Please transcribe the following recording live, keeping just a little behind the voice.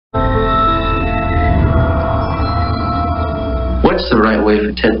the right way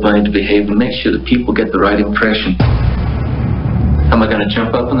for Ted Bundy to behave and make sure that people get the right impression. Am I going to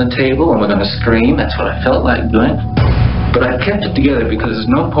jump up on the table? Am I going to scream? That's what I felt like doing. But I kept it together because there's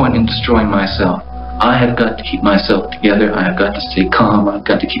no point in destroying myself. I have got to keep myself together. I have got to stay calm. I've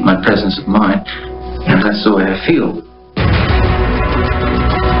got to keep my presence of mind. And that's the way I feel.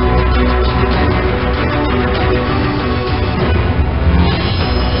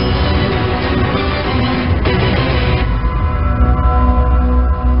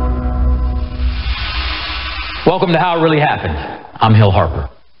 Welcome to How It Really Happened. I'm Hill Harper.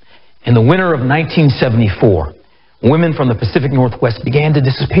 In the winter of 1974, women from the Pacific Northwest began to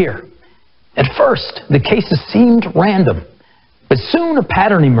disappear. At first, the cases seemed random, but soon a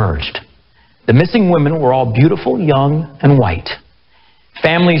pattern emerged. The missing women were all beautiful, young, and white.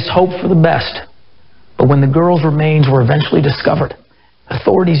 Families hoped for the best, but when the girls' remains were eventually discovered,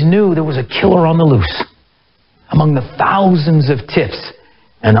 authorities knew there was a killer on the loose. Among the thousands of tips,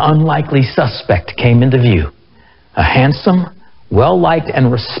 an unlikely suspect came into view. A handsome, well-liked,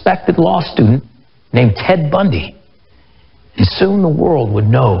 and respected law student named Ted Bundy. And soon the world would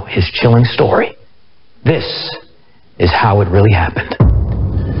know his chilling story. This is how it really happened.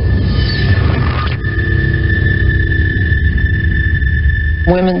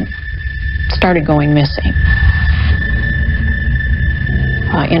 Women started going missing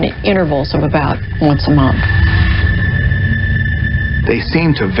in intervals of about once a month. They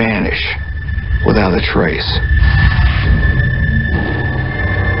seemed to vanish without a trace.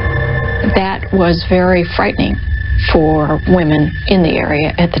 That was very frightening for women in the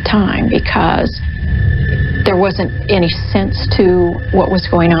area at the time because there wasn't any sense to what was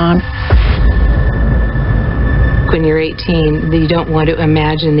going on. When you're 18, you don't want to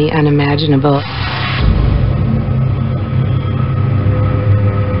imagine the unimaginable.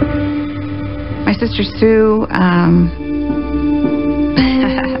 My sister Sue,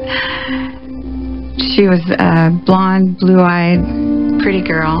 she was a blonde, blue-eyed, pretty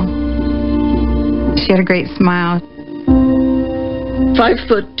girl. She had a great smile.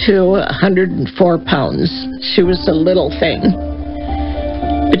 5'2", 104 pounds. She was a little thing.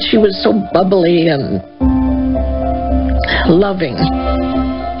 But she was so bubbly and loving.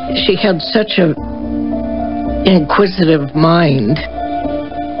 She had such an inquisitive mind.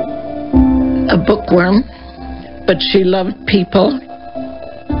 A bookworm, but she loved people.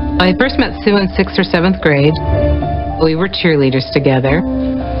 I first met Sue in 6th or 7th grade. We were cheerleaders together.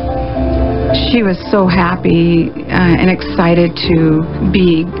 She was so happy and excited to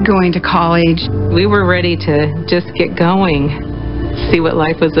be going to college. We were ready to just get going, see what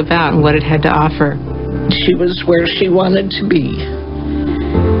life was about and what it had to offer. She was where she wanted to be.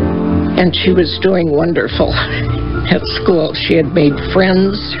 And she was doing wonderful at school. She had made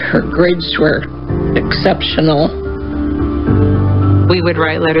friends. Her grades were exceptional. We would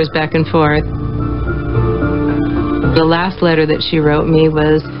write letters back and forth. The last letter that she wrote me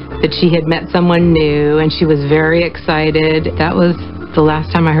was that she had met someone new and she was very excited. That was the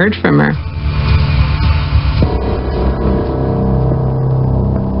last time I heard from her.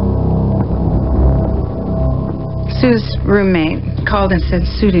 Sue's roommate called and said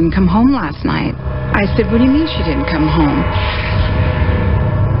Sue didn't come home last night. I said, what do you mean she didn't come home?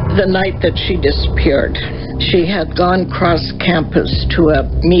 The night that she disappeared, she had gone cross campus to a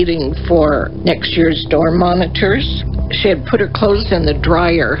meeting for next year's dorm monitors. She had put her clothes in the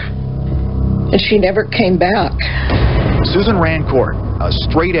dryer, and she never came back. Susan Rancourt, a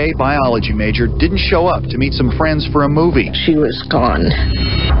straight-A biology major, didn't show up to meet some friends for a movie. She was gone,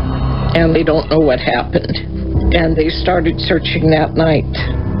 and they don't know what happened. And they started searching that night.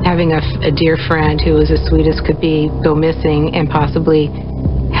 Having a dear friend who was as sweet as could be go missing and possibly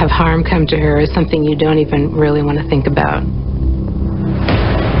have harm come to her is something you don't even really want to think about.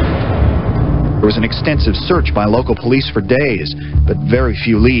 There was an extensive search by local police for days, but very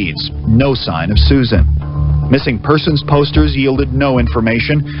few leads. No sign of Susan. Missing persons posters yielded no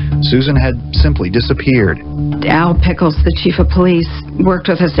information. Susan had simply disappeared. Al Pickles, the chief of police, worked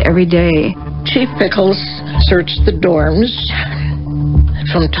with us every day. Chief Pickles searched the dorms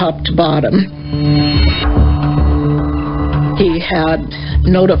from top to bottom. He had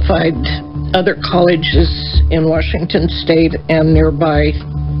notified other colleges in Washington State and nearby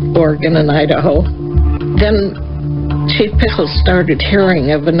Oregon and Idaho. Then Chief Pickles started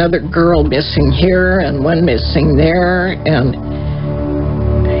hearing of another girl missing here and one missing there, and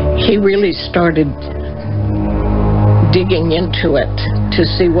he really started digging into it to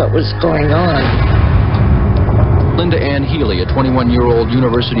see what was going on. Linda Ann Healy, a 21-year-old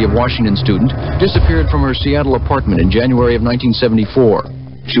University of Washington student, disappeared from her Seattle apartment in January of 1974.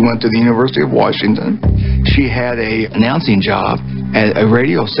 She went to the University of Washington. she had an announcing job at a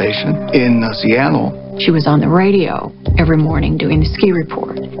radio station in Seattle. She was on the radio every morning doing the ski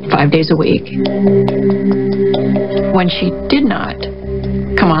report 5 days a week. When she did not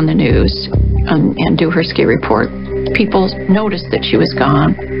come on the news and do her ski report, people noticed that she was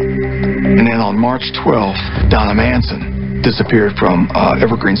gone. And then on March 12th, Donna Manson disappeared from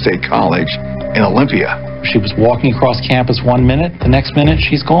Evergreen State College in Olympia. She was walking across campus 1 minute, the next minute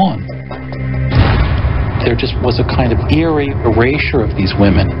she's gone. There just was a kind of eerie erasure of these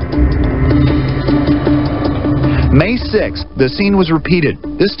women. May 6th, the scene was repeated,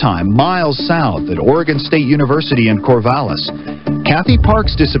 this time miles south at Oregon State University in Corvallis. Kathy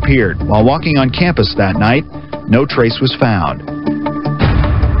Parks disappeared while walking on campus that night. No trace was found.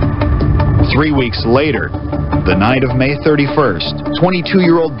 3 weeks later, the night of May 31st,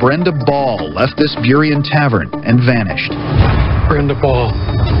 22-year-old Brenda Ball left this Burien tavern and vanished. Brenda Ball.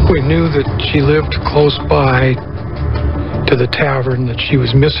 We knew that she lived close by to the tavern that she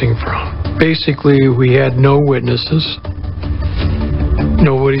was missing from. Basically, we had no witnesses.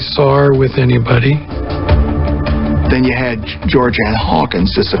 Nobody saw her with anybody. Then you had Georgianne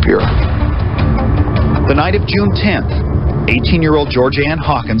Hawkins disappear. The night of June 10th, 18-year-old Georgianne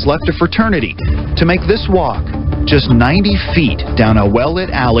Hawkins left a fraternity to make this walk, just 90 feet down a well-lit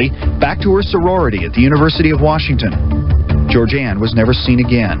alley back to her sorority at the University of Washington. Georgianne was never seen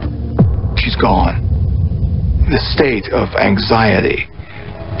again. She's gone. The state of anxiety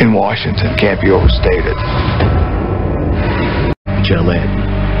in Washington can't be overstated. Gillette.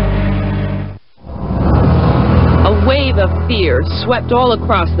 A wave of fear swept all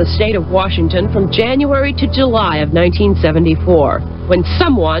across the state of Washington from January to July of 1974, when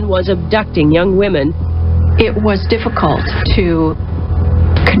someone was abducting young women. It was difficult to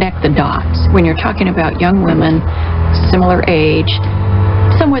connect the dots when you're talking about young women, similar age,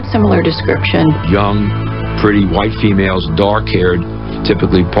 somewhat similar description. Young, pretty white females, dark-haired,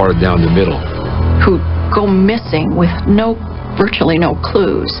 typically parted down the middle. Who go missing with virtually no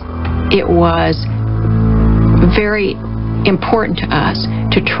clues. It was very important to us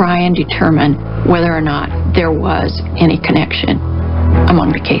to try and determine whether or not there was any connection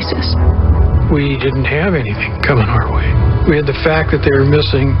among the cases. We didn't have anything coming our way. We had the fact that they were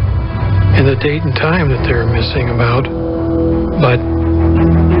missing and the date and time that they were missing about, but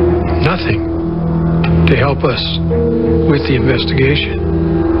nothing to help us with the investigation.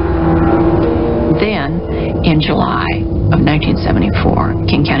 Then, in July of 1974,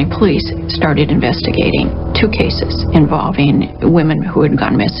 King County Police started investigating 2 cases involving women who had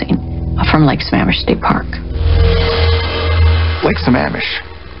gone missing from Lake Sammamish State Park. Lake Sammamish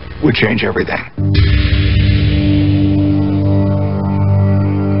would change everything.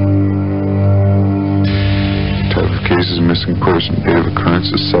 Type of case is missing person. Date of occurrence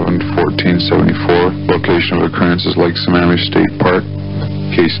is 7/14/74. Location of occurrence is Lake Sammamish State Park.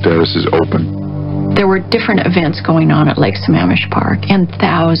 Case status is open. There were different events going on at Lake Sammamish Park and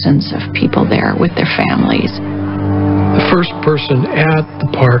thousands of people there with their families. The first person at the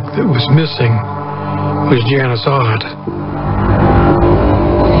park that was missing was Janice Ott.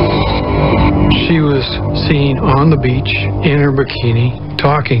 She was seen on the beach in her bikini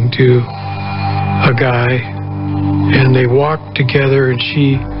talking to a guy, and they walked together, and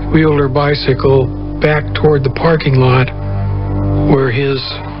she wheeled her bicycle back toward the parking lot where his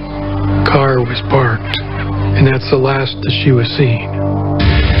car was parked, and that's the last that she was seen.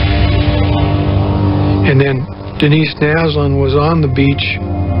 And then Denise Naslund was on the beach,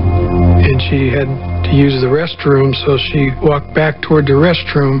 and she had to use the restroom, so she walked back toward the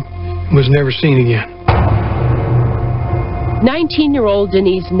restroom and was never seen again. 19-year-old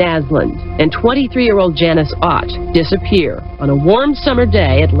Denise Naslund and 23-year-old Janice Ott disappear on a warm summer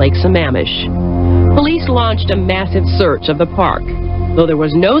day at Lake Sammamish. Police launched a massive search of the park, though there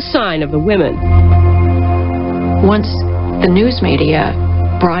was no sign of the women. Once the news media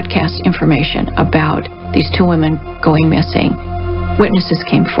broadcast information about these 2 women going missing, witnesses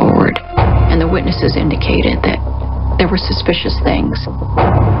came forward, and the witnesses indicated that there were suspicious things.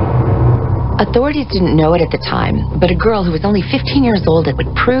 Authorities didn't know it at the time, but a girl who was only 15 years old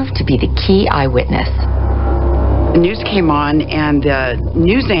would prove to be the key eyewitness. The news came on, and the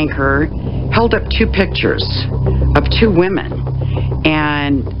news anchor held up 2 pictures of 2 women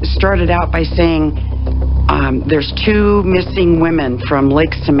and started out by saying, there's 2 missing women from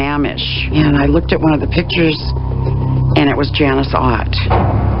Lake Sammamish. And I looked at one of the pictures, and it was Janice Ott.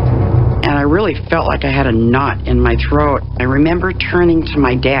 And I really felt like I had a knot in my throat. I remember turning to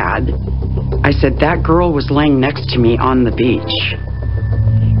my dad. I said, that girl was laying next to me on the beach,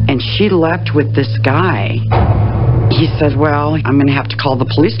 and she left with this guy. He said, well, I'm going to have to call the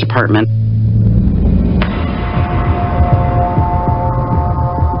police department.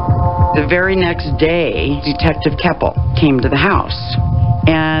 The very next day, Detective Keppel came to the house,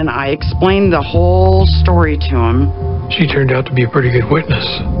 and I explained the whole story to him. She turned out to be a pretty good witness.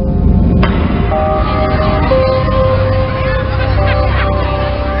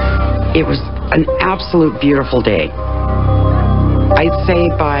 It was an absolute beautiful day. I'd say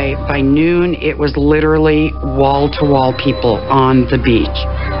by noon, it was literally wall-to-wall people on the beach.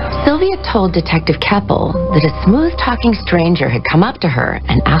 Sylvia told Detective Keppel that a smooth-talking stranger had come up to her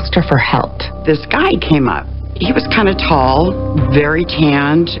and asked her for help. This guy came up. He was kind of tall, very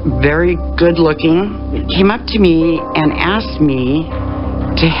tanned, very good-looking. He came up to me and asked me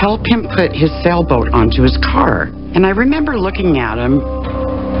to help him put his sailboat onto his car. And I remember looking at him,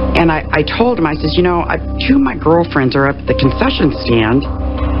 and I told him, I said, you know, two of my girlfriends are up at the concession stand,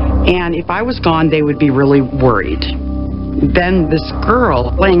 and if I was gone, they would be really worried. Then this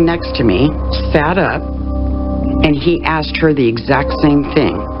girl laying next to me sat up, and he asked her the exact same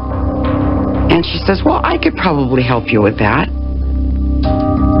thing. And she says, well, I could probably help you with that.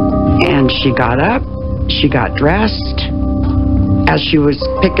 And she got up, she got dressed. As she was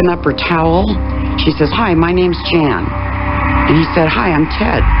picking up her towel, she says, hi, my name's Jan. And he said, hi, I'm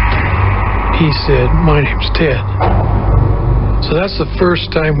Ted. He said, my name's Ted. So that's the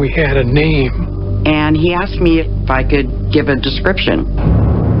first time we had a name. And he asked me if I could give a description.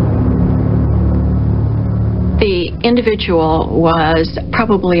 The individual was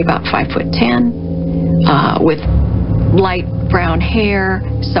probably about 5'10", with light brown hair,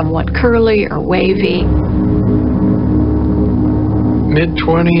 somewhat curly or wavy.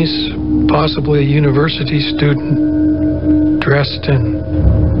 Mid-20s, possibly a university student, dressed in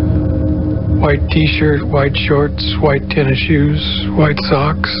white t-shirt, white shorts, white tennis shoes, white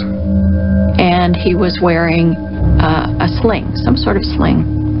socks. And he was wearing a sling, some sort of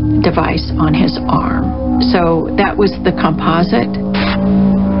sling device on his arm. So that was the composite.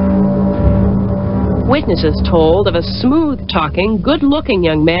 Witnesses told of a smooth-talking, good-looking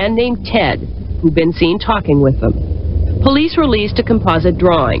young man named Ted who'd been seen talking with them. Police released a composite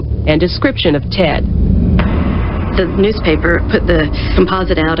drawing and description of Ted. The newspaper put the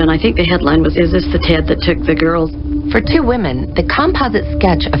composite out, and I think the headline was, is this the Ted that took the girls? For two women, the composite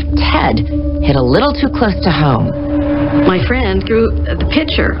sketch of Ted hit a little too close to home. My friend drew the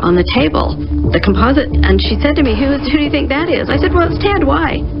picture on the table, the composite, and she said to me, who do you think that is? I said, well, it's Ted,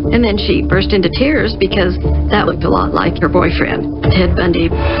 why? And then she burst into tears because that looked a lot like her boyfriend, Ted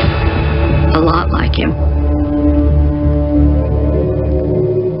Bundy, a lot like him.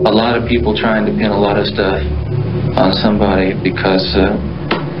 A lot of people trying to pin a lot of stuff on somebody because,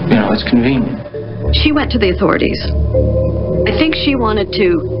 you know, it's convenient. She went to the authorities. I think she wanted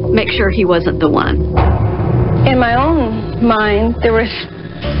to make sure he wasn't the one. In my own mind, there were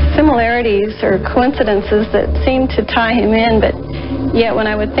similarities or coincidences that seemed to tie him in, but yet when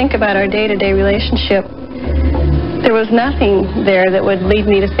I would think about our day-to-day relationship, there was nothing there that would lead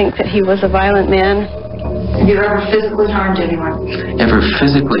me to think that he was a violent man. Have you ever physically harmed anyone? Ever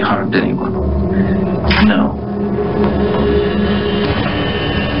physically harmed anyone? No.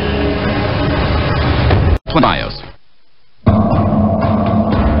 Bios.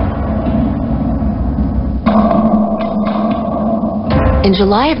 In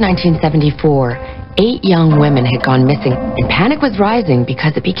July of 1974, 8 young women had gone missing, and panic was rising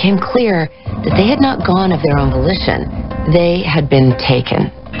because it became clear that they had not gone of their own volition. They had been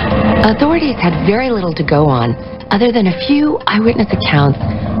taken. Authorities had very little to go on other than a few eyewitness accounts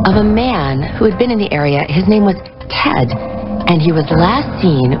of a man who had been in the area. His name was Ted, and he was last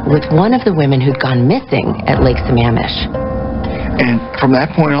seen with one of the women who'd gone missing at Lake Sammamish. And from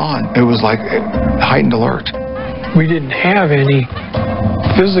that point on, it was like heightened alert. We didn't have any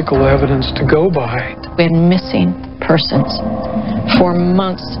physical evidence to go by. We had missing persons for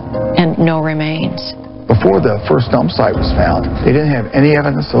months and no remains. Before the first dump site was found, they didn't have any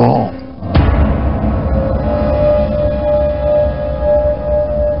evidence at all.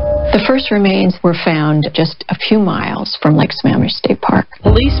 The first remains were found just a few miles from Lake Sammamish State Park.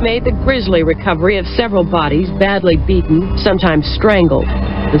 Police made the grisly recovery of several bodies badly beaten, sometimes strangled.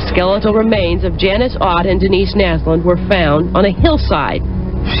 The skeletal remains of Janice Ott and Denise Naslund were found on a hillside.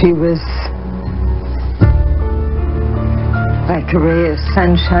 She was like a ray of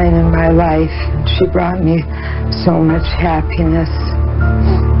sunshine in my life. She brought me so much happiness.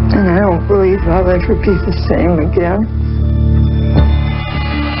 And I don't believe I'll ever be the same again.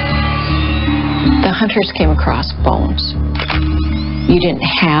 The hunters came across bones. You didn't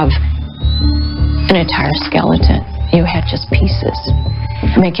have an entire skeleton. You had just pieces,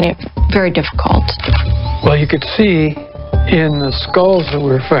 making it very difficult. Well, you could see in the skulls that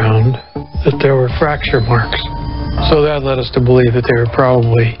were found that there were fracture marks. So that led us to believe that they were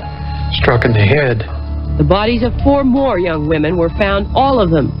probably struck in the head. The bodies of 4 more young women were found. All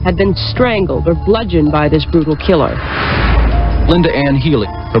of them had been strangled or bludgeoned by this brutal killer. Linda Ann Healy.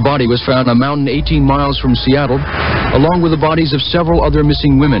 Her body was found on a mountain 18 miles from Seattle, along with the bodies of several other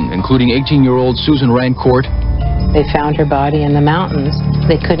missing women, including 18-year-old Susan Rancourt. They found her body in the mountains.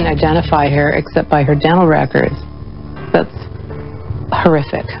 They couldn't identify her except by her dental records. That's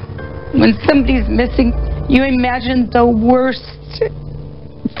horrific. When somebody's missing, you imagine the worst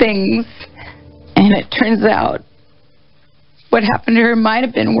things, and it turns out what happened to her might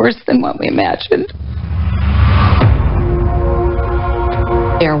have been worse than what we imagined.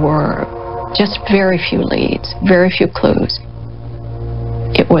 There were just very few leads, very few clues.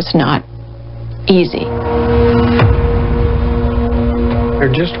 It was not easy.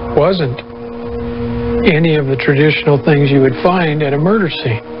 There just wasn't any of the traditional things you would find at a murder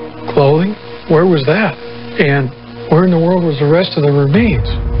scene. Clothing, where was that? And where in the world was the rest of the remains?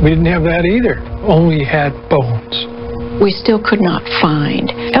 We didn't have that either. Only had bones. We still could not find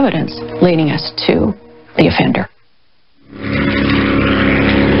evidence leading us to the offender.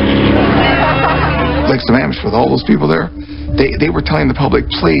 Lake Sammamish, with all those people there, they were telling the public,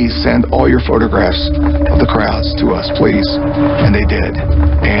 please send all your photographs of the crowds to us, please. And they did.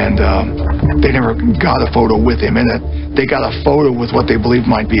 And they never got a photo with him in it. They got a photo with what they believed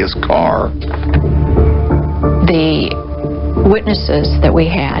might be his car. The witnesses that we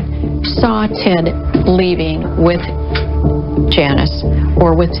had saw Ted leaving with Janice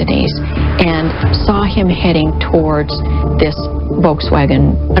or with Denise and saw him heading towards this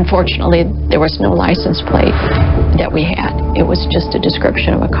Volkswagen. Unfortunately, there was no license plate that we had. It was just a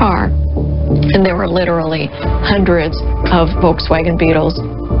description of a car. And there were literally hundreds of Volkswagen Beetles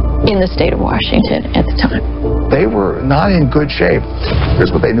in the state of Washington at the time. They were not in good shape. Here's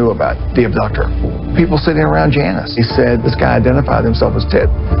what they knew about the abductor. People sitting around Janice. He said this guy identified himself as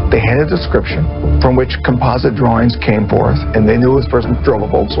Ted. They had a description from which composite drawings came forth, and they knew this person drove a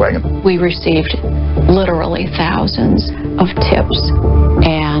Volkswagen. We received literally thousands of tips,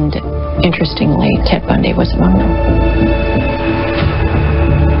 and interestingly, Ted Bundy was among them.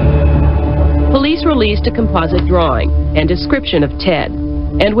 Police released a composite drawing and description of Ted,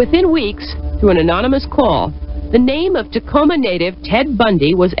 and within weeks, through an anonymous call, the name of Tacoma native Ted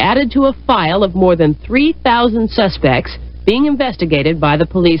Bundy was added to a file of more than 3,000 suspects being investigated by the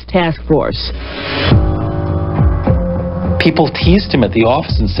police task force. People teased him at the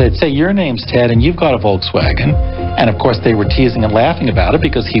office and said, say, your name's Ted and you've got a Volkswagen. And of course they were teasing and laughing about it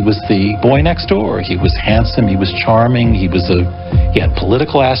because he was the boy next door. He was handsome, he was charming, he had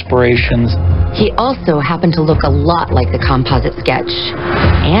political aspirations. He also happened to look a lot like the composite sketch.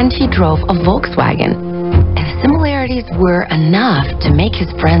 And he drove a Volkswagen. And the similarities were enough to make his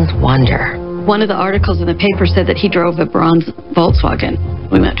friends wonder. One of the articles in the paper said that he drove a bronze Volkswagen.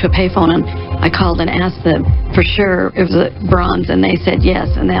 We went to a payphone and I called and asked them for sure it was a bronze, and they said yes,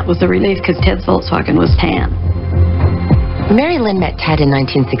 and that was the relief because Ted's Volkswagen was tan. Mary Lynn met Ted in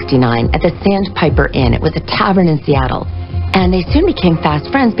 1969 at the Sandpiper Inn. It was a tavern in Seattle. And they soon became fast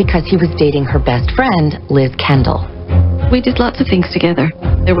friends because he was dating her best friend, Liz Kendall. We did lots of things together.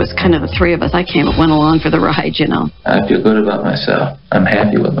 There was kind of the 3 of us. I went along for the ride, you know. I feel good about myself. I'm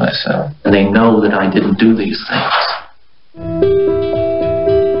happy with myself. And they know that I didn't do these things.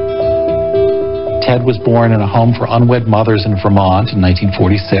 Ted was born in a home for unwed mothers in Vermont in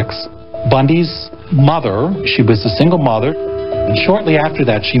 1946. Bundy's mother, she was a single mother, and shortly after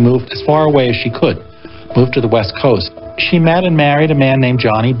that she moved as far away as she could, moved to the West Coast. She met and married a man named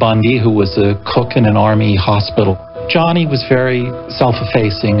Johnny Bundy, who was a cook in an army hospital. Johnny was very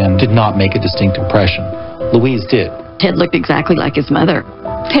self-effacing and did not make a distinct impression. Louise did. Ted looked exactly like his mother.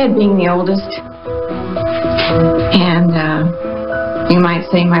 Ted being the oldest, and you might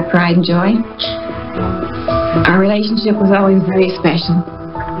say my pride and joy. Our relationship was always very special.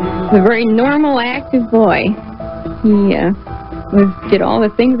 A very normal, active boy. He did all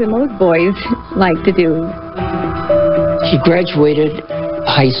the things that most boys like to do. He graduated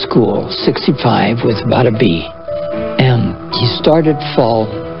high school, 65, with about a B. And he started fall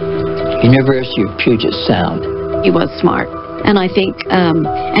University of Puget Sound. He was smart. And I think,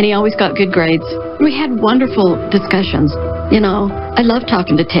 and he always got good grades. We had wonderful discussions. You know, I love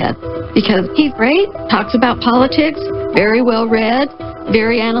talking to Ted because he's great, talks about politics, very well read,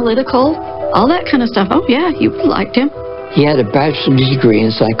 very analytical, all that kind of stuff. Oh yeah, you liked him. He had a bachelor's degree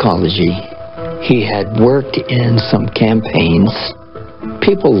in psychology. He had worked in some campaigns.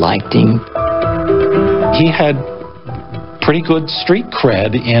 People liked him. He had pretty good street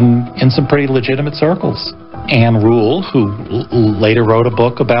cred in some pretty legitimate circles. Anne Rule, who later wrote a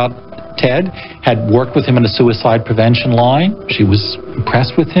book about Ted, had worked with him in a suicide prevention line. She was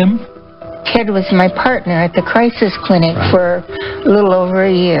impressed with him. Ted was my partner at the crisis clinic for a little over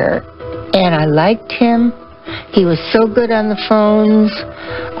a year, and I liked him. He was so good on the phones.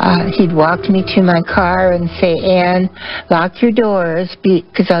 He'd walk me to my car and say, Ann, lock your doors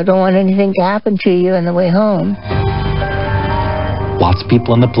because I don't want anything to happen to you on the way home. Lots of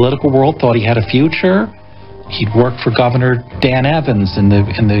people in the political world thought he had a future. He'd worked for Governor Dan Evans in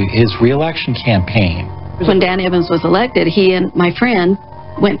his re-election campaign. When Dan Evans was elected, he and my friend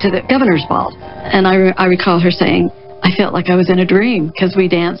went to the governor's ball. And I recall her saying, I felt like I was in a dream because we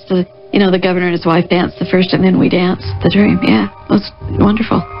danced, the governor and his wife danced the first and then we danced the dream. Yeah, it was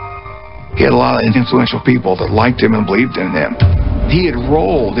wonderful. He had a lot of influential people that liked him and believed in him. He had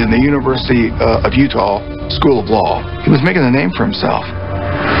enrolled in the University of Utah School of Law. He was making a name for himself.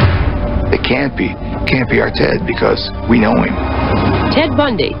 It can't be our Ted because we know him. Ted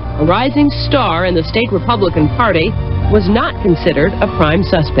Bundy, a rising star in the state Republican Party, was not considered a prime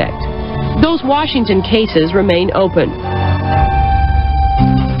suspect. Those Washington cases remain open.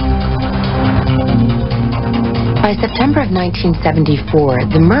 By September of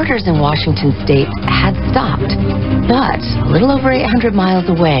 1974, the murders in Washington state had stopped. But a little over 800 miles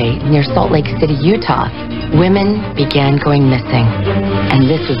away, near Salt Lake City, Utah, women began going missing. And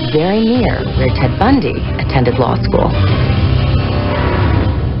this was very near where Ted Bundy attended law school.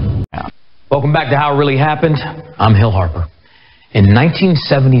 Welcome back to How It Really Happened. I'm Hill Harper. In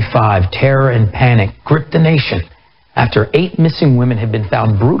 1975, terror and panic gripped the nation after 8 missing women had been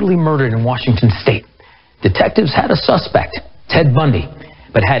found brutally murdered in Washington state. Detectives had a suspect, Ted Bundy,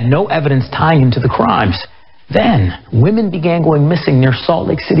 but had no evidence tying him to the crimes. Then, women began going missing near Salt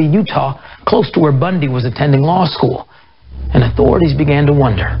Lake City, Utah, close to where Bundy was attending law school. And authorities began to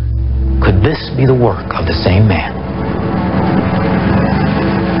wonder, could this be the work of the same man?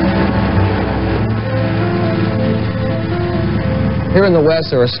 Here in the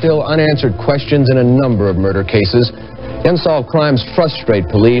West, there are still unanswered questions in a number of murder cases. Unsolved crimes frustrate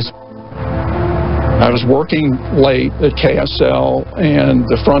police. I was working late at KSL, and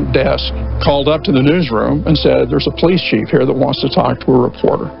the front desk called up to the newsroom and said, there's a police chief here that wants to talk to a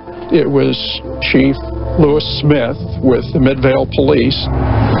reporter. It was Chief Lewis Smith with the Midvale Police.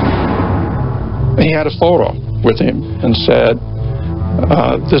 He had a photo with him and said,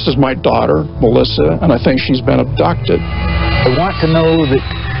 this is my daughter, Melissa, and I think she's been abducted. I want to know that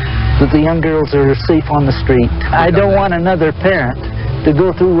the young girls are safe on the street. I don't want another parent to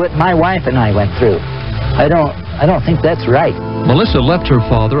go through what my wife and I went through. I don't think that's right. Melissa left her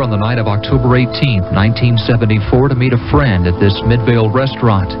father on the night of October 18th, 1974 to meet a friend at this Midvale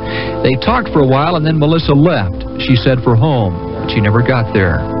restaurant. They talked for a while and then Melissa left. She said for home, but she never got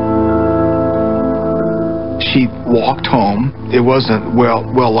there. She walked home. It wasn't well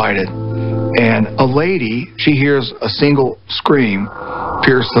lighted. And a lady, she hears a single scream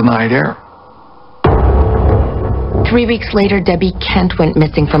pierce the night air. 3 weeks later, Debbie Kent went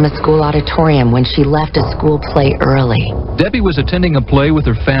missing from a school auditorium when she left a school play early. Debbie was attending a play with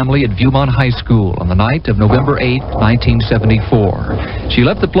her family at Viewmont High School on the night of November 8, 1974. She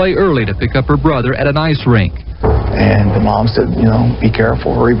left the play early to pick up her brother at an ice rink. And the mom said, be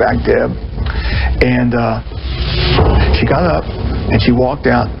careful, hurry back, Deb. And she got up and she walked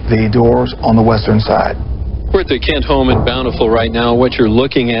out the doors on the western side. We're at the Kent home in Bountiful right now. What you're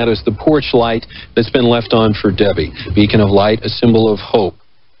looking at is the porch light that's been left on for Debbie. Beacon of light, a symbol of hope.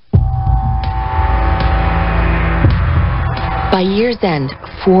 By year's end,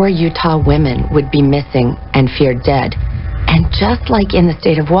 4 Utah women would be missing and feared dead. And just like in the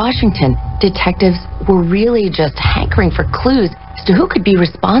state of Washington, detectives were really just hankering for clues as to who could be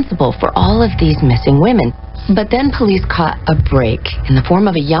responsible for all of these missing women. But then police caught a break in the form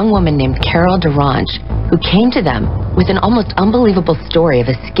of a young woman named Carol DeRange, who came to them with an almost unbelievable story of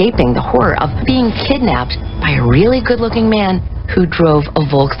escaping the horror of being kidnapped by a really good-looking man who drove a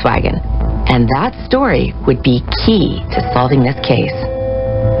Volkswagen. And that story would be key to solving this case.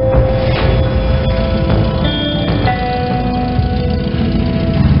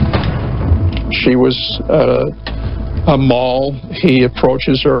 She was a mall. He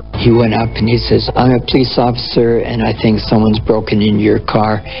approaches her. He went up and he says, I'm a police officer and I think someone's broken into your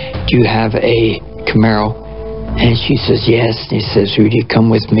car. Do you have a Camaro? And she says, yes. And he says, would you come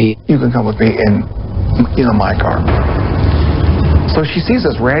with me? You can come with me in my car. So she sees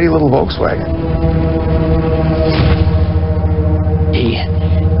this ratty little Volkswagen. He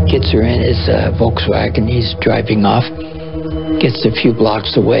gets her in his Volkswagen. He's driving off. Gets a few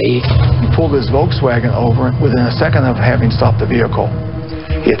blocks away. He pulled his Volkswagen over, and within a second of having stopped the vehicle,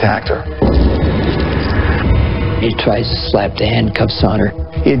 he attacked her. He tries to slap the handcuffs on her.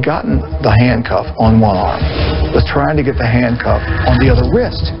 He had gotten the handcuff on one arm, was trying to get the handcuff on the other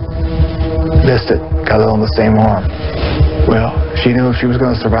wrist. missed it, got it on the same arm. Well, she knew if she was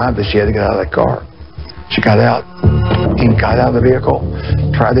going to survive this, she had to get out of that car. She got out. He got out of the vehicle,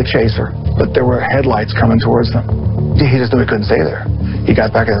 tried to chase her, but there were headlights coming towards them. He just knew he couldn't stay there. He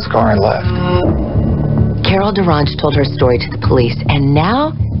got back in his car and left. Carol Durant told her story to the police, and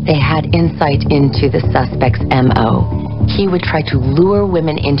now they had insight into the suspect's M.O. He would try to lure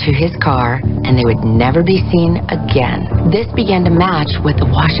women into his car, and they would never be seen again. This began to match what the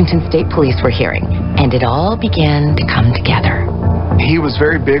Washington State Police were hearing, and it all began to come together. He was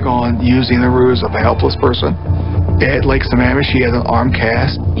very big on using the ruse of a helpless person. At Lake Sammamish, he had an arm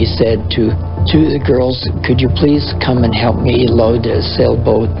cast. He said to the girls, could you please come and help me load a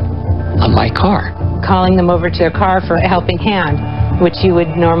sailboat on my car? Calling them over to a car for a helping hand, which you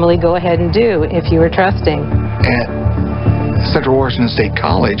would normally go ahead and do if you were trusting. At Central Washington State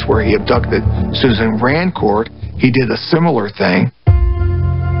College, where he abducted Susan Rancourt, he did a similar thing.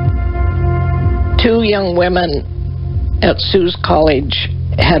 2 young women at Sue's college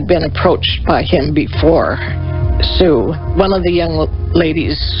had been approached by him before. Sue, one of the young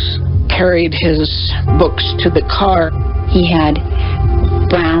ladies, carried his books to the car. He had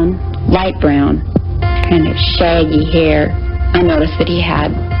brown, light brown, kind of shaggy hair. I noticed that he had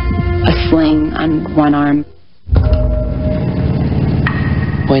a sling on one arm.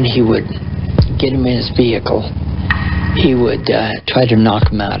 When he would get him in his vehicle, he would try to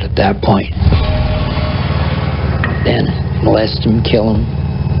knock him out at that point. Then molest him, kill him,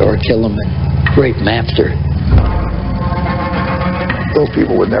 or kill him and rape him after. Those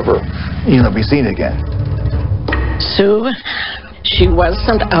people would never, be seen again. Sue, she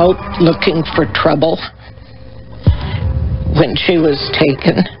wasn't out looking for trouble when she was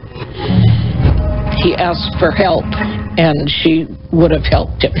taken. He asked for help, and she would have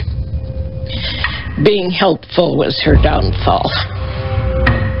helped him. Being helpful was her downfall.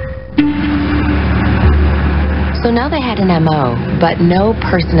 So now they had an M.O., but no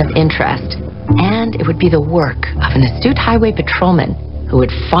person of interest. And it would be the work of an astute highway patrolman who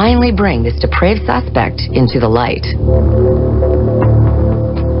would finally bring this depraved suspect into the light.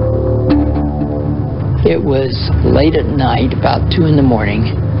 It was late at night, about 2 in the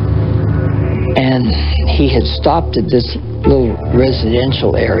morning, and he had stopped at this little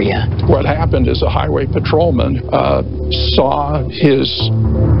residential area. What happened is a highway patrolman saw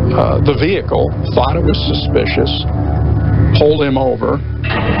the vehicle, thought it was suspicious, pulled him over.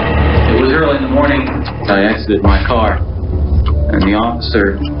 It was early in the morning. I exited my car, and the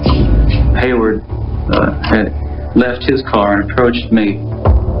officer, Hayward, had left his car and approached me.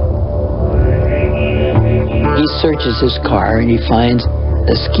 He searches his car and he finds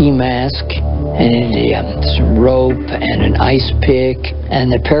a ski mask and some rope and an ice pick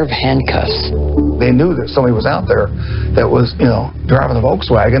and a pair of handcuffs. They knew that somebody was out there that was, driving the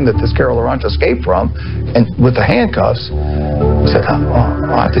Volkswagen that this Carol Durant escaped from, and with the handcuffs, said,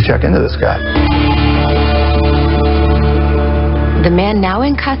 I'll have to check into this guy. The man now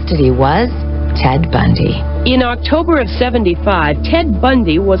in custody was Ted Bundy. In October of '75, Ted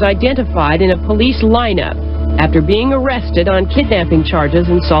Bundy was identified in a police lineup after being arrested on kidnapping charges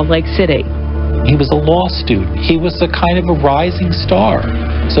in Salt Lake City. He was a law student. He was a kind of a rising star.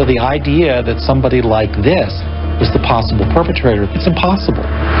 So the idea that somebody like this was the possible perpetrator, it's impossible.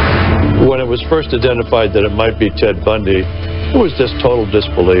 When it was first identified that it might be Ted Bundy, it was just total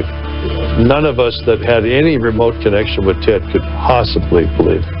disbelief. None of us that had any remote connection with Ted could possibly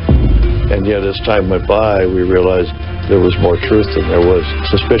believe. And yet as time went by, we realized there was more truth than there was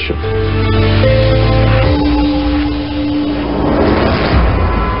suspicion.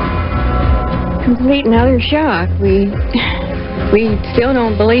 Complete and utter shock. We still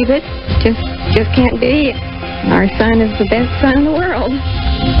don't believe it. Just can't be it. Our son is the best son in the world.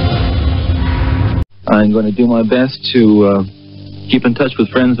 I'm going to do my best to keep in touch with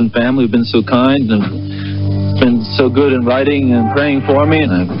friends and family who've been so kind and been so good in writing and praying for me,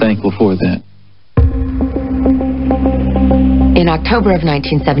 and I'm thankful for that. In October of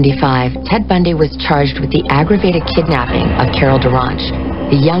 1975, Ted Bundy was charged with the aggravated kidnapping of Carol Durant,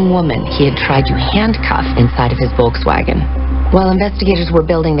 the young woman he had tried to handcuff inside of his Volkswagen. While investigators were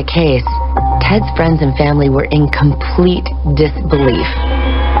building the case, Ted's friends and family were in complete disbelief.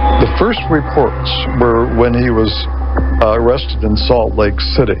 The first reports were when he was arrested in Salt Lake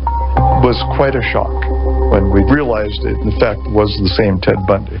City. It was quite a shock when we realized it, in fact, was the same Ted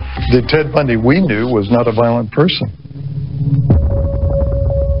Bundy. The Ted Bundy we knew was not a violent person.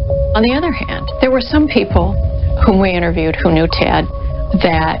 On the other hand, there were some people whom we interviewed who knew Ted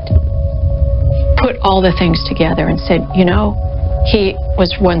that put all the things together and said, he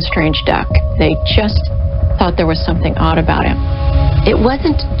was one strange duck. They just thought there was something odd about him. It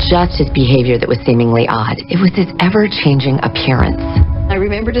wasn't just his behavior that was seemingly odd. It was his ever-changing appearance. I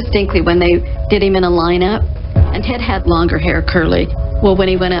remember distinctly when they did him in a lineup, and Ted had longer hair, curly. Well, when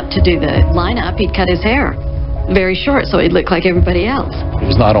he went up to do the lineup, he'd cut his hair very short so he'd look like everybody else. It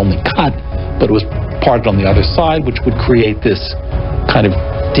was not only cut, but it was parted on the other side, which would create this kind of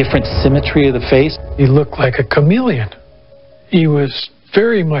different symmetry of the face. He looked like a chameleon. He was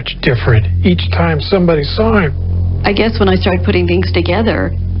very much different each time somebody saw him. I guess when I started putting things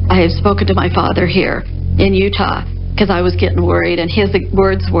together, I had spoken to my father here in Utah because I was getting worried, and his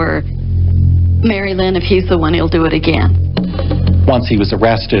words were, Mary Lynn, if he's the one, he'll do it again. Once he was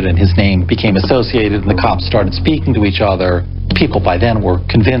arrested and his name became associated and the cops started speaking to each other, people by then were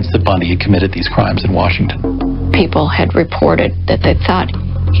convinced that Bundy had committed these crimes in Washington. People had reported that they thought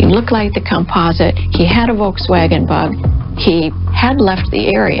he looked like the composite, he had a Volkswagen Bug, he had left the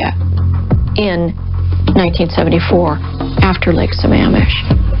area in 1974 after Lake Sammamish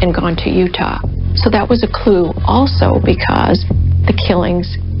and gone to Utah. So that was a clue also, because the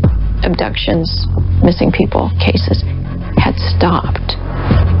killings, abductions, missing people cases had stopped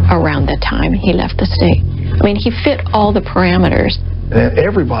around the time he left the state. I mean, he fit all the parameters. And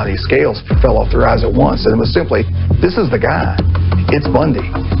everybody's scales fell off their eyes at once, and it was simply, this is the guy. It's Bundy.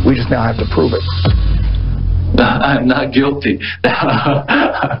 We just now have to prove it. I'm not guilty.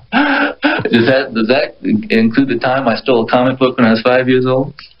 Does that include the time I stole a comic book when I was 5 years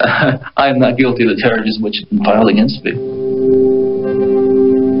old? I am not guilty of the charges which have been filed against me.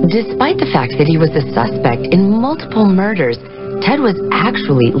 Despite the fact that he was a suspect in multiple murders, Ted was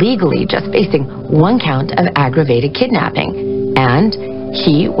actually legally just facing one count of aggravated kidnapping. And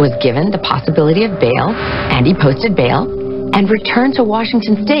he was given the possibility of bail, and he posted bail, and returned to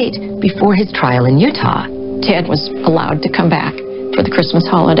Washington State before his trial in Utah. Ted was allowed to come back for the Christmas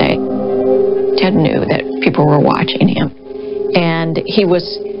holiday. Ted knew that people were watching him, and he was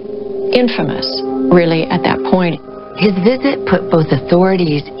infamous, really, at that point. His visit put both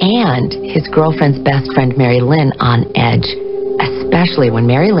authorities and his girlfriend's best friend, Mary Lynn, on edge, especially when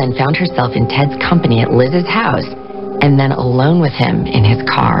Mary Lynn found herself in Ted's company at Liz's house and then alone with him in his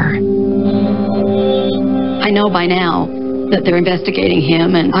car. I know by now that they're investigating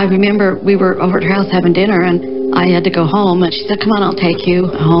him, and I remember we were over at her house having dinner, and I had to go home, and she said, come on, I'll take you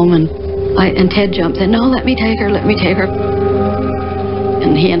home, and Ted jumped in, no, let me take her,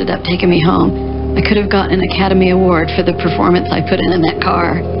 and he ended up taking me home. I could have gotten an Academy Award for the performance I put in that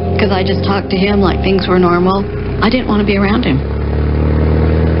car, because I just talked to him like things were normal. I didn't want to be around him.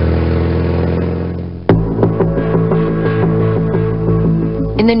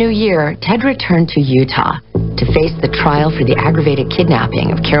 In the new year, Ted returned to Utah to face the trial for the aggravated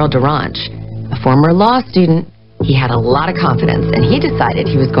kidnapping of Carol Duranch. A former law student, he had a lot of confidence, and he decided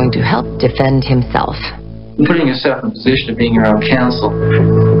he was going to help defend himself. Putting yourself in a position of being your own counsel,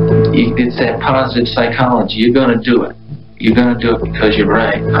 it's that positive psychology. You're going to do it. You're going to do it because you're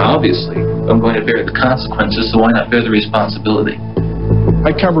right. Obviously, I'm going to bear the consequences, so why not bear the responsibility?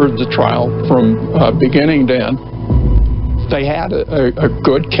 I covered the trial from beginning to end. They had a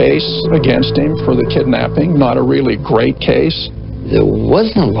good case against him for the kidnapping, not a really great case. There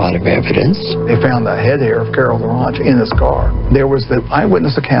wasn't a lot of evidence. They found the head hair of Carol Duranch in his car. There was the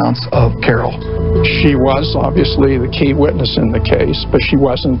eyewitness accounts of Carol. She was obviously the key witness in the case, but she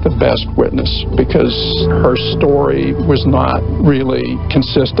wasn't the best witness because her story was not really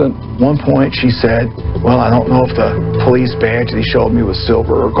consistent. At one point she said, well, I don't know if the police badge that he showed me was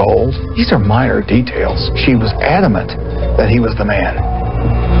silver or gold. These are minor details. She was adamant that he was the man.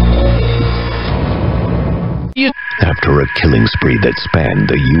 After a killing spree that spanned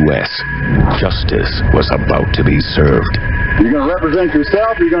the U.S., justice was about to be served. You're going to represent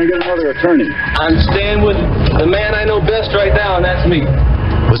yourself, or you're going to get another attorney? I'm staying with the man I know best right now, and that's me.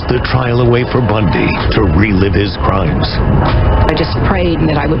 Was the trial a way for Bundy to relive his crimes? I just prayed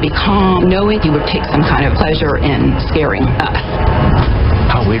that I would be calm, knowing he would take some kind of pleasure in scaring us.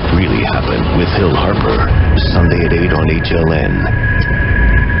 How It Really Happened with Hill Harper, Sunday at 8 on HLN.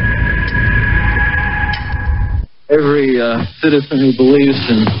 Every citizen who believes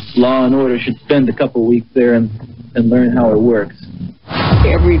in law and order should spend a couple weeks there and learn how it works.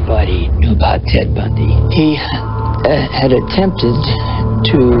 Everybody knew about Ted Bundy. He had attempted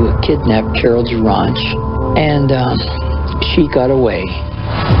to kidnap Carol Duranch, and she got away.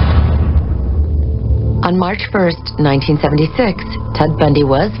 On March 1st, 1976, Ted Bundy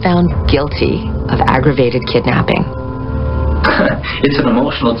was found guilty of aggravated kidnapping. It's an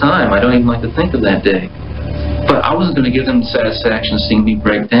emotional time. I don't even like to think of that day. But I wasn't going to give them the satisfaction of seeing me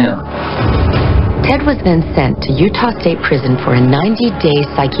break down. Ted was then sent to Utah State Prison for a 90-day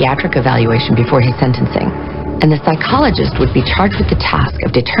psychiatric evaluation before his sentencing. And the psychologist would be charged with the task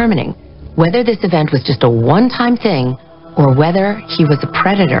of determining whether this event was just a one-time thing or whether he was a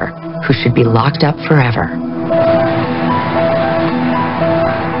predator who should be locked up forever.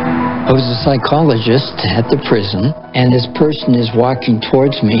 I was a psychologist at the prison, and this person is walking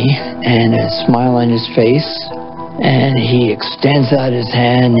towards me and a smile on his face, and he extends out his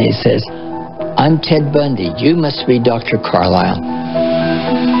hand and he says, "I'm Ted Bundy. You must be Dr. Carlisle."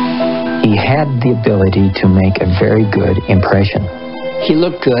 He had the ability to make a very good impression. He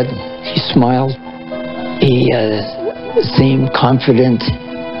looked good. He smiled. He seemed confident.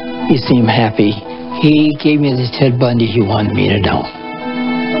 He seemed happy. He gave me the Ted Bundy he wanted me to know.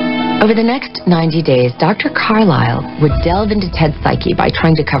 Over the next 90 days, Dr. Carlisle would delve into Ted's psyche by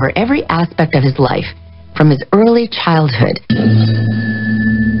trying to cover every aspect of his life, from his early childhood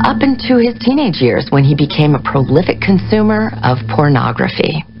up into his teenage years when he became a prolific consumer of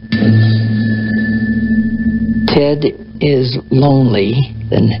pornography. Ted is lonely,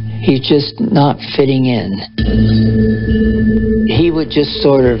 and he's just not fitting in. He would just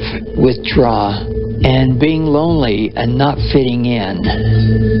sort of withdraw, and being lonely and not fitting in,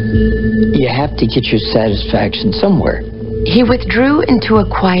 you have to get your satisfaction somewhere. He withdrew into a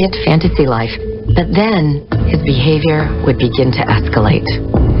quiet fantasy life, but then his behavior would begin to escalate.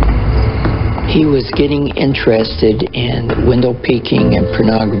 He was getting interested in window peeking and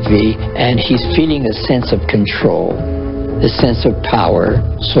pornography, and he's feeling a sense of control, a sense of power,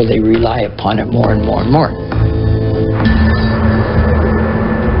 so they rely upon it more and more and more.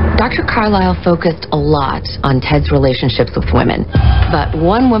 Dr. Carlisle focused a lot on Ted's relationships with women, but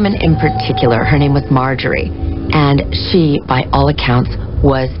one woman in particular, her name was Marjorie, and she, by all accounts,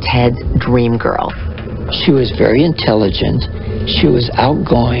 was Ted's dream girl. She was very intelligent. She was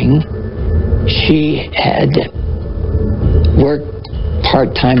outgoing. She had worked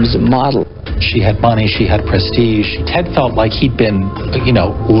part-time as a model. She had money, she had prestige. Ted felt like he'd been,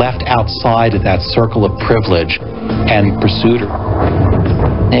 left outside of that circle of privilege, and pursued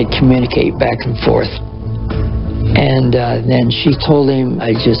her. They'd communicate back and forth. And then she told him,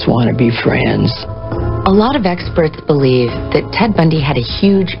 "I just want to be friends." A lot of experts believe that Ted Bundy had a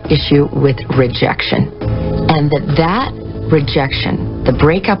huge issue with rejection, and that rejection, the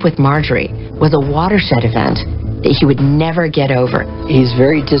breakup with Marjorie, was a watershed event that he would never get over. He's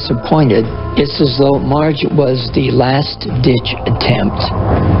very disappointed. It's as though Marge was the last-ditch attempt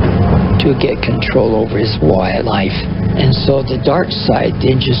to get control over his life. And so the dark side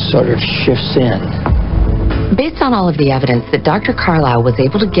then just sort of shifts in. Based on all of the evidence that Dr. Carlisle was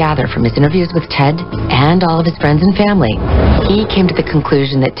able to gather from his interviews with Ted and all of his friends and family, he came to the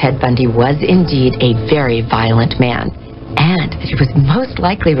conclusion that Ted Bundy was indeed a very violent man, and that he was most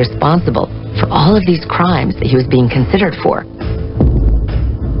likely responsible for all of these crimes that he was being considered for.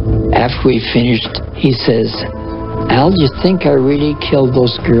 After we finished, he says, "Al, do you think I really killed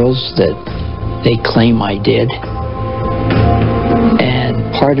those girls that they claim I did?"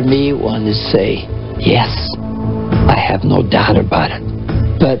 And part of me wanted to say, yes, I have no doubt about it.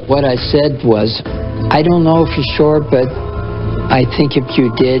 But what I said was, I don't know for sure, but I think if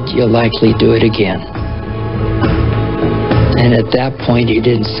you did, you'll likely do it again. And at that point, he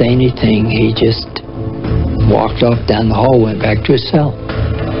didn't say anything. He just walked off down the hall, went back to his cell.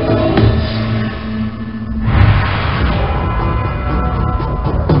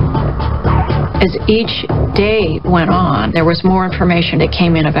 As each day went on, there was more information that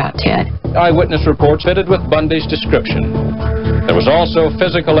came in about Ted. Eyewitness reports fitted with Bundy's description. There was also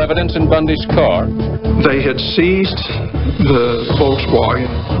physical evidence in Bundy's car. They had seized the Volkswagen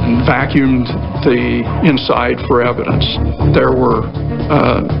and vacuumed the inside for evidence. There were,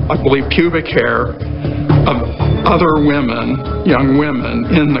 I believe, pubic hair of other women, young women,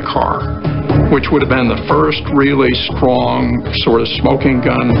 in the car, which would have been the first really strong sort of smoking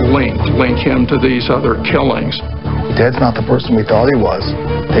gun link him to these other killings. Ted's not the person we thought he was.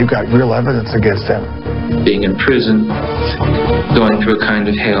 They've got real evidence against him. Being in prison, going through a kind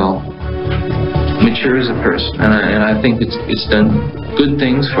of hell, matures a person, and I think it's done good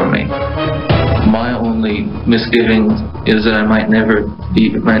things for me. My only misgiving is that I might never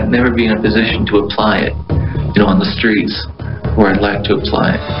be in a position to apply it, on the streets where I'd like to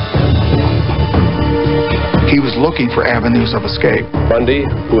apply it. He was looking for avenues of escape. Bundy,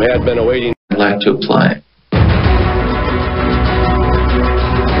 who had been awaiting, I'd like to apply it.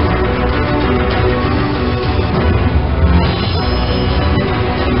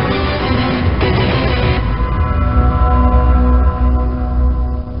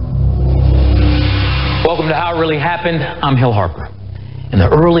 Welcome to How It Really Happened. I'm Hill Harper. In the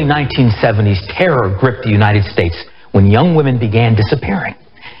early 1970s, terror gripped the United States when young women began disappearing.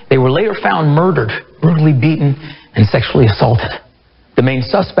 They were were later found murdered, brutally beaten, and sexually assaulted. The main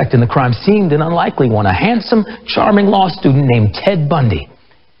suspect in the crime seemed an unlikely one, a handsome, charming law student named Ted Bundy.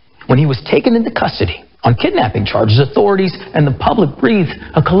 When he was taken into custody on kidnapping charges, authorities and the public breathed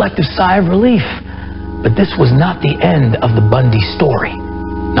a collective sigh of relief. But this was not the end of the Bundy story.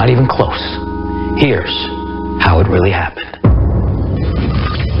 Not even close. Here's how it really happened.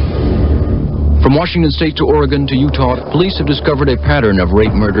 From Washington State to Oregon to Utah, police have discovered a pattern of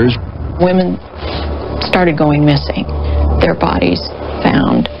rape murders. Women started going missing. Their bodies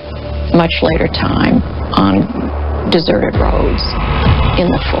found much later time on deserted roads in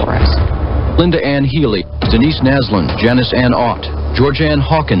the forest. Linda Ann Healy, Denise Naslin, Janice Ann Ott, Georgianne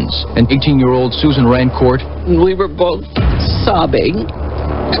Hawkins, and 18-year-old Susan Rancourt. We were both sobbing.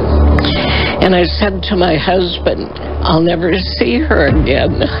 And I said to my husband, I'll never see her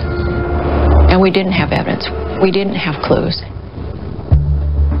again. And we didn't have evidence. We didn't have clues.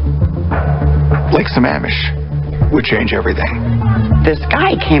 Lake Sammamish would change everything. This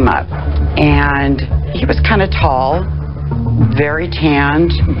guy came up, and he was kind of tall, very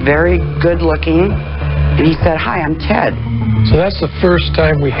tanned, very good looking, and he said, "Hi, I'm Ted." So that's the first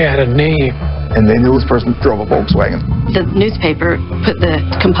time we had a name. And they knew this person drove a Volkswagen. The newspaper put the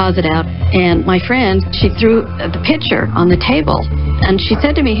composite out, and my friend, she threw the picture on the table, and she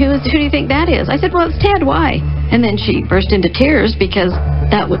said to me, who do you think that is? I said, well, it's Ted, why? And then she burst into tears because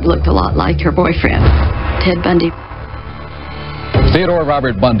that would look a lot like her boyfriend, Ted Bundy. Theodore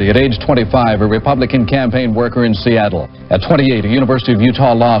Robert Bundy, at age 25, a Republican campaign worker in Seattle. At 28, a University of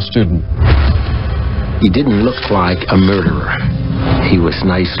Utah law student. He didn't look like a murderer. He was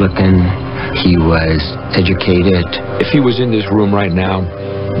nice looking. He was educated. If he was in this room right now,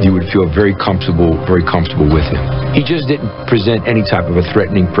 you would feel very comfortable with him. He just didn't present any type of a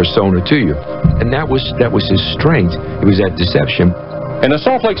threatening persona to you. And that was his strength. It was that deception. In a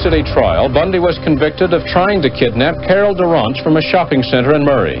Salt Lake City trial, Bundy was convicted of trying to kidnap Carol Durant from a shopping center in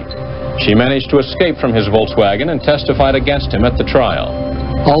Murray. She managed to escape from his Volkswagen and testified against him at the trial.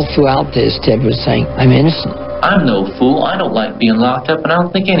 All throughout this, Ted was saying, I'm innocent. I'm no fool. I don't like being locked up, and I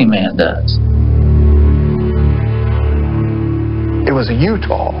don't think any man does. It was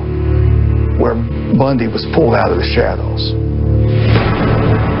Utah where Bundy was pulled out of the shadows.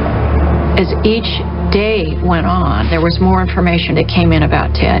 As each day went on, there was more information that came in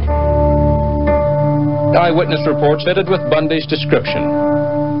about Ted. Eyewitness reports fitted with Bundy's description.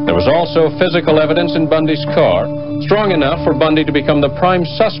 There was also physical evidence in Bundy's car, strong enough for Bundy to become the prime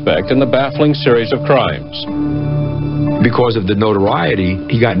suspect in the baffling series of crimes. Because of the notoriety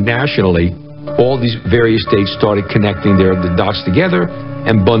he got nationally, all these various states started connecting the dots together,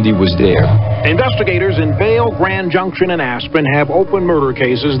 and Bundy was there. Investigators in Vail, Grand Junction, and Aspen have open murder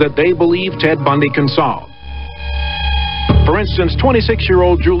cases that they believe Ted Bundy can solve. For instance,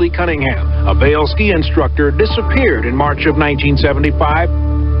 26-year-old Julie Cunningham, a Vail ski instructor, disappeared in March of 1975.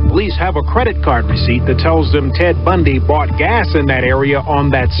 Police have a credit card receipt that tells them Ted Bundy bought gas in that area on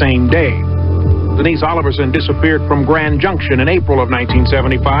that same day. Denise Oliverson disappeared from Grand Junction in April of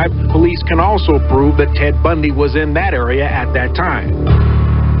 1975. Police can also prove that Ted Bundy was in that area at that time.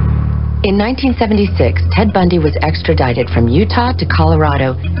 In 1976, Ted Bundy was extradited from Utah to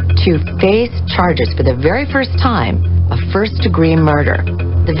Colorado to face charges for the very first time of first-degree murder.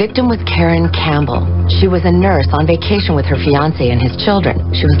 The victim was Karen Campbell. She was a nurse on vacation with her fiancé and his children.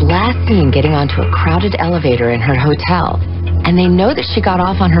 She was last seen getting onto a crowded elevator in her hotel, and they know that she got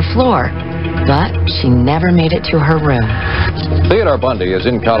off on her floor, but she never made it to her room. Theodore Bundy is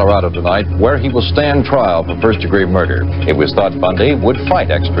in Colorado tonight, where he will stand trial for first-degree murder. It was thought Bundy would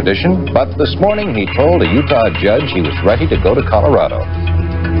fight extradition, but this morning he told a Utah judge he was ready to go to Colorado.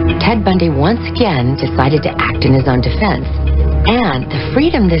 Ted Bundy once again decided to act in his own defense, and the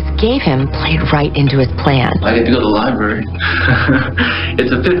freedom this gave him played right into his plan. I get to go to the library.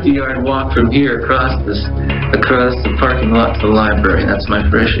 It's a 50-yard walk from here across the parking lot to the library. That's my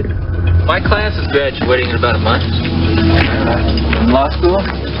fresh air. My class is graduating in about a month. In law school?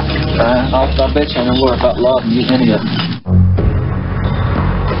 I'll bet you I know more about law than any of them.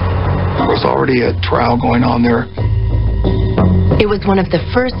 There was already a trial going on there. It was one of the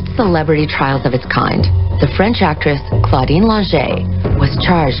first celebrity trials of its kind. The French actress Claudine Langeais was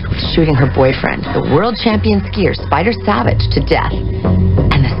charged with shooting her boyfriend, the world champion skier Spider Savage, to death.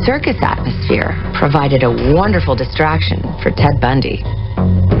 And the circus atmosphere provided a wonderful distraction for Ted Bundy.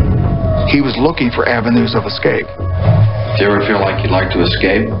 He was looking for avenues of escape. Do you ever feel like you'd like to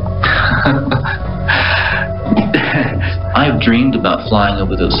escape? I've dreamed about flying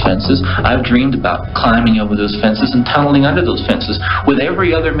over those fences. I've dreamed about climbing over those fences and tunneling under those fences. With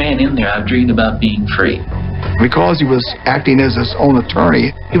every other man in there, I've dreamed about being free. Because he was acting as his own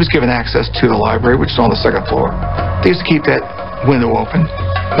attorney, he was given access to the library, which is on the second floor. They used to keep that window open.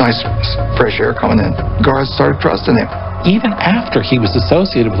 Nice fresh air coming in. Guards started trusting him. Even after he was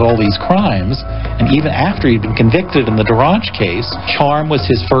associated with all these crimes, and even after he'd been convicted in the Durant case, charm was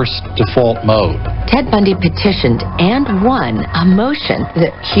his first default mode. Ted Bundy petitioned and won a motion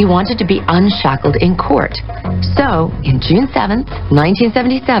that he wanted to be unshackled in court. So, in June 7th,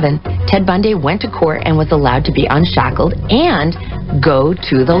 1977, Ted Bundy went to court and was allowed to be unshackled and go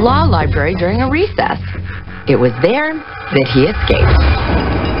to the law library during a recess. It was there that he escaped.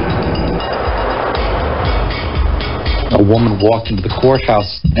 A woman walked into the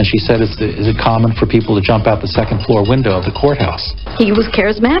courthouse and she said, is it common for people to jump out the second floor window of the courthouse? He was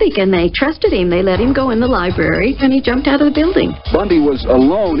charismatic and they trusted him. They let him go in the library and he jumped out of the building. Bundy was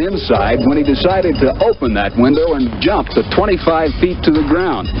alone inside when he decided to open that window and jump to 25 feet to the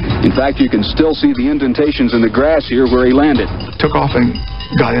ground. In fact, you can still see the indentations in the grass here where he landed. Took off and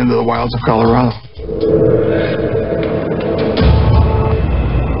got into the wilds of Colorado.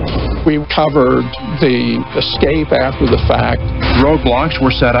 We covered the escape after the fact. Roadblocks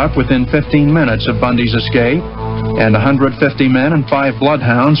were set up within 15 minutes of Bundy's escape, and 150 men and 5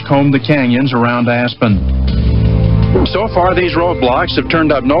 bloodhounds combed the canyons around Aspen. So far, these roadblocks have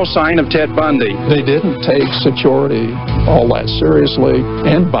turned up no sign of Ted Bundy. They didn't take security all that seriously,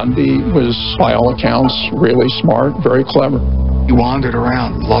 and Bundy was, by all accounts, really smart, very clever. He wandered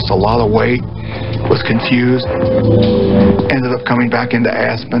around, lost a lot of weight, was confused, ended up coming back into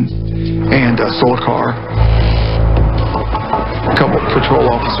Aspen and sold a car. A couple of patrol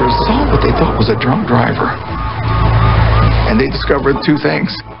officers saw what they thought was a drunk driver. And they discovered 2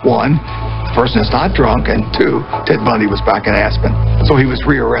 things. 1, the person is not drunk, and 2, Ted Bundy was back in Aspen. So he was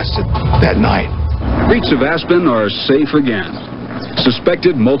rearrested that night. Streets of Aspen are safe again.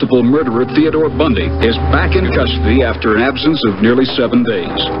 Suspected multiple murderer Theodore Bundy is back in custody after an absence of nearly 7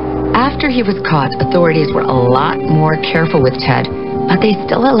 days. After he was caught, authorities were a lot more careful with Ted, but they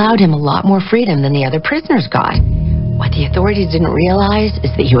still allowed him a lot more freedom than the other prisoners got. What the authorities didn't realize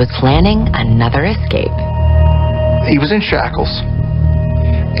is that he was planning another escape. He was in shackles,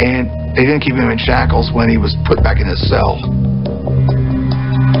 and they didn't keep him in shackles when he was put back in his cell.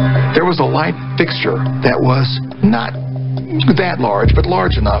 There was a light fixture that was not that large, but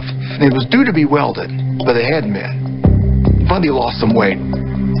large enough. And it was due to be welded, but it hadn't been. Bundy lost some weight.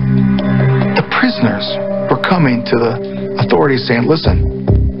 The prisoners were coming to the authorities saying,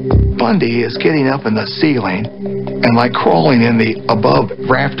 listen, Bundy is getting up in the ceiling and like crawling in the above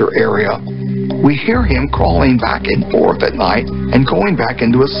rafter area. We hear him crawling back and forth at night and going back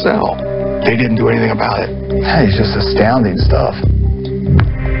into his cell. They didn't do anything about it. It's just astounding stuff.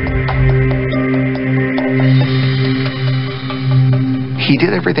 He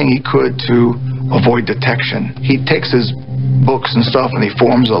did everything he could to avoid detection. He takes his books and stuff and he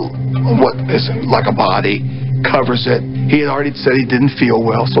forms what is like a body, covers it. He had already said he didn't feel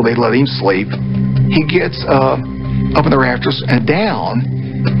well, so they let him sleep. He gets up in the rafters and down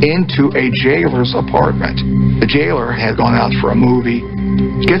into a jailer's apartment. The jailer had gone out for a movie,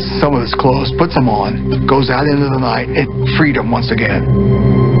 gets some of his clothes, puts them on, goes out into the night, and freedom once again.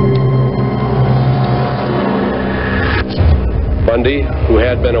 Bundy, who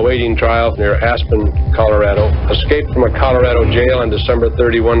had been awaiting trial near Aspen, Colorado, escaped from a Colorado jail on December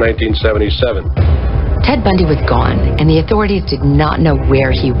 31, 1977. Ted Bundy was gone, and the authorities did not know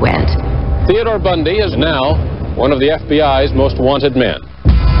where he went. Theodore Bundy is now one of the FBI's most wanted men.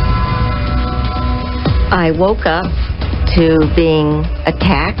 I woke up to being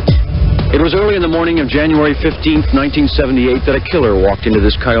attacked. It was early in the morning of January 15th, 1978, that a killer walked into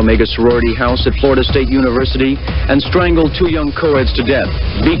this Chi Omega sorority house at Florida State University and strangled 2 young co-eds to death,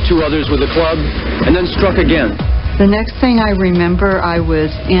 beat 2 others with a club, and then struck again. The next thing I remember, I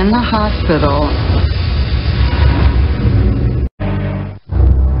was in the hospital.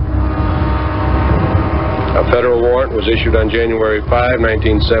 A federal warrant was issued on January 5,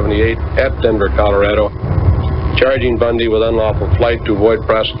 1978 at Denver, Colorado, charging Bundy with unlawful flight to avoid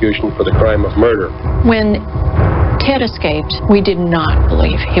prosecution for the crime of murder. When Ted escaped, we did not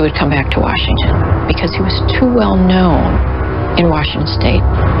believe he would come back to Washington because he was too well known in Washington State.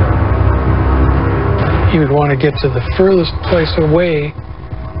 He would want to get to the furthest place away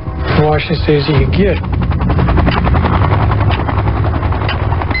from Washington State as he could get.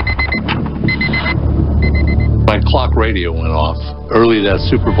 My clock radio went off early that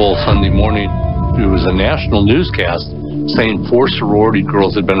Super Bowl Sunday morning. It was a national newscast saying 4 sorority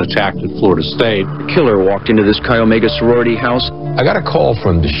girls had been attacked at Florida State. A killer walked into this Chi Omega sorority house. I got a call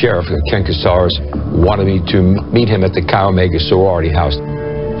from the sheriff, Ken Casares, wanted me to meet him at the Chi Omega sorority house.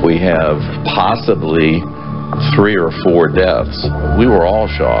 We have possibly 3 or 4 deaths. We were all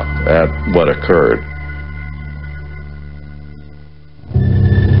shocked at what occurred.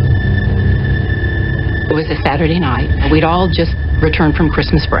 It was a Saturday night. We'd all just returned from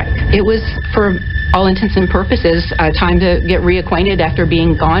Christmas break. It was, for all intents and purposes, a time to get reacquainted after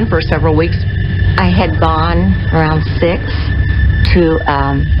being gone for several weeks. I had gone around 6 to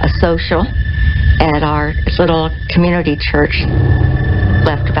a social at our little community church,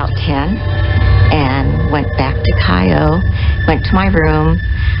 left about 10, and went back to Cayo, went to my room,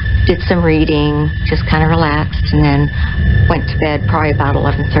 did some reading, just kind of relaxed, and then went to bed probably about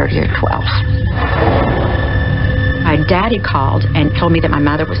 11:30 or 12. My daddy called and told me that my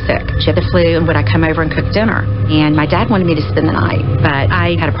mother was sick. She had the flu, and would I come over and cook dinner? And my dad wanted me to spend the night, but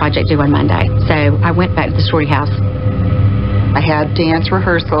I had a project due on Monday, so I went back to the sorority house. I had dance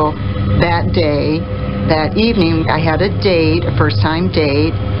rehearsal that day. That evening, I had a date, a first-time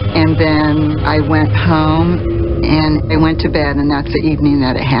date, and then I went home and I went to bed, and that's the evening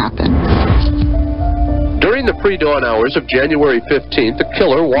that it happened. During the pre-dawn hours of January 15th, the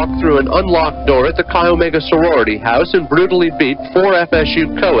killer walked through an unlocked door at the Chi Omega sorority house and brutally beat 4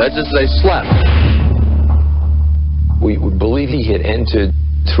 FSU co-eds as they slept. We believe he had entered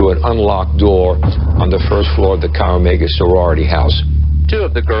through an unlocked door on the first floor of the Chi Omega sorority house. 2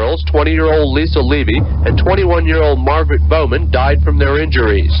 of the girls, 20-year-old Lisa Levy and 21-year-old Margaret Bowman, died from their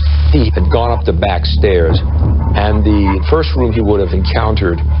injuries. He had gone up the back stairs, and the first room he would have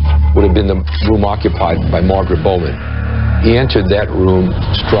encountered would have been the room occupied by Margaret Bowman. He entered that room,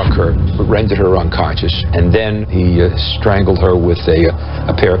 struck her, rendered her unconscious, and then he strangled her with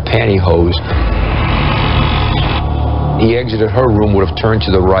a pair of pantyhose. He exited her room, would have turned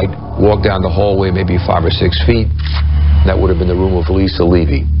to the right, walked down the hallway maybe 5 or 6 feet. That would have been the room of Lisa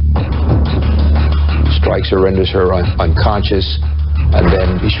Levy. Strikes her, renders her unconscious, and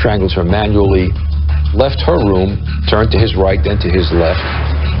then he strangles her manually, left her room, turned to his right, then to his left,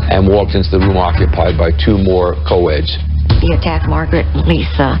 and walked into the room occupied by 2 more co-eds. He attacked Margaret and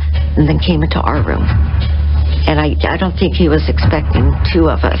Lisa and then came into our room. And I don't think he was expecting 2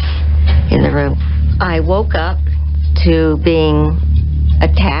 of us in the room. I woke up to being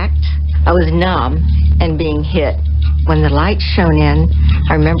attacked. I was numb and being hit. When the light shone in,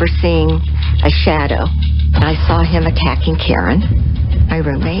 I remember seeing a shadow. I saw him attacking Karen, my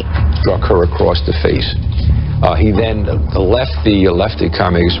roommate. Struck her across the face. He then left the Chi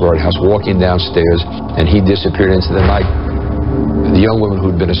Omega sorority house, walking downstairs, and he disappeared into the night. The young woman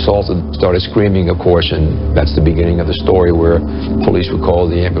who'd been assaulted started screaming, of course, and that's the beginning of the story where police were called,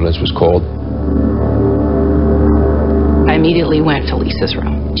 the ambulance was called. I immediately went to Lisa's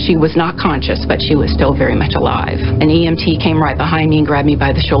room. She was not conscious, but she was still very much alive. An EMT came right behind me and grabbed me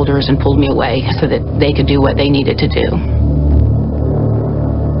by the shoulders and pulled me away so that they could do what they needed to do.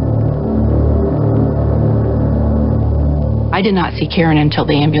 I did not see Karen until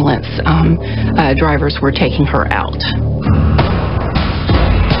the ambulance drivers were taking her out.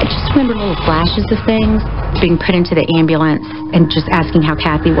 I just remember little flashes of things, being put into the ambulance and just asking how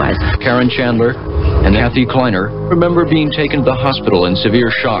Kathy was. Karen Chandler and Kathy Kleiner remember being taken to the hospital in severe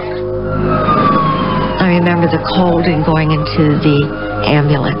shock. I remember the cold and going into the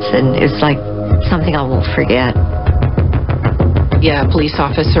ambulance, and it's like something I won't forget. Yeah, a police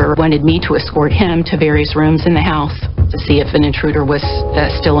officer wanted me to escort him to various rooms in the house to see if an intruder was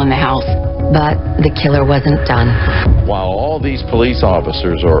still in the house. But the killer wasn't done. While all these police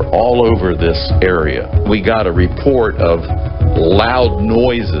officers are all over this area, we got a report of loud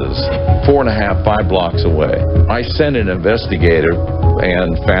noises 4.5, 5 blocks away. I sent an investigator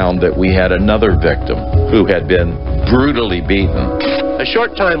and found that we had another victim who had been brutally beaten. A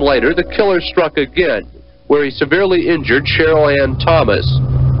short time later, the killer struck again, where he severely injured Cheryl Ann Thomas.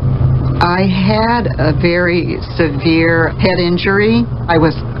 I had a very severe head injury. I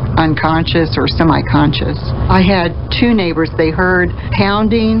was unconscious or semi-conscious. I had 2 neighbors. They heard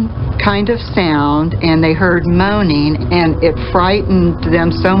pounding kind of sound and they heard moaning, and it frightened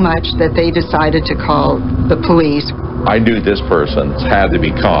them so much that they decided to call the police. I knew this person had to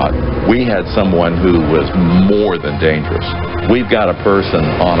be caught. We had someone who was more than dangerous. We've got a person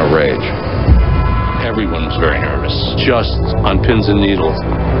on a rage. Everyone was very nervous, just on pins and needles.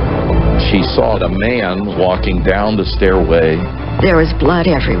 She saw a man walking down the stairway. There was blood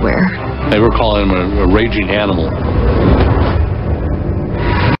everywhere. They were calling him a raging animal.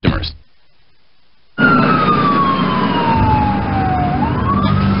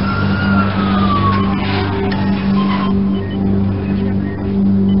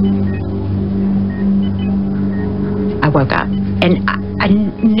 I woke up and I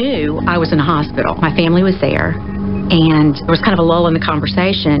knew I was in a hospital. My family was there, and there was kind of a lull in the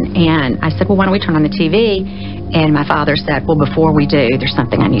conversation, and I said, well, why don't we turn on the TV? And my father said, well, before we do, there's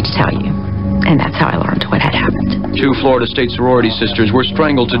something I need to tell you. And that's how I learned what had happened. 2 Florida State sorority sisters were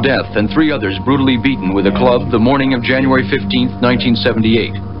strangled to death and 3 others brutally beaten with a club the morning of January 15th,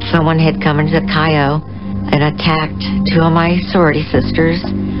 1978. Someone had come into the CAIO and attacked 2 of my sorority sisters,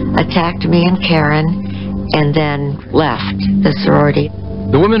 attacked me and Karen, and then left the sorority.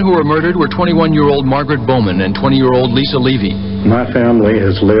 The women who were murdered were 21-year-old Margaret Bowman and 20-year-old Lisa Levy. My family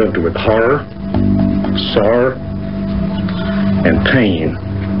has lived with horror, sorrow, and pain.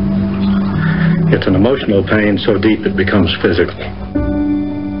 It's an emotional pain so deep it becomes physical.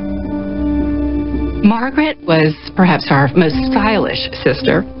 Margaret was perhaps our most stylish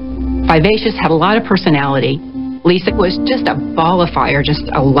sister. Vivacious, had a lot of personality. Lisa was just a ball of fire, just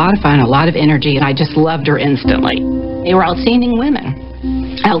a lot of fun, a lot of energy, and I just loved her instantly. They were outstanding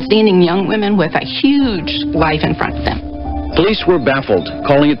women, outstanding young women with a huge life in front of them. Police were baffled,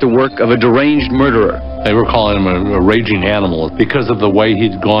 calling it the work of a deranged murderer. They were calling him a raging animal because of the way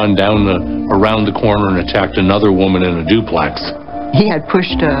he'd gone around the corner and attacked another woman in a duplex. He had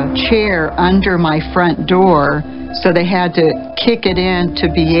pushed a chair under my front door, so they had to kick it in to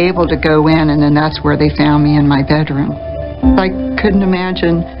be able to go in, and then that's where they found me in my bedroom. I couldn't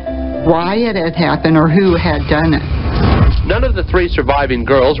imagine why it had happened or who had done it. None of the 3 surviving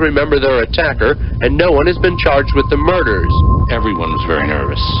girls remember their attacker, and no one has been charged with the murders. Everyone was very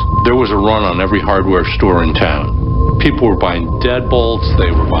nervous. There was a run on every hardware store in town. People were buying deadbolts, they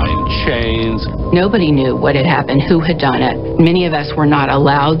were buying chains. Nobody knew what had happened, who had done it. Many of us were not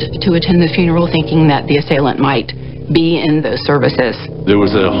allowed to attend the funeral, thinking that the assailant might be in those services. There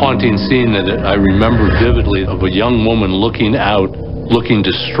was a haunting scene that I remember vividly of a young woman looking out, looking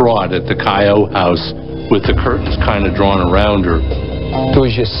distraught at the CAIO house with the curtains kind of drawn around her. It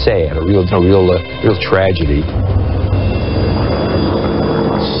was just sad, a real tragedy.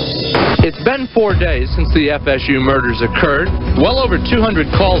 It's been 4 days since the FSU murders occurred. Well over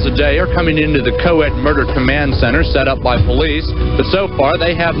 200 calls a day are coming into the Co-Ed Murder Command Center set up by police, but so far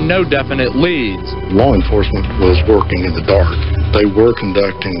they have no definite leads. Law enforcement was working in the dark. They were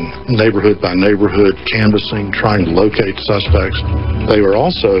conducting neighborhood by neighborhood canvassing, trying to locate suspects. They were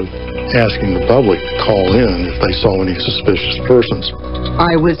also asking the public to call in if they saw any suspicious persons.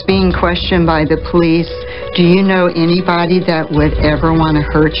 I was being questioned by the police. Do you know anybody that would ever want to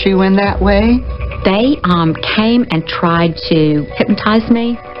hurt you in that way? They came and tried to hypnotize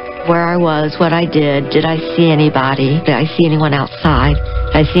me. Where I was, what I did I see anybody? Did I see anyone outside?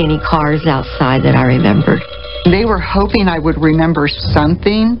 Did I see any cars outside that I remembered? They were hoping I would remember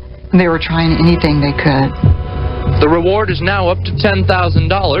something, and they were trying anything they could. The reward is now up to $10,000,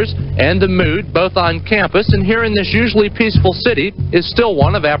 and the mood, both on campus and here in this usually peaceful city, is still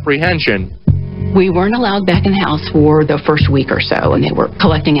one of apprehension. We weren't allowed back in the house for the first week or so, and they were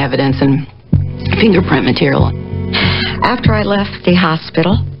collecting evidence and fingerprint material. After I left the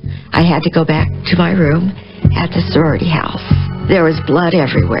hospital, I had to go back to my room at the sorority house. There was blood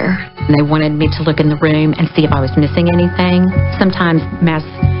everywhere. And they wanted me to look in the room and see if I was missing anything. Sometimes mass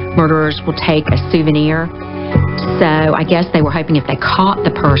murderers will take a souvenir. So I guess they were hoping if they caught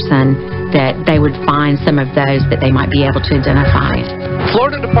the person that they would find some of those that they might be able to identify.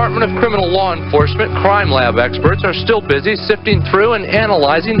 Florida Department of Criminal Law Enforcement crime lab experts are still busy sifting through and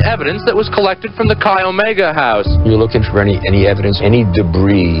analyzing evidence that was collected from the Chi Omega house. You're looking for any evidence, any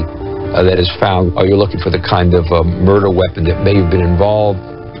debris that is found, or you're looking for the kind of murder weapon that may have been involved.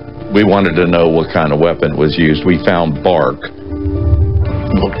 We wanted to know what kind of weapon was used. We found bark.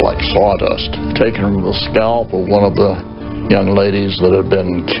 Looked like sawdust, taken from the scalp of one of the young ladies that had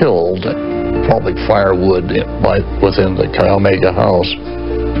been killed. Probably firewood right within the Chi Omega house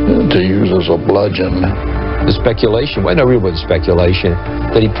to use as a bludgeon. The speculation, well, no real speculation,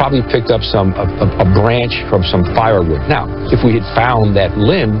 that he probably picked up a branch from some firewood. Now, if we had found that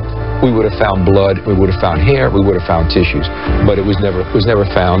limb, we would have found blood, we would have found hair, we would have found tissues, but it was never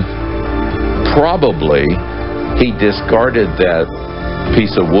found. Probably he discarded that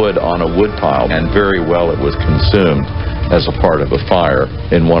piece of wood on a wood pile, and very well it was consumed as a part of a fire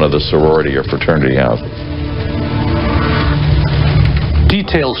in one of the sorority or fraternity houses.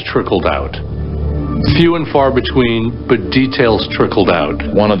 Details trickled out. Few and far between, but details trickled out.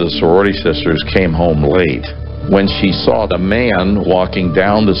 One of the sorority sisters came home late. When she saw the man walking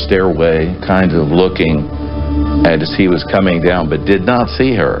down the stairway, kind of looking as he was coming down, but did not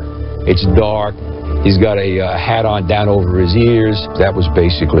see her. It's dark. He's got a hat on down over his ears. That was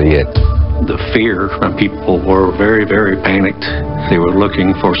basically it. The fear, people were very, very panicked. They were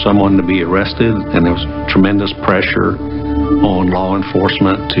looking for someone to be arrested, and there was tremendous pressure on law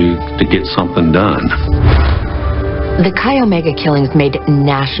enforcement to get something done. The Chi Omega killings made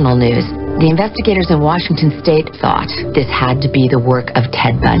national news. The investigators in Washington state thought this had to be the work of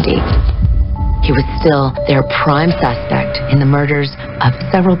Ted Bundy. He was still their prime suspect in the murders of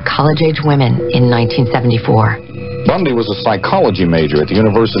several college-age women in 1974. Bundy was a psychology major at the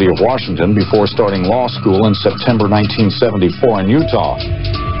University of Washington before starting law school in September 1974 in Utah.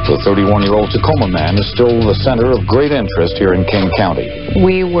 The 31-year-old Tacoma man is still the center of great interest here in King County.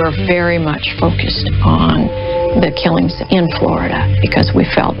 We were very much focused on the killings in Florida because we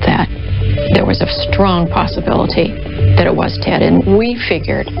felt that there was a strong possibility that it was Ted, and we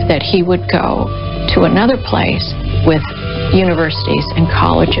figured that he would go to another place with universities and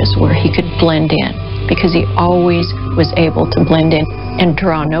colleges where he could blend in, because he always was able to blend in and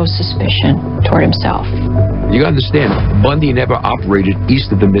draw no suspicion toward himself. You understand, Bundy never operated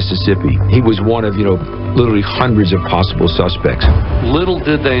east of the Mississippi. He was one of, literally hundreds of possible suspects. Little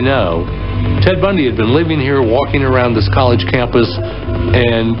did they know, Ted Bundy had been living here, walking around this college campus,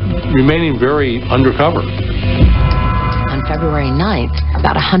 and remaining very undercover. On February 9th,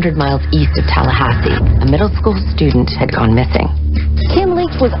 about 100 miles east of Tallahassee, a middle school student had gone missing. Kim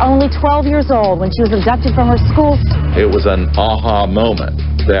Leach was only 12 years old when she was abducted from her school. It was an aha moment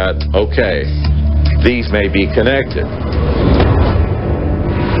that, okay, these may be connected.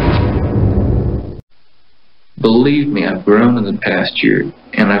 Believe me, I've grown in the past year,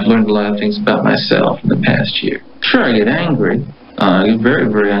 and I've learned a lot of things about myself in the past year. Sure, I get angry. I get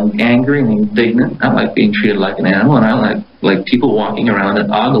very, very angry and indignant. I like being treated like an animal, and I like people walking around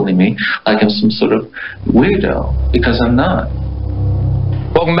and ogling me like I'm some sort of weirdo, because I'm not.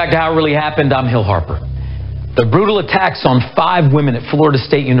 Welcome back to How It Really Happened. I'm Hill Harper. The brutal attacks on 5 women at Florida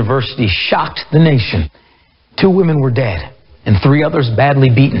State University shocked the nation. 2 women were dead, and 3 others badly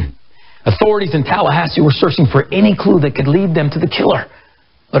beaten. Authorities in Tallahassee were searching for any clue that could lead them to the killer.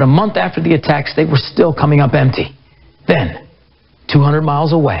 But a month after the attacks, they were still coming up empty. Then, 200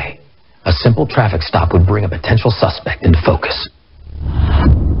 miles away, a simple traffic stop would bring a potential suspect into focus.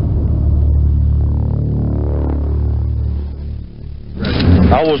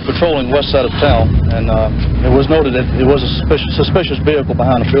 I was patrolling west side of town, and it was noted that it was a suspicious vehicle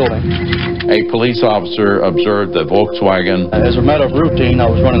behind the building. A police officer observed the Volkswagen. As a matter of routine,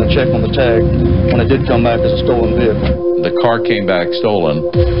 I was running a check on the tag when it did come back as a stolen vehicle. The car came back stolen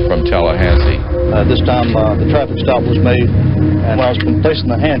from Tallahassee. This time, the traffic stop was made, and when I was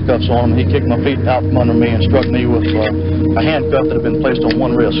placing the handcuffs on him, he kicked my feet out from under me and struck me with a handcuff that had been placed on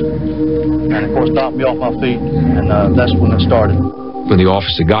one wrist. And, of course, knocked me off my feet, and that's when it started. When the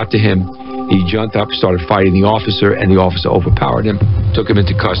officer got to him, he jumped up, started fighting the officer, and the officer overpowered him, took him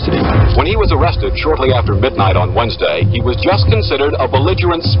into custody. When he was arrested shortly after midnight on Wednesday, he was just considered a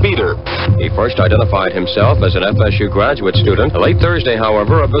belligerent speeder. He first identified himself as an FSU graduate student. Late Thursday,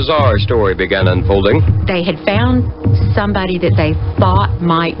 however, a bizarre story began unfolding. They had found somebody that they thought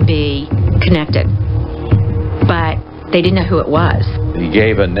might be connected, but they didn't know who it was. He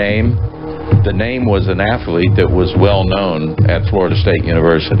gave a name. The name was an athlete that was well known at Florida State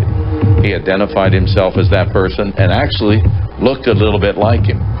University. He identified himself as that person and actually looked a little bit like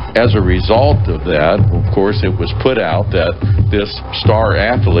him. As a result of that, of course, it was put out that this star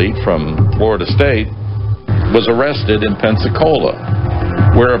athlete from Florida State was arrested in Pensacola,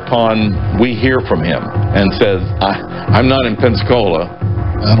 whereupon we hear from him and says, I'm not in Pensacola.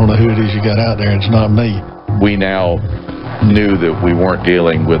 I don't know who it is you got out there. It's not me. We now knew that we weren't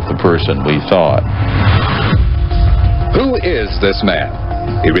dealing with the person we thought. Who is this man?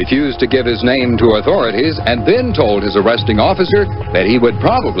 He refused to give his name to authorities and then told his arresting officer that he would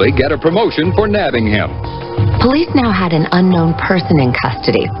probably get a promotion for nabbing him. Police now had an unknown person in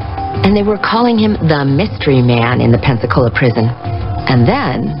custody, and they were calling him the mystery man in the Pensacola prison. And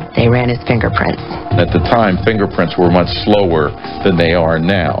then they ran his fingerprints. At the time, fingerprints were much slower than they are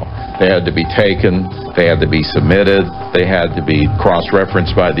now. They had to be taken, they had to be submitted, they had to be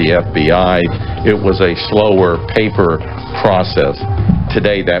cross-referenced by the FBI. It was a slower paper process.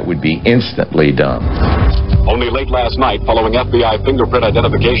 Today, that would be instantly done. Only late last night, following FBI fingerprint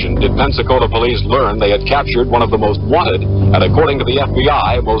identification, did Pensacola police learn they had captured one of the most wanted and, according to the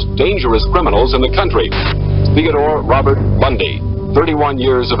FBI, most dangerous criminals in the country. Theodore Robert Bundy, 31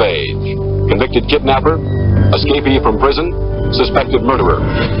 years of age, convicted kidnapper, escapee from prison, suspected murderer.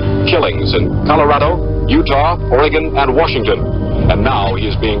 Killings in Colorado, Utah, Oregon, and Washington. And now he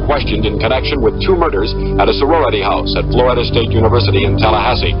is being questioned in connection with 2 murders at a sorority house at Florida State University in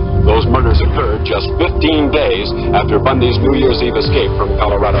Tallahassee. Those murders occurred just 15 days after Bundy's New Year's Eve escape from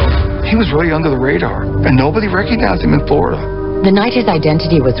Colorado. He was really under the radar, and nobody recognized him in Florida. The night his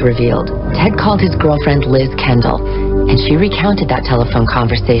identity was revealed, Ted called his girlfriend Liz Kendall, and she recounted that telephone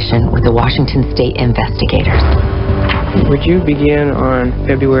conversation with the Washington State investigators. Would you begin on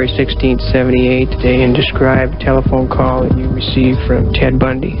February 16, 78 today and describe the telephone call that you received from Ted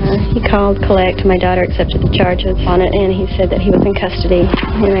Bundy? He called collect. My daughter accepted the charges on it, and he said that he was in custody.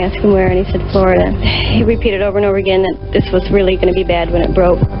 And I asked him where, and he said Florida. He repeated over and over again that this was really going to be bad when it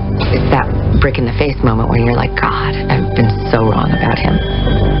broke. It's that brick in the face moment where you're like, God, I've been so wrong about him.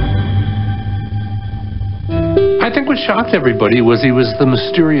 I think what shocked everybody was he was the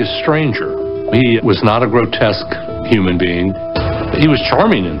mysterious stranger. He was not a grotesque human being. He was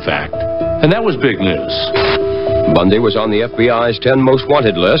charming, in fact. And that was big news. Bundy was on the FBI's 10 most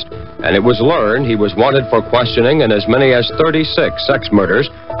wanted list, and it was learned he was wanted for questioning in as many as 36 sex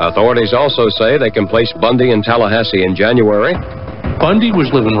murders. Authorities also say they can place Bundy in Tallahassee in January. Bundy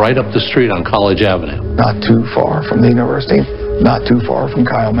was living right up the street on College Avenue. Not too far from the university, not too far from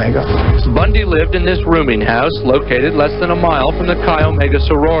Chi Omega. Bundy lived in this rooming house located less than a mile from the Chi Omega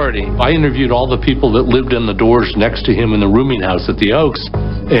sorority. I interviewed all the people that lived in the doors next to him in the rooming house at the Oaks,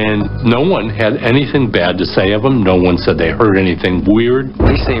 and no one had anything bad to say of him. No one said they heard anything weird.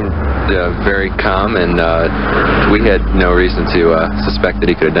 He seemed very calm, and we had no reason to suspect that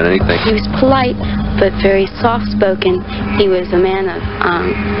he could have done anything. He was polite, but very soft-spoken. He was a man of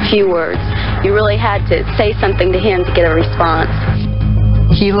few words. You really had to say something to him to get a response.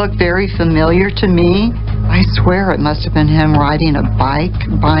 He looked very familiar to me. I swear it must have been him riding a bike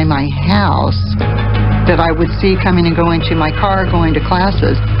by my house that I would see coming and going to my car, going to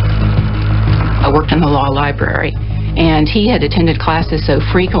classes. I worked in the law library, and he had attended classes so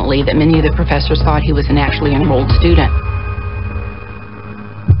frequently that many of the professors thought he was an actually enrolled student.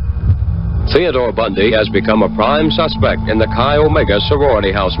 Theodore Bundy has become a prime suspect in the Chi Omega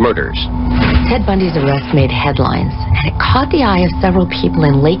sorority house murders. Ted Bundy's arrest made headlines, and it caught the eye of several people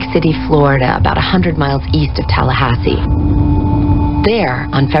in Lake City, Florida, about 100 miles east of Tallahassee. There,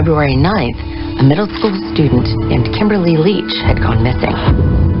 on February 9th, a middle school student named Kimberly Leach had gone missing.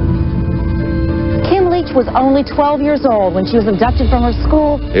 Kim Leach was only 12 years old when she was abducted from her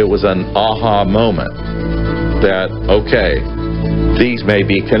school. It was an aha moment that, okay, these may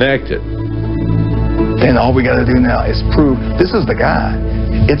be connected. Then all we got to do now is prove this is the guy.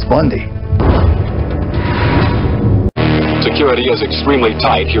 It's Bundy. Security is extremely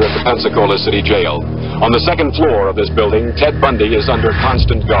tight here at the Pensacola City Jail. On the second floor of this building, Ted Bundy is under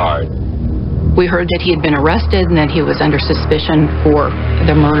constant guard. We heard that he had been arrested and that he was under suspicion for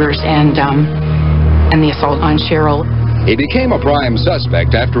the murders and the assault on Cheryl. He became a prime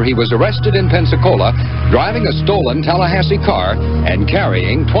suspect after he was arrested in Pensacola, driving a stolen Tallahassee car and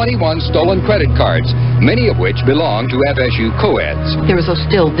carrying 21 stolen credit cards, many of which belonged to FSU co-eds. There was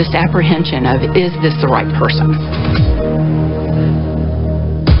still this apprehension of, is this the right person?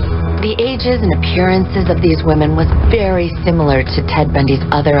 The ages and appearances of these women was very similar to Ted Bundy's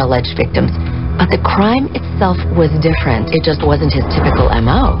other alleged victims, but the crime itself was different. It just wasn't his typical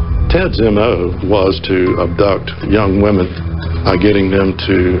M.O. Ted's M.O. was to abduct young women by getting them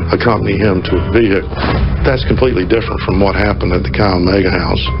to accompany him to a vehicle. That's completely different from what happened at the Chi Omega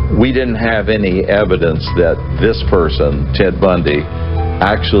house. We didn't have any evidence that this person, Ted Bundy,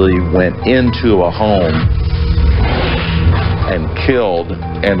 actually went into a home and killed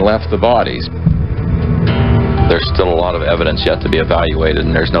and left the bodies. There's still a lot of evidence yet to be evaluated,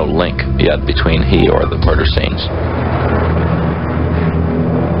 and there's no link yet between he or the murder scenes.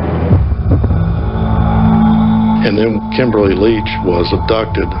 And then Kimberly Leach was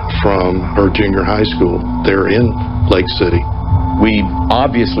abducted from her junior high school there in Lake City. We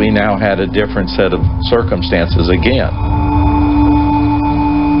obviously now had a different set of circumstances again.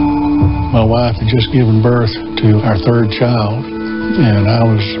 My wife had just given birth to our third child, and I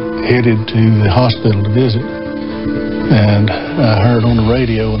was headed to the hospital to visit. And I heard on the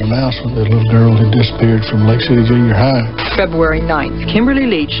radio an announcement that a little girl had disappeared from Lake City Junior High. February 9th, Kimberly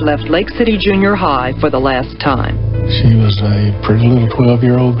Leach left Lake City Junior High for the last time. She was a pretty little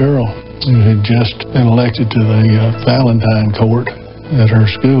 12-year-old girl who had just been elected to the Valentine Court at her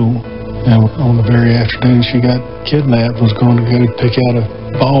school. And on the very afternoon she got kidnapped, was going to go pick out a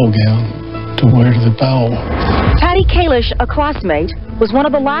ball gown to wear to the ball. Patty Kalish, a classmate, was one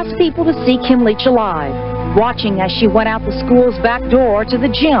of the last people to see Kim Leach alive, watching as she went out the school's back door to the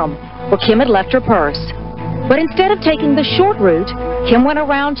gym where Kim had left her purse. But instead of taking the short route, Kim went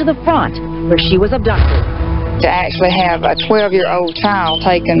around to the front where she was abducted. To actually have a 12-year-old child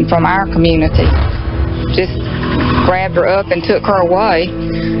taken from our community, just grabbed her up and took her away.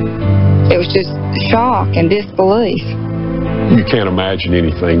 It was just shock and disbelief. You can't imagine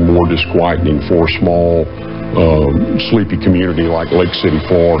anything more disquieting for a small, sleepy community like Lake City,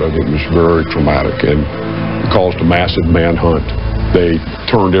 Florida. That was very traumatic and caused a massive manhunt They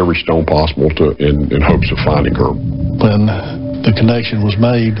turned every stone possible in hopes of finding her. When the connection was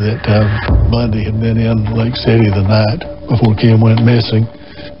made that Bundy had been in Lake City the night before Kim went missing,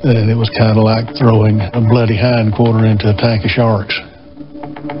 and it was kind of like throwing a bloody hindquarter into a tank of sharks.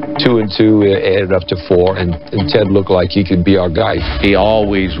 2 and 2 added up to 4, and Ted looked like he could be our guy. He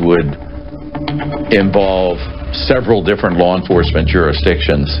always would involve several different law enforcement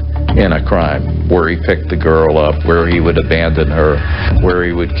jurisdictions in a crime, where he picked the girl up, where he would abandon her, where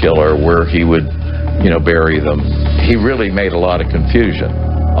he would kill her, where he would, bury them. He really made a lot of confusion,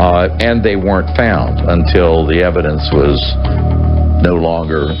 and they weren't found until the evidence was no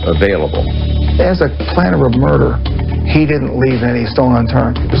longer available. As a planner of murder, he didn't leave any stone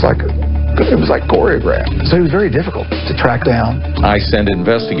unturned. It was like choreographed. So he was very difficult to track down. I sent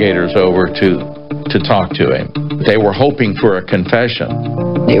investigators over to talk to him. They were hoping for a confession.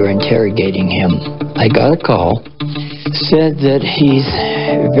 They were interrogating him. I got a call, said that he's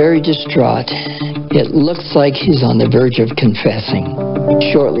very distraught. It looks like he's on the verge of confessing.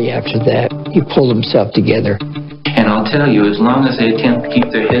 Shortly after that, he pulled himself together. And I'll tell you, as long as they attempt to keep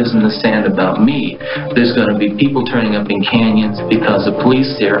their heads in the sand about me, there's going to be people turning up in canyons because the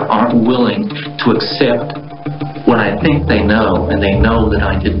police there aren't willing to accept what I think they know, and they know that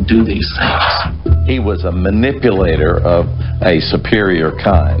I didn't do these things. He was a manipulator of a superior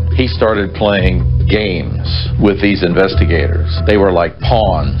kind. He started playing games with these investigators. They were like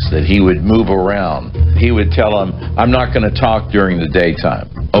pawns that he would move around. He would tell them, I'm not going to talk during the daytime.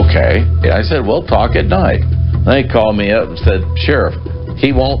 Okay. I said, well, talk at night. They called me up and said, Sheriff,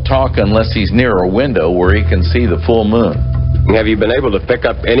 he won't talk unless he's near a window where he can see the full moon. Have you been able to pick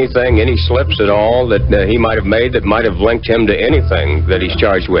up anything, any slips at all that he might have made that might have linked him to anything that he's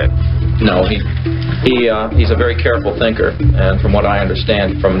charged with? No, he's a very careful thinker, and from what I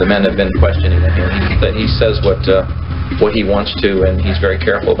understand from the men that have been questioning him, that he says what he wants to, and he's very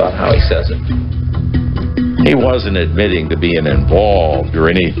careful about how he says it. He wasn't admitting to being involved or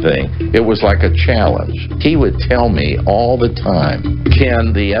anything. It was like a challenge. He would tell me all the time,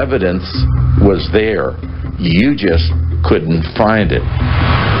 Ken, the evidence was there. You just couldn't find it.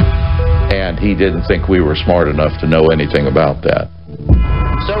 And he didn't think we were smart enough to know anything about that.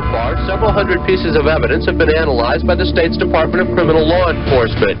 So far, several hundred pieces of evidence have been analyzed by the state's Department of Criminal Law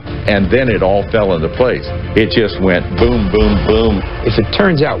Enforcement. And then it all fell into place. It just went boom, boom, boom. If it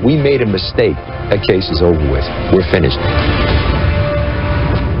turns out we made a mistake, that case is over with. We're finished.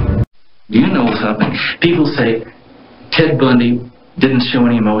 Do you know something? People say Ted Bundy didn't show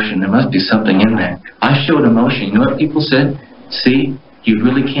any emotion. There must be something in there. I showed emotion. You know what people said? See, you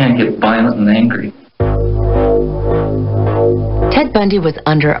really can get violent and angry. Ted Bundy was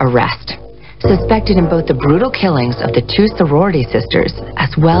under arrest, suspected in both the brutal killings of the 2 sorority sisters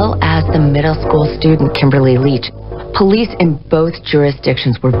as well as the middle school student Kimberly Leach. Police in both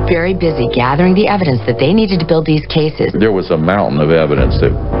jurisdictions were very busy gathering the evidence that they needed to build these cases. There was a mountain of evidence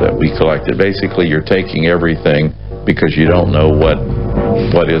that we collected. Basically, you're taking everything because you don't know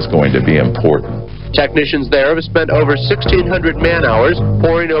what is going to be important. Technicians there have spent over 1,600 man-hours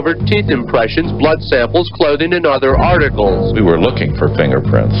poring over teeth impressions, blood samples, clothing, and other articles. We were looking for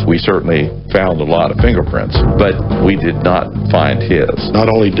fingerprints. We certainly found a lot of fingerprints, but we did not find his.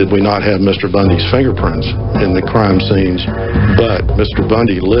 Not only did we not have Mr. Bundy's fingerprints in the crime scenes, but Mr.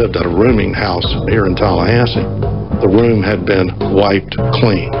 Bundy lived at a rooming house here in Tallahassee. The room had been wiped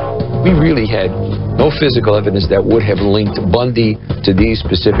clean. We really had no physical evidence that would have linked Bundy to these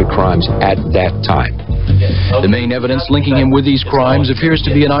specific crimes at that time. The main evidence linking him with these crimes appears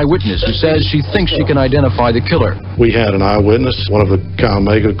to be an eyewitness who says she thinks she can identify the killer. We had an eyewitness. One of the Chi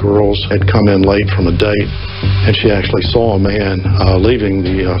Omega girls had come in late from a date, and she actually saw a man leaving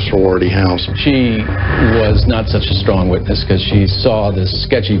the sorority house. She was not such a strong witness because she saw this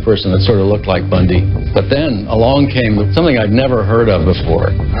sketchy person that sort of looked like Bundy. But then along came something I'd never heard of before.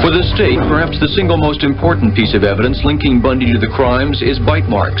 For the state, perhaps the single most important piece of evidence linking Bundy to the crimes is bite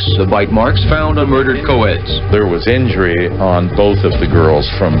marks. The bite marks found on murdered co-eds. There was injury on both of the girls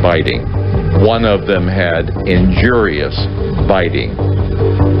from biting. One of them had injurious biting.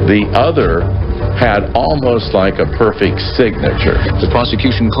 The other had almost like a perfect signature. The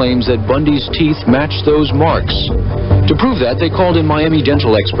prosecution claims that Bundy's teeth matched those marks. To prove that, they called in Miami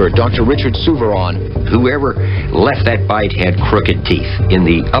dental expert Dr. Richard Suveron. Whoever left that bite had crooked teeth. In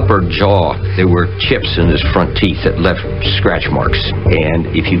the upper jaw, there were chips in his front teeth that left scratch marks.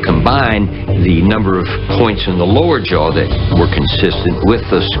 And if you combine the number of points in the lower jaw that were consistent with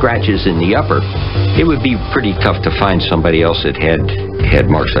the scratches in the upper, it would be pretty tough to find somebody else that had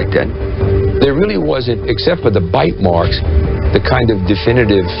marks like that. There really wasn't, except for the bite marks, the kind of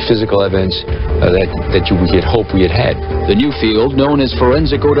definitive physical evidence that we had hoped we had had. The new field, known as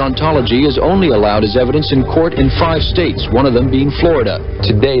forensic odontology, is only allowed as evidence in court in 5 states, one of them being Florida.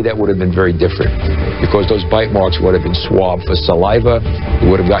 Today, that would have been very different because those bite marks would have been swabbed for saliva.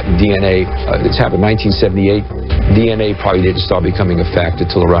 We would have gotten DNA. This happened in 1978. DNA probably didn't start becoming a factor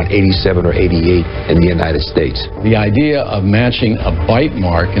until around 87 or 88 in the United States. The idea of matching a bite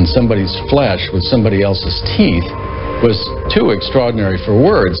mark in somebody's flesh with somebody else's teeth was too extraordinary for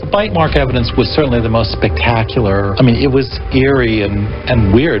words. Bite mark evidence was certainly the most spectacular. I mean, it was eerie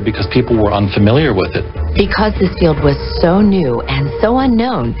and weird because people were unfamiliar with it. Because this field was so new and so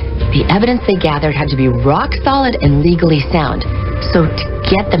unknown, the evidence they gathered had to be rock solid and legally sound. So to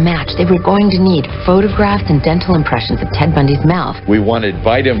get the match, they were going to need photographs and dental impressions of Ted Bundy's mouth. We wanted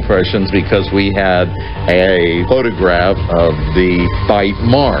bite impressions because we had a photograph of the bite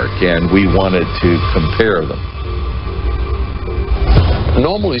mark and we wanted to compare them.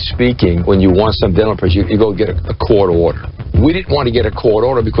 Normally speaking, when you want some dental impression, you go get a court order. We didn't want to get a court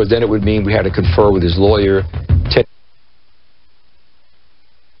order because then it would mean we had to confer with his lawyer.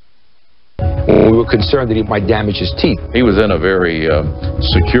 We were concerned that he might damage his teeth. He was in a very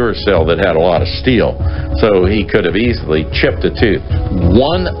secure cell that had a lot of steel, so he could have easily chipped a tooth.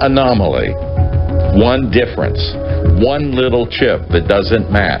 One anomaly, one difference, one little chip that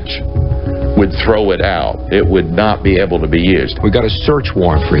doesn't match would throw it out. It would not be able to be used. We got a search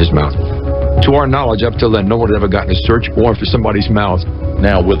warrant for his mouth. To our knowledge, up till then, no one had ever gotten a search warrant for somebody's mouth.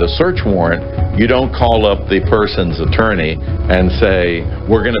 Now, with a search warrant, you don't call up the person's attorney and say,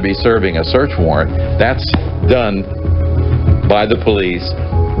 we're going to be serving a search warrant. That's done by the police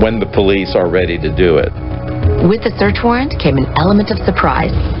when the police are ready to do it. With the search warrant came an element of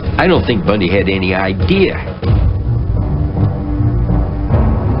surprise. I don't think Bundy had any idea.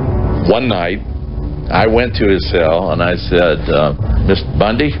 One night, I went to his cell and I said, Mr.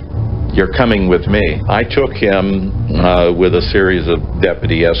 Bundy, you're coming with me. I took him with a series of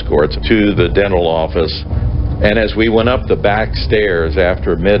deputy escorts to the dental office, and as we went up the back stairs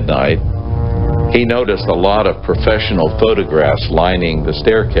after midnight, he noticed a lot of professional photographs lining the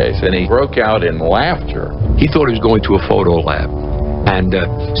staircase, and he broke out in laughter. He thought he was going to a photo lab and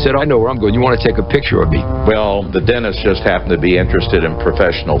said, I know where I'm going. You want to take a picture of me? Well, the dentist just happened to be interested in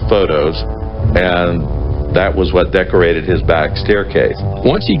professional photos, and that was what decorated his back staircase.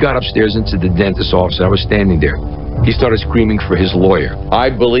 Once he got upstairs into the dentist's office, I was standing there. He started screaming for his lawyer.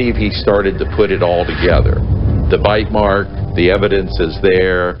 I believe he started to put it all together. The bite mark, the evidence is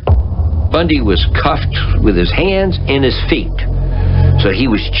there. Bundy was cuffed with his hands and his feet, so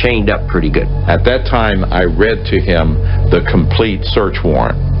he was chained up pretty good. At that time, I read to him the complete search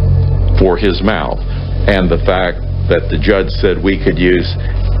warrant for his mouth and the fact that the judge said we could use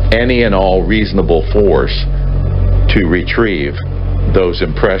any and all reasonable force to retrieve those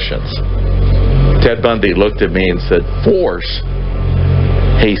impressions. Ted Bundy looked at me and said, force?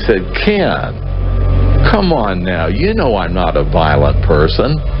 He said, Ken, come on now, you know I'm not a violent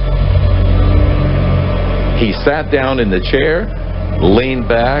person. He sat down in the chair, leaned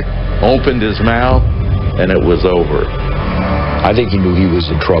back, opened his mouth, and it was over. I think he knew he was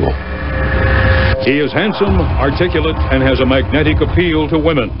in trouble. He is handsome, articulate, and has a magnetic appeal to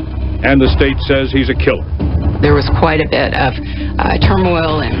women. And the state says he's a killer. There was quite a bit of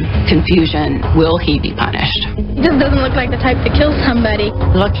turmoil and confusion. Will he be punished? This doesn't look like the type to kill somebody.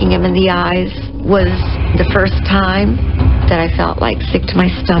 Looking him in the eyes was the first time that I felt like sick to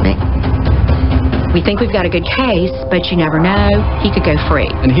my stomach. We think we've got a good case, but you never know. He could go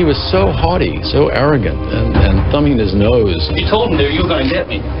free. And he was so haughty, so arrogant, and thumbing his nose. You told him there you were going to get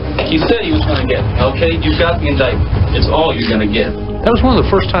me. He said he was going to get me, okay? You got the indictment. It's all you're going to get. That was one of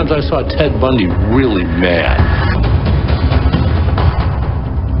the first times I saw Ted Bundy really mad.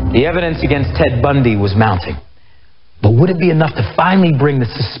 The evidence against Ted Bundy was mounting. But would it be enough to finally bring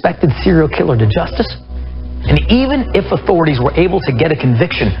the suspected serial killer to justice? And even if authorities were able to get a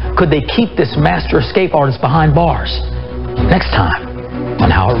conviction, could they keep this master escape artist behind bars? Next time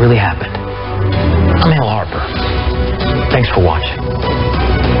on How It Really Happened. I'm Al Harper. Thanks for watching.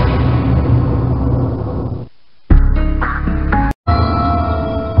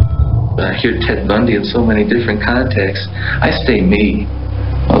 I hear Ted Bundy in so many different contexts. I stay me,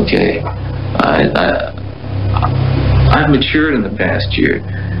 okay? I've matured in the past year.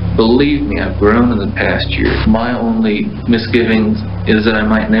 Believe me, I've grown in the past year. My only misgivings is that I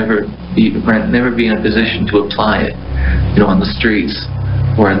might never be in a position to apply it, you know, on the streets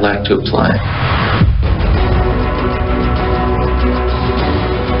where I'd like to apply it.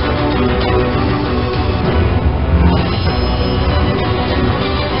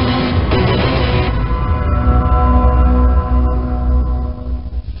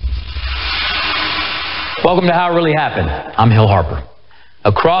 Welcome to How It Really Happened. I'm Hill Harper.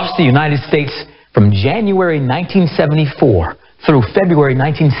 Across the United States from January 1974 through February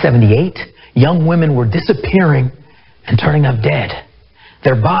 1978, young women were disappearing and turning up dead.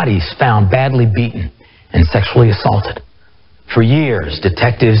 Their bodies found badly beaten and sexually assaulted. For years,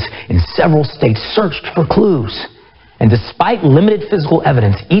 detectives in several states searched for clues. And despite limited physical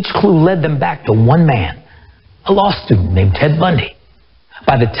evidence, each clue led them back to one man, a law student named Ted Bundy.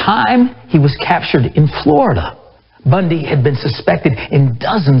 By the time he was captured in Florida, Bundy had been suspected in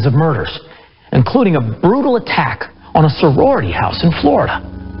dozens of murders, including a brutal attack on a sorority house in Florida.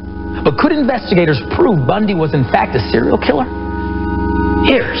 But could investigators prove Bundy was in fact a serial killer?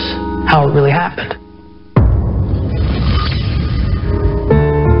 Here's how it really happened.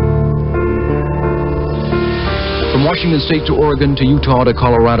 From Washington State to Oregon to Utah to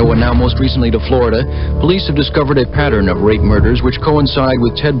Colorado and now most recently to Florida, police have discovered a pattern of rape murders which coincide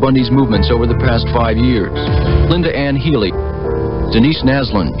with Ted Bundy's movements over the past 5 years. Linda Ann Healy, Denise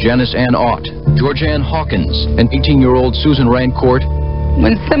Naslund, Janice Ann Ott, Georgianne Hawkins, and 18-year-old Susan Rancourt.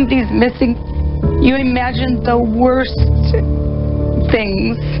 When somebody's missing, you imagine the worst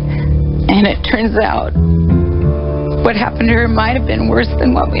things, and it turns out what happened to her might have been worse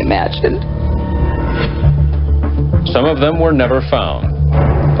than what we imagined. Some of them were never found.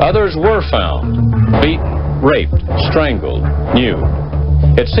 Others were found, beaten, raped, strangled, new.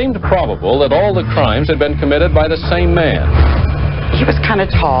 It seemed probable that all the crimes had been committed by the same man. He was kind of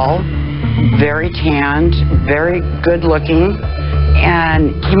tall, very tanned, very good looking,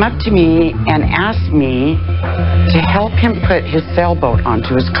 and came up to me and asked me to help him put his sailboat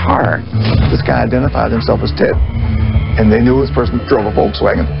onto his car. This guy identified himself as Ted, and they knew this person drove a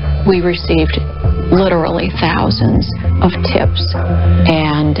Volkswagen. We received literally thousands of tips,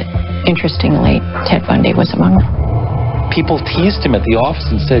 and interestingly, Ted Bundy was among them. People teased him at the office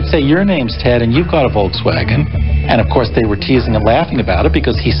and said, "Say, your name's Ted and you've got a Volkswagen." And of course they were teasing and laughing about it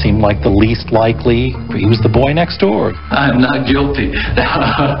because he seemed like the least likely. He was the boy next door. I'm not guilty.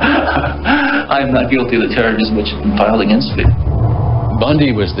 I'm not guilty of the charges which have been filed against me.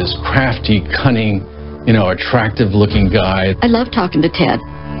 Bundy was this crafty, cunning, attractive looking guy. I love talking to Ted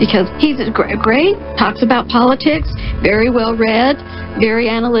because he's great, talks about politics, very well read, very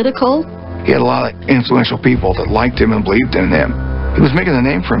analytical. He had a lot of influential people that liked him and believed in him. He was making a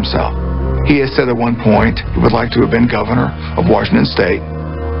name for himself. He has said at one point he would like to have been governor of Washington State.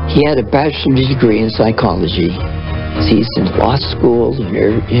 He had a bachelor's degree in psychology. He's in law school,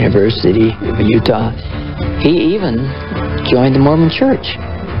 University of Utah. He even joined the Mormon Church.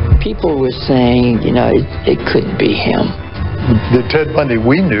 People were saying, it couldn't be him. The Ted Bundy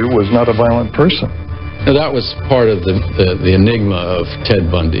we knew was not a violent person. Now, that was part of the enigma of Ted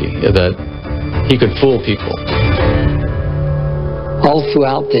Bundy, that he could fool people. All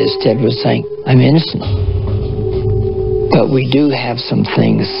throughout this, Ted was saying, I'm innocent. But we do have some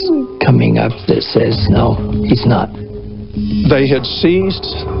things coming up that says, no, he's not. They had seized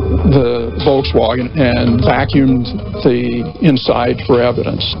the Volkswagen and vacuumed the inside for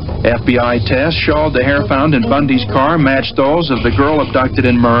evidence. FBI tests showed the hair found in Bundy's car matched those of the girl abducted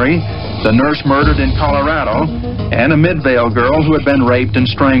in Murray, the nurse murdered in Colorado, and a Midvale girl who had been raped and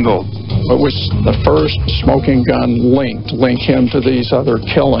strangled. It was the first smoking gun link him to these other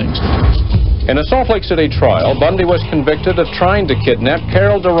killings. In a Salt Lake City trial, Bundy was convicted of trying to kidnap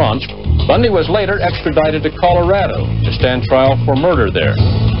Carol Durant. Bundy was later extradited to Colorado to stand trial for murder there.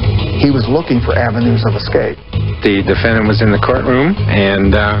 He was looking for avenues of escape. The defendant was in the courtroom,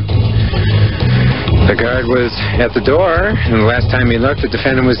 and the guard was at the door, and the last time he looked, the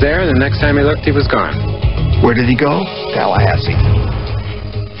defendant was there, and the next time he looked, he was gone. Where did he go? Tallahassee.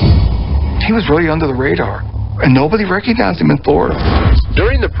 He was really under the radar, and nobody recognized him in Florida.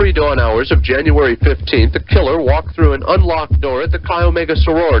 During the pre-dawn hours of January 15th, the killer walked through an unlocked door at the Chi Omega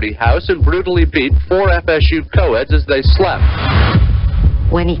sorority house and brutally beat 4 FSU co-eds as they slept.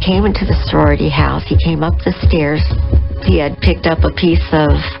 When he came into the sorority house, he came up the stairs. He had picked up a piece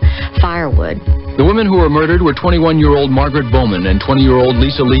of firewood. The women who were murdered were 21-year-old Margaret Bowman and 20-year-old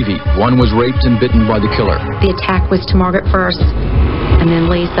Lisa Levy. One was raped and bitten by the killer. The attack was to Margaret first, and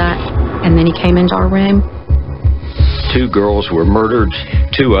then Lisa, and then he came into our room. 2 girls were murdered.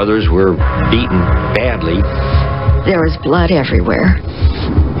 2 others were beaten badly. There was blood everywhere.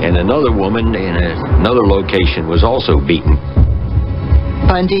 And another woman in another location was also beaten.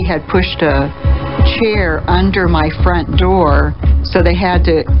 Bundy had pushed a chair under my front door, so they had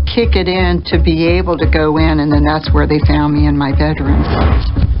to kick it in to be able to go in, and then that's where they found me in my bedroom.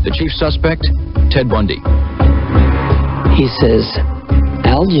 The chief suspect, Ted Bundy. He says,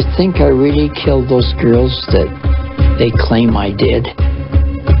 Al, do you think I really killed those girls that they claim I did?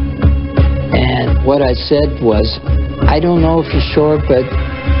 And What I said was, I don't know if you're sure, but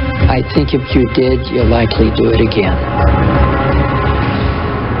I think if you did, you'll likely do it again.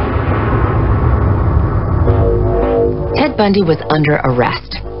 Ted Bundy was under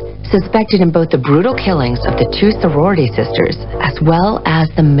arrest, suspected in both the brutal killings of the two sorority sisters, as well as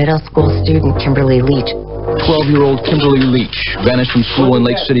the middle school student Kimberly Leach. 12-year-old Kimberly Leach vanished from school in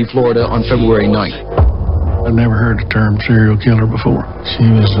Lake City, Florida on February 9th. I've never heard the term serial killer before. She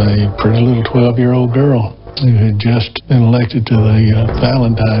was a pretty little 12-year-old girl who had just been elected to the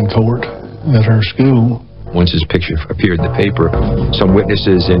Valentine court at her school. Once his picture appeared in the paper, some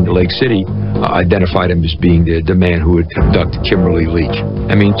witnesses in Lake City identified him as being the man who had abducted Kimberly Leach.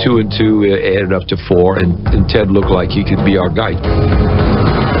 I mean, 2 and 2 added up to 4, and Ted looked like he could be our guy.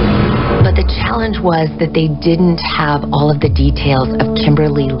 But the challenge was that they didn't have all of the details of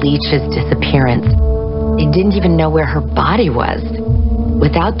Kimberly Leach's disappearance. They didn't even know where her body was.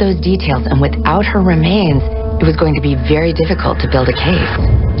 Without those details and without her remains, it was going to be very difficult to build a case.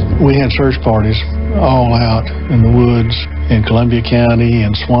 We had search parties all out in the woods in Columbia County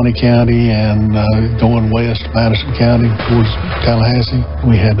and Suwannee County and going west Madison County towards Tallahassee.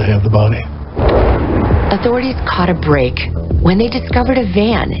 We had to have the body. Authorities caught a break when they discovered a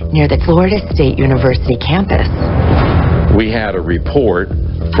van near the Florida State University campus. We had a report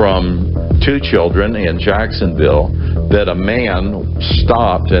from 2 children in Jacksonville that a man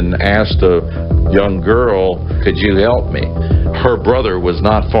stopped and asked a young girl, "Could you help me?" Her brother was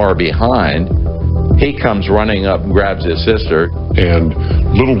not far behind. He comes running up and grabs his sister. And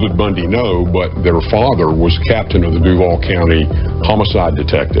little did Bundy know, but their father was captain of the Duval County homicide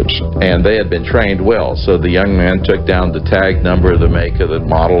detectives. And they had been trained well, so the young man took down the tag number, the make of the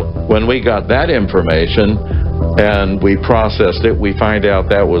model. When we got that information and we processed it, we find out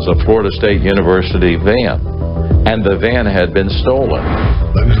that was a Florida State University van. And the van had been stolen.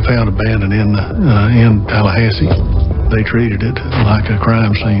 It was found abandoned in Tallahassee. They treated it like a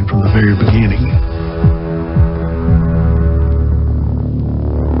crime scene from the very beginning.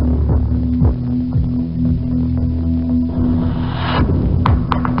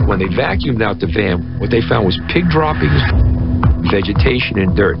 When they vacuumed out the van, what they found was pig droppings, vegetation,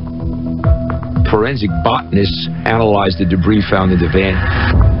 and dirt. Forensic botanists analyzed the debris found in the van.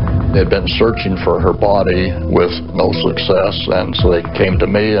 They'd been searching for her body with no success, and so they came to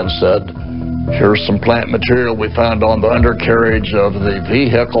me and said, "Here's some plant material we found on the undercarriage of the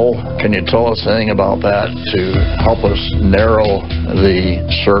vehicle. Can you tell us anything about that to help us narrow the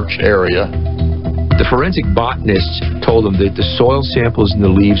search area?" The forensic botanists told them that the soil samples and the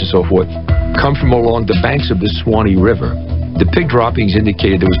leaves and so forth come from along the banks of the Suwannee River. The pig droppings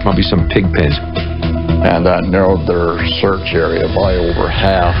indicated there was probably some pig pens. And that narrowed their search area by over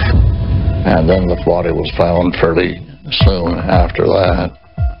half. And then the body was found fairly soon after that.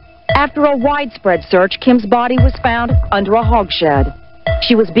 After a widespread search, Kim's body was found under a hog shed.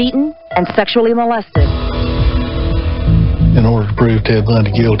 She was beaten and sexually molested. In order to prove Ted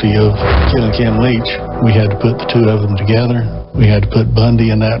Bundy guilty of killing Kim Leach, we had to put the 2 of them together. We had to put Bundy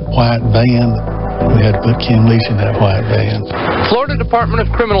in that white van. We had to put Kim Leach in that white van. Florida Department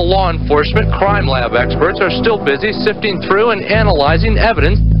of Criminal Law Enforcement crime lab experts are still busy sifting through and analyzing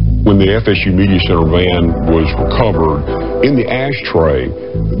evidence. When the FSU Media Center van was recovered, in the ashtray,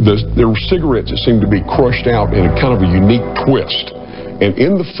 there were cigarettes that seemed to be crushed out in a kind of a unique twist. And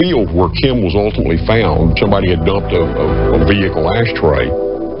in the field where Kim was ultimately found, somebody had dumped a vehicle ashtray.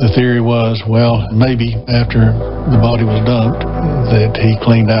 The theory was, well, maybe after the body was dumped, that he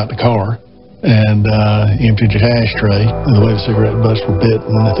cleaned out the car and emptied his ashtray. The way the cigarette butts were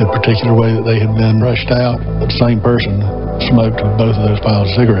bitten, the particular way that they had been brushed out, the same person smoked both of those piles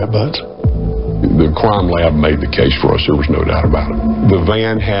of cigarette butts. The crime lab made the case for us, there was no doubt about it. The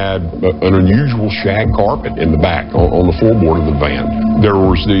van had an unusual shag carpet in the back, on the floorboard of the van. There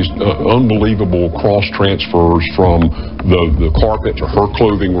was these unbelievable cross transfers from the carpet to her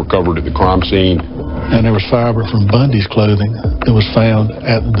clothing recovered at the crime scene. And there was fiber from Bundy's clothing that was found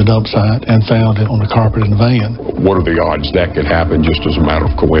at the dump site and found it on the carpet in the van. What are the odds that could happen just as a matter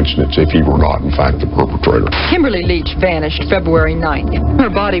of coincidence if he were not, in fact, the perpetrator? Kimberly Leach vanished February 9th. Her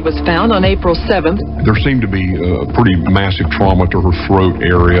body was found on April 7th. There seemed to be a pretty massive trauma to her throat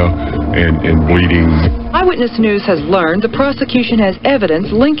area and bleeding. Eyewitness News has learned the prosecution has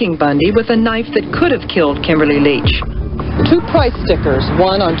evidence linking Bundy with a knife that could have killed Kimberly Leach. 2 price stickers,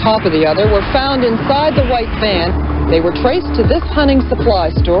 one on top of the other, were found inside the white van. They were traced to this hunting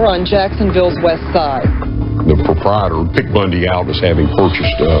supply store on Jacksonville's west side. The proprietor picked Bundy out as having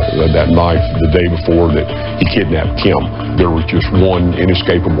purchased that knife the day before that he kidnapped Kim. There was just one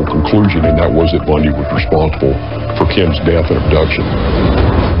inescapable conclusion, and that was that Bundy was responsible for Kim's death and abduction.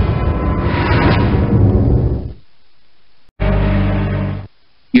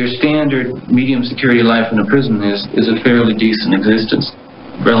 standard medium security life in a prison is a fairly decent existence,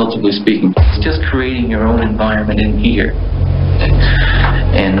 relatively speaking. It's just creating your own environment in here.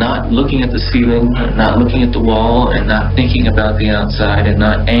 And not looking at the ceiling, not looking at the wall, and not thinking about the outside, and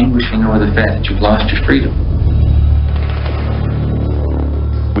not anguishing over the fact that you've lost your freedom.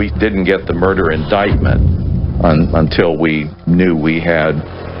 We didn't get the murder indictment until we knew we had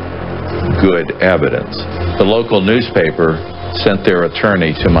good evidence. The local newspaper sent their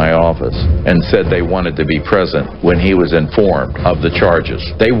attorney to my office and said they wanted to be present when he was informed of the charges.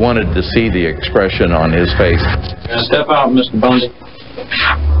 They wanted to see the expression on his face. Step out, Mr. Bundy.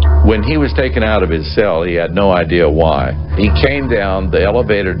 When he was taken out of his cell, he had no idea why. He came down, the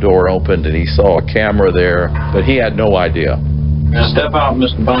elevator door opened, and he saw a camera there, but he had no idea. Step out,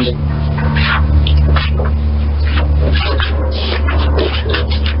 Mr. Bundy.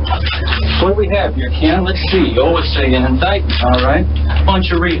 What do we have here, Ken? Let's see. Oh, it's an indictment, all right. Why don't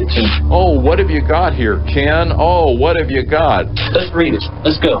you read it to me? Oh, what have you got here, Ken? Oh, what have you got? Let's read it.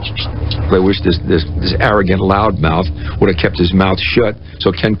 Let's go. I wish this arrogant loudmouth would have kept his mouth shut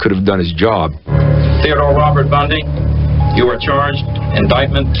so Ken could have done his job. Theodore Robert Bundy, you are charged.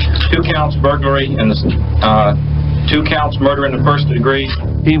 Indictment, 2 counts burglary and 2 counts murder in the first degree.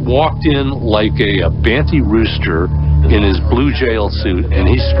 He walked in like a banty rooster in his blue jail suit, and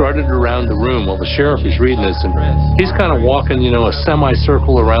he strutted around the room while the sheriff is reading this, and he's kind of walking, a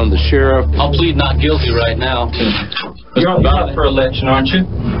semicircle around the sheriff. I'll plead not guilty right now. You're on bond for election, aren't you?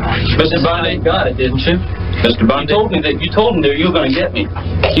 Mr. Bundy, you got it, didn't you? Mr. Bundy, you told him that you were going to get me.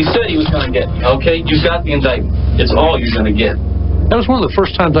 He said he was going to get me, okay? You got the indictment. It's all you're going to get. That was one of the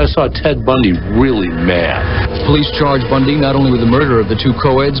first times I saw Ted Bundy really mad. Police charge Bundy not only with the murder of the 2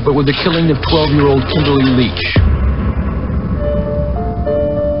 co-eds, but with the killing of 12-year-old Kimberly Leach.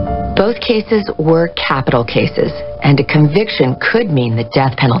 Both cases were capital cases, and a conviction could mean the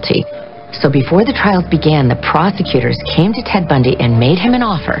death penalty. So before the trials began, the prosecutors came to Ted Bundy and made him an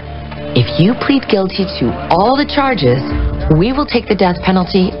offer. If you plead guilty to all the charges, we will take the death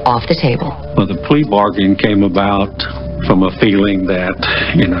penalty off the table. Well, the plea bargain came about from a feeling that,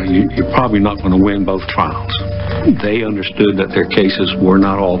 you're probably not going to win both trials. They understood that their cases were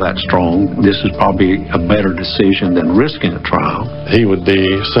not all that strong. This is probably a better decision than risking a trial. He would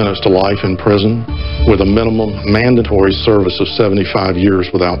be sentenced to life in prison with a minimum mandatory service of 75 years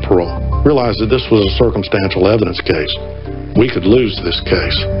without parole. Realize that this was a circumstantial evidence case. We could lose this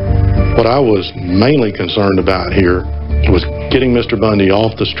case. What I was mainly concerned about here was getting Mr. Bundy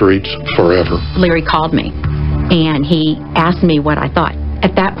off the streets forever. Larry called me, and he asked me what I thought.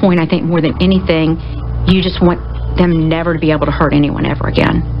 At that point, I think more than anything, you just want them never to be able to hurt anyone ever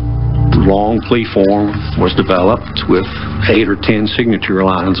again. Long plea form was developed with 8 or 10 signature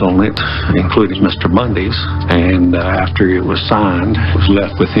lines on it, including Mr. Bundy's, and after it was signed, it was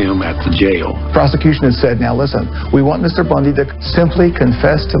left with him at the jail. Prosecution has said, now listen, we want Mr. Bundy to simply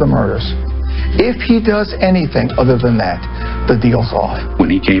confess to the murders. If he does anything other than that, the deal's off.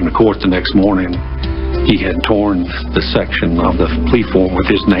 When he came to court the next morning, he had torn the section of the plea form with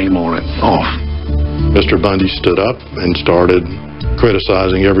his name on it off. Mr. Bundy stood up and started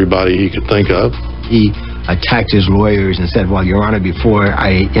criticizing everybody he could think of. He attacked his lawyers and said, well, Your Honor, before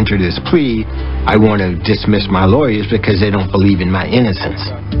I enter this plea, I want to dismiss my lawyers because they don't believe in my innocence.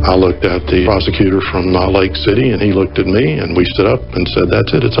 I looked at the prosecutor from Lake City, and he looked at me, and we stood up and said,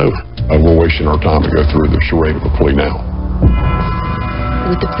 that's it, it's over. We're wasting our time to go through the charade of a plea now.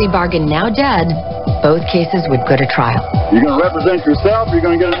 With the plea bargain now dead, both cases would go to trial. You're going to represent yourself, or you're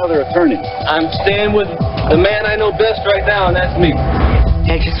going to get another attorney? I'm staying with the man I know best right now, and that's me.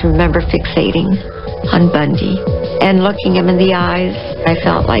 I just remember fixating on Bundy and looking him in the eyes. I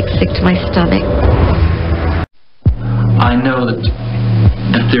felt like sick to my stomach. I know that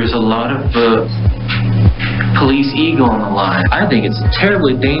there's a lot of police ego on the line. I think it's a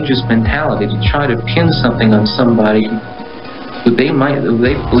terribly dangerous mentality to try to pin something on somebody who they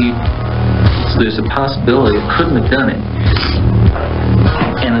believe there's a possibility they couldn't have done it.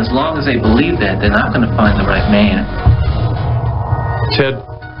 And as long as they believe that, they're not going to find the right man. Ted,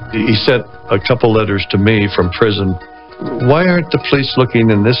 he sent a couple letters to me from prison. Why aren't the police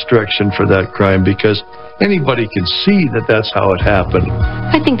looking in this direction for that crime? Because anybody can see that that's how it happened.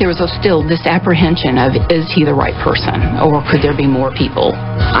 I think there was still this apprehension of, is he the right person, or could there be more people?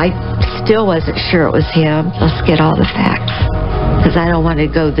 I still wasn't sure it was him. Let's get all the facts, because I don't want to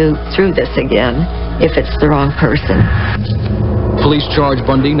go through this again if it's the wrong person. Police charge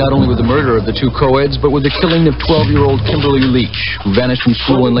Bundy not only with the murder of the 2 co-eds, but with the killing of 12-year-old Kimberly Leach, who vanished from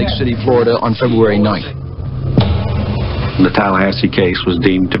school in Lake City, Florida on February 9th. The Tallahassee case was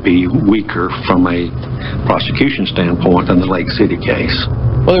deemed to be weaker from a prosecution standpoint than the Lake City case.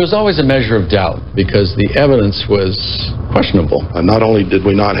 Well, there was always a measure of doubt because the evidence was questionable. Not only did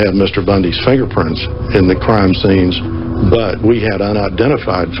we not have Mr. Bundy's fingerprints in the crime scenes, but we had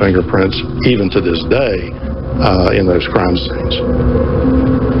unidentified fingerprints even to this day in those crime scenes.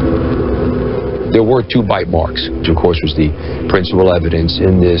 There were 2 bite marks, which of course was the principal evidence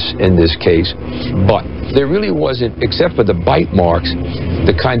in this case, but there really wasn't, except for the bite marks,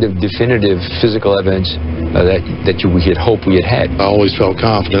 the kind of definitive physical evidence that we had hoped we had. I always felt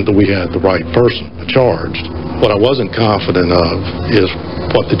confident that we had the right person charged. What I wasn't confident of is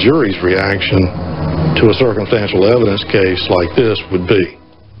what the jury's reaction to a circumstantial evidence case like this would be.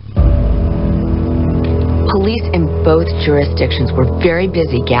 Police in both jurisdictions were very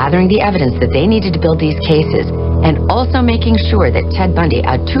busy gathering the evidence that they needed to build these cases and also making sure that Ted Bundy,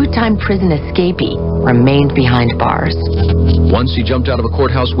 a 2-time prison escapee, remained behind bars. Once he jumped out of a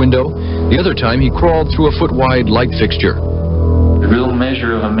courthouse window, the other time he crawled through a foot-wide light fixture. The real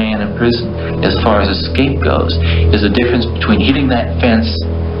measure of a man in prison, as far as escape goes, is the difference between hitting that fence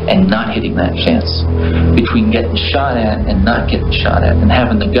and not hitting that fence, between getting shot at and not getting shot at, and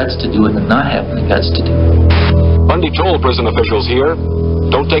having the guts to do it and not having the guts to do it. Bundy told prison officials here,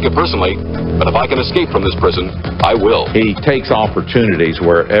 "Don't take it personally, but if I can escape from this prison, I will." He takes opportunities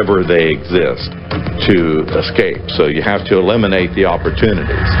wherever they exist to escape, so you have to eliminate the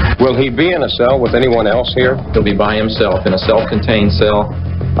opportunities. Will he be in a cell with anyone else here? He'll be by himself in a self-contained cell,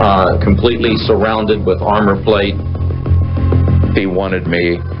 completely surrounded with armor plate. He wanted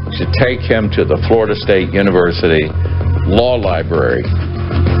me to take him to the Florida State University Law Library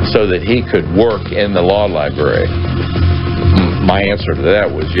so that he could work in the law library. My answer to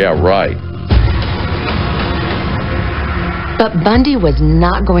that was, yeah, right. But Bundy was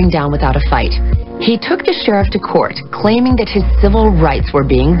not going down without a fight. He took the sheriff to court, claiming that his civil rights were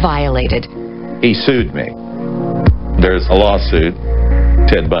being violated. He sued me. There's a lawsuit,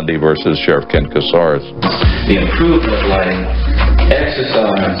 Ted Bundy versus Sheriff Ken Casares. The improvement lighting,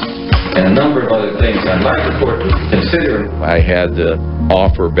 exercise, and a number of other things I'd like the court to consider. I had to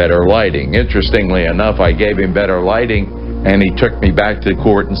offer better lighting. Interestingly enough, I gave him better lighting, and he took me back to the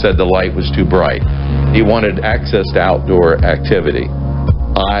court and said the light was too bright. He wanted access to outdoor activity.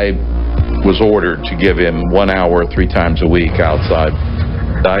 I was ordered to give him 1 hour 3 times a week outside.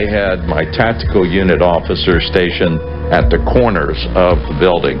 I had my tactical unit officers stationed at the corners of the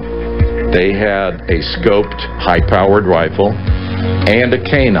building. They had a scoped, high-powered rifle and a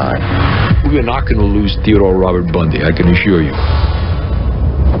canine. We are not going to lose Theodore Robert Bundy, I can assure you.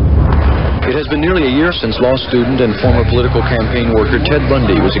 It has been nearly a year since law student and former political campaign worker Ted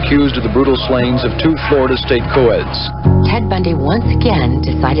Bundy was accused of the brutal slayings of 2 Florida State co-eds. Ted Bundy once again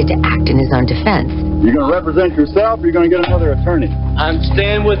decided to act in his own defense. You're going to represent yourself, or you're going to get another attorney? I'm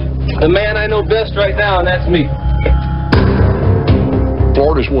staying with the man I know best right now, and that's me.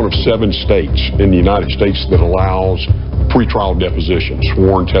 Florida is one of 7 states in the United States that allows pretrial depositions,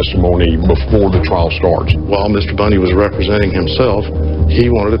 sworn testimony before the trial starts. While Mr. Bundy was representing himself, he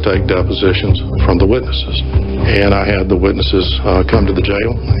wanted to take depositions from the witnesses. And I had the witnesses come to the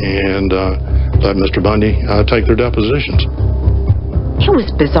jail and let Mr. Bundy take their depositions. It was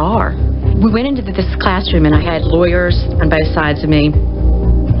bizarre. We went into this classroom and I had lawyers on both sides of me,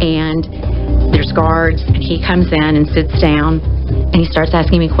 and there's guards, and he comes in and sits down and he starts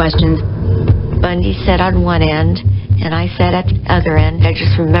asking me questions. Bundy sat on one end and I sat at the other end. I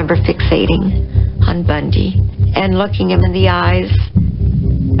just remember fixating on Bundy and looking him in the eyes.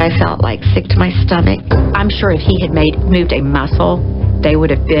 I felt like sick to my stomach. I'm sure if he had moved a muscle, they would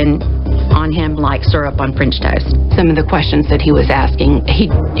have been on him like syrup on French toast. Some of the questions that he was asking,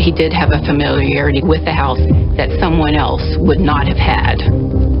 he did have a familiarity with the house that someone else would not have had.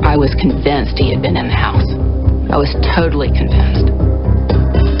 I was convinced he had been in the house. I was totally convinced.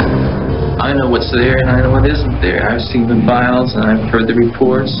 I know what's there and I know what isn't there. I've seen the files and I've heard the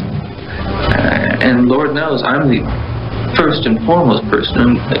reports. And Lord knows I'm the first and foremost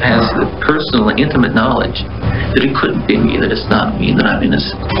person that has the personal and intimate knowledge that it couldn't be me, that it's not me, that I'm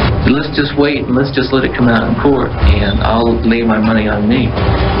innocent. So let's just wait and let's just let it come out in court, and I'll lay my money on me.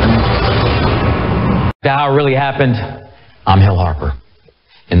 How it really happened, I'm Hill Harper.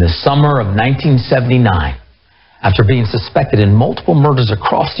 In the summer of 1979, after being suspected in multiple murders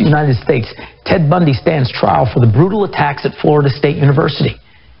across the United States, Ted Bundy stands trial for the brutal attacks at Florida State University.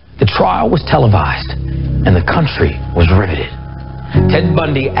 The trial was televised, and the country was riveted. Ted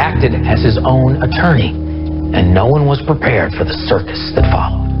Bundy acted as his own attorney, and no one was prepared for the circus that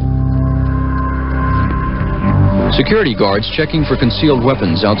followed. Security guards checking for concealed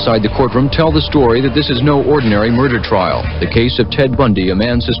weapons outside the courtroom tell the story that this is no ordinary murder trial. The case of Ted Bundy, a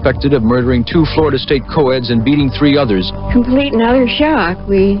man suspected of murdering 2 Florida State co-eds and beating 3 others. Complete and utter shock.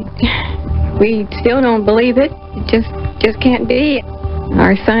 We still don't believe it. It just can't be.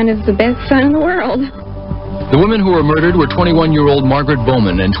 Our son is the best son in the world. The women who were murdered were 21-year-old Margaret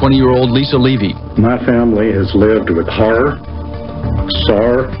Bowman and 20-year-old Lisa Levy. My family has lived with horror,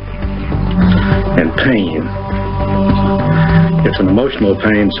 sorrow, and pain. It's an emotional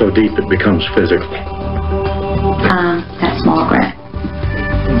pain so deep it becomes physical. That's Margaret.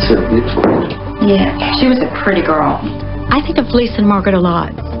 Yeah, she was a pretty girl. I think of Lisa and Margaret a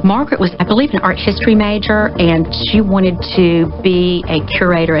lot. Margaret was, I believe, an art history major, and she wanted to be a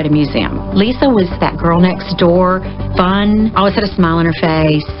curator at a museum. Lisa was that girl next door, fun, always had a smile on her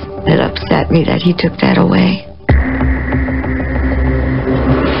face. It upset me that he took that away.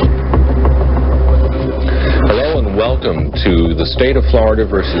 Hello and welcome to the state of Florida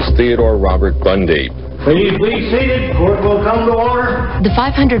versus Theodore Robert Bundy. Please be seated. Court will come to order. The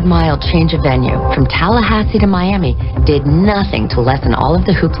 500-mile change of venue from Tallahassee to Miami did nothing to lessen all of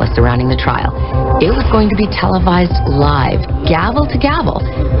the hoopla surrounding the trial. It was going to be televised live, gavel to gavel,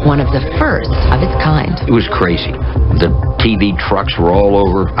 one of the first of its kind. It was crazy. The TV trucks were all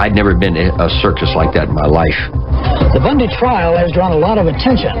over. I'd never been in a circus like that in my life. The Bundy trial has drawn a lot of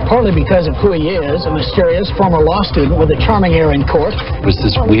attention, partly because of who he is, a mysterious former law student with a charming air in court. It was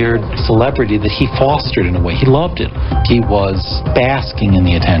this weird celebrity that he fostered in a way. He loved it. He was basking in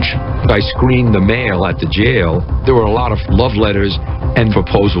the attention. I screened the mail at the jail. There were a lot of love letters and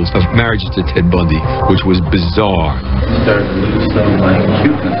proposals of marriage to Ted Bundy, which was bizarre.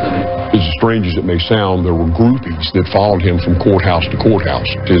 As strange as it may sound, there were groupies that followed him from courthouse to courthouse,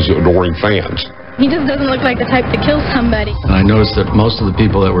 his adoring fans. He just doesn't look like the type to kill somebody. And I noticed that most of the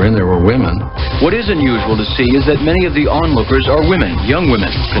people that were in there were women. What is unusual to see is that many of the onlookers are women, young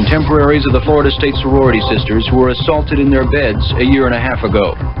women, contemporaries of the Florida State sorority sisters who were assaulted in their beds a year and a half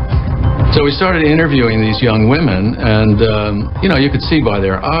ago. So we started interviewing these young women, and you know, you could see by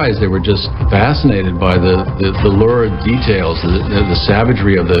their eyes they were just fascinated by the lurid details, the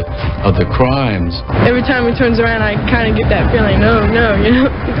savagery of the crimes. Every time he turns around, I kind of get that feeling, no, you know, he's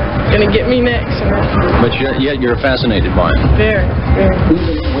gonna get me next. But yet you're fascinated by him. Very.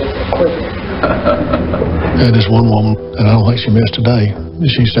 This one woman, and I don't think she missed a day,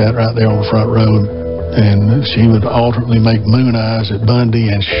 she sat right there on the front row, and she would alternately make moon eyes at Bundy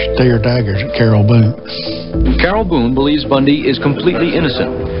and stare daggers at Carol Boone. Carol Boone believes Bundy is completely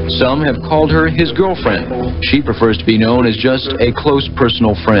innocent. Some have called her his girlfriend. She prefers to be known as just a close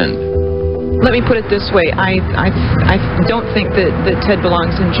personal friend. Let me put it this way. I don't think that Ted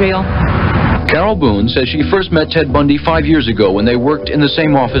belongs in jail. Carol Boone says she first met Ted Bundy 5 years ago when they worked in the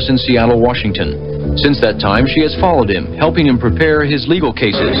same office in Seattle, Washington. Since that time, she has followed him, helping him prepare his legal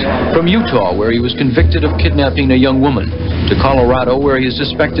cases, from Utah, where he was convicted of kidnapping a young woman, to Colorado, where he is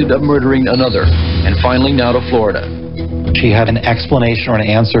suspected of murdering another, and finally now to Florida. She had an explanation or an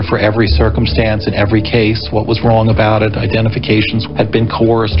answer for every circumstance in every case, what was wrong about it, identifications had been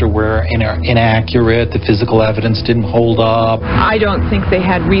coerced or were inaccurate, the physical evidence didn't hold up. I don't think they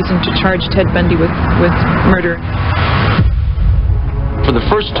had reason to charge Ted Bundy with murder. For the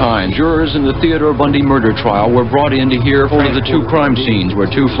first time, jurors in the Theodore Bundy murder trial were brought in to hear one of the 2 crime scenes where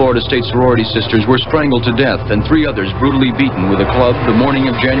 2 Florida State sorority sisters were strangled to death and 3 others brutally beaten with a club the morning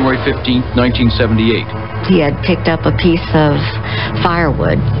of January 15, 1978. He had picked up a piece of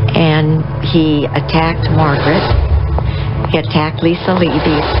firewood, and he attacked Margaret. He attacked Lisa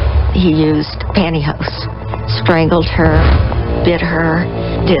Levy. He used pantyhose, strangled her, bit her,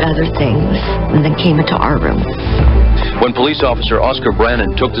 did other things, and then came into our room. When police officer Oscar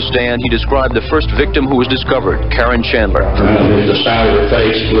Brannon took the stand, he described the first victim who was discovered, Karen Chandler. The side of her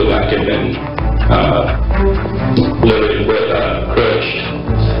face looked like it had been literally crushed.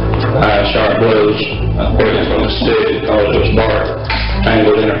 Sharp blows where it's on a stick because it was bark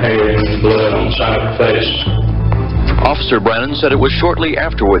tangled in her hair and blood on the side of her face. Officer Brannon said it was shortly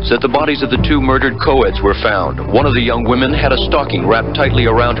afterwards that the bodies of the 2 murdered co-eds were found. One of the young women had a stocking wrapped tightly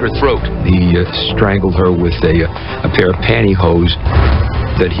around her throat. He strangled her with a pair of pantyhose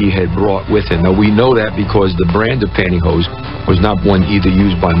that he had brought with him. Now, we know that because the brand of pantyhose was not one either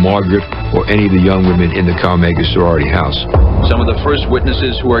used by Margaret or any of the young women in the Calmega sorority house. Some of the first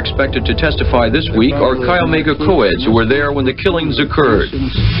witnesses who are expected to testify this week are Calmega co-eds who were there when the killings occurred.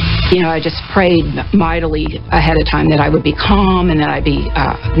 You know, I just prayed mightily ahead of time that I would be calm and that I'd be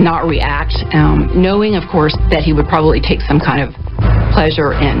not react, knowing, of course, that he would probably take some kind of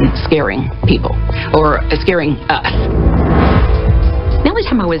pleasure in scaring people or scaring us. The only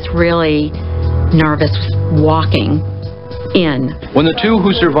time I was really nervous walking in. When the two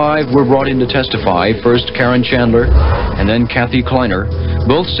who survived were brought in to testify, first Karen Chandler and then Kathy Kleiner,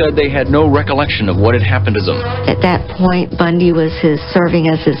 both said they had no recollection of what had happened to them. At that point, Bundy was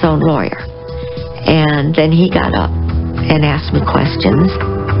serving as his own lawyer. And then he got up and asked me questions.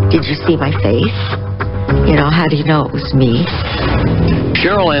 Did you see my face? You know, how do you know it was me?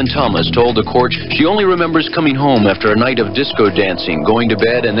 Cheryl Ann Thomas told the court she only remembers coming home after a night of disco dancing, going to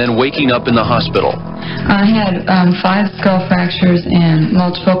bed, and then waking up in the hospital. I had 5 skull fractures and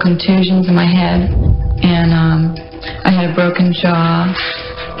multiple contusions in my head, and I had a broken jaw,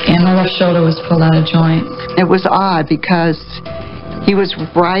 and my left shoulder was pulled out of joint. It was odd because he was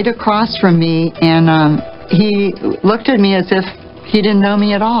right across from me, and he looked at me as if he didn't know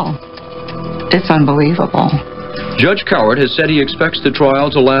me at all. It's unbelievable. Judge Cowart has said he expects the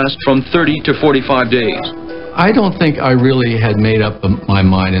trial to last from 30 to 45 days. I don't think I really had made up my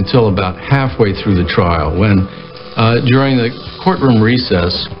mind until about halfway through the trial when, during the courtroom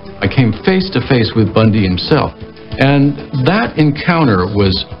recess, I came face to face with Bundy himself. And that encounter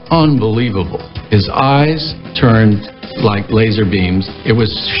was unbelievable. His eyes turned like laser beams. It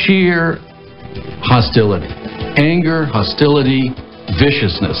was sheer hostility, anger, hostility,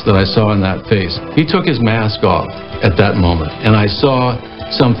 viciousness that I saw in that face. He took his mask off at that moment, and I saw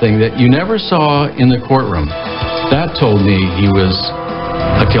something that you never saw in the courtroom. That told me he was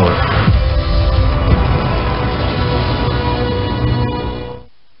a killer.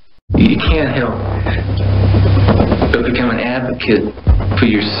 You can't help but become an advocate for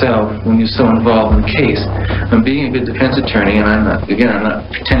yourself when you're so involved in the case. I'm being a good defense attorney, and I'm not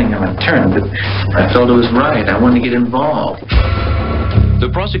pretending I'm an attorney, but I felt it was right. I wanted to get involved. The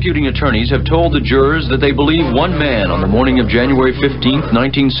prosecuting attorneys have told the jurors that they believe one man on the morning of January 15th,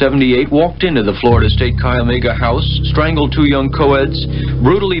 1978, walked into the Florida State Chi Omega house, strangled 2 young co-eds,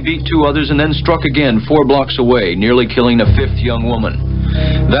 brutally beat 2 others, and then struck again 4 blocks away, nearly killing a 5th young woman.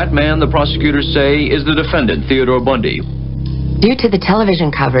 That man, the prosecutors say, is the defendant, Theodore Bundy. Due to the television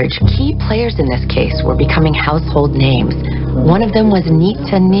coverage, key players in this case were becoming household names. One of them was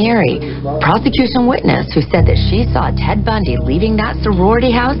Nita Neary, prosecution witness who said that she saw Ted Bundy leaving that sorority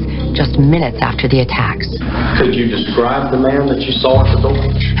house just minutes after the attacks. Could you describe the man that you saw at the door?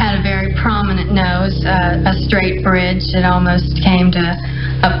 Had a very prominent nose, a straight bridge that almost came to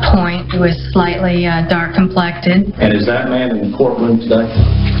a point. He was slightly dark complected. And is that man in the courtroom today?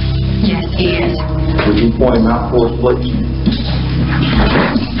 Yes, he is. Would you point him out for us, please?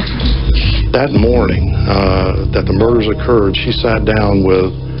 That morning that the murders occurred, she sat down with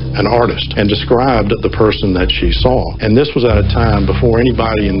an artist and described the person that she saw. And this was at a time before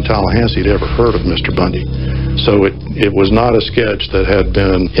anybody in Tallahassee had ever heard of Mr. Bundy. So it was not a sketch that had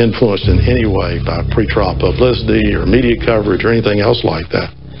been influenced in any way by pretrial publicity or media coverage or anything else like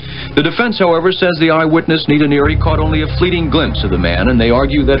that. The defense, however, says the eyewitness, Nita Neary, caught only a fleeting glimpse of the man, and they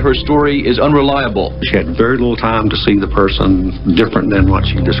argue that her story is unreliable. She had very little time to see the person different than what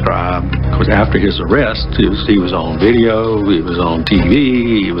she described. Because after his arrest, he was on video, he was on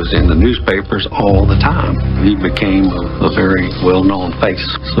TV, he was in the newspapers all the time. He became a very well-known face.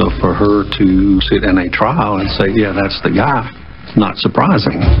 So for her to sit in a trial and say, yeah, that's the guy, not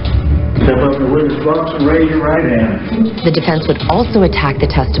surprising. Step up in the witness box and raise your right hand. The defense would also attack the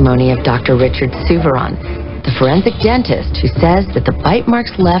testimony of Dr. Richard Souveron, the forensic dentist who says that the bite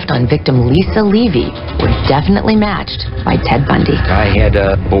marks left on victim Lisa Levy were definitely matched by Ted Bundy. I had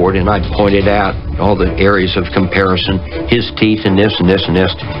a board and I pointed out all the areas of comparison, his teeth and this and this and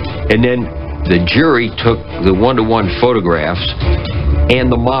this. And then the jury took the one-to-one photographs and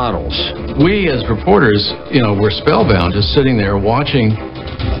the models. We as reporters, were spellbound just sitting there watching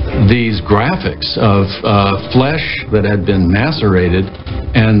these graphics of flesh that had been macerated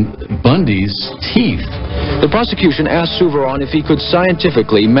and Bundy's teeth. The prosecution asked Souveron if he could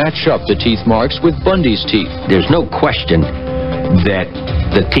scientifically match up the teeth marks with Bundy's teeth. There's no question that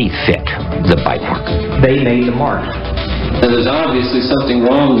the teeth fit the bite mark. They made the mark. And there's obviously something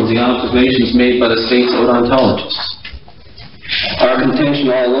wrong with the observations made by the state's odontologists. Our contention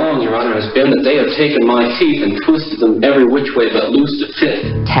all along, Your Honor, has been that they have taken my teeth and twisted them every which way but loose to fit.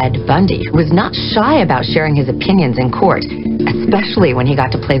 Ted Bundy was not shy about sharing his opinions in court, especially when he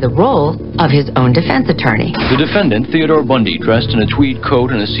got to play the role of his own defense attorney. The defendant, Theodore Bundy, dressed in a tweed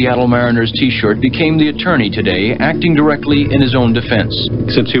coat and a Seattle Mariners t-shirt, became the attorney today, acting directly in his own defense.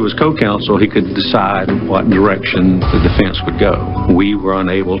 Since he was co-counsel, he could decide what direction the defense would go. We were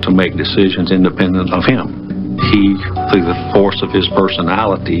unable to make decisions independent of him. He, through the force of his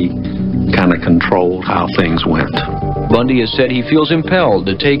personality, kind of controlled how things went. Bundy has said he feels impelled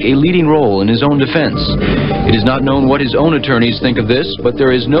to take a leading role in his own defense. It is not known what his own attorneys think of this, but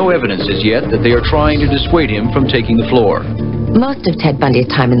there is no evidence as yet that they are trying to dissuade him from taking the floor. Most of Ted Bundy's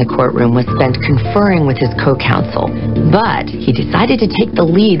time in the courtroom was spent conferring with his co-counsel, but he decided to take the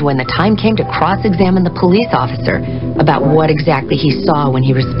lead when the time came to cross-examine the police officer about what exactly he saw when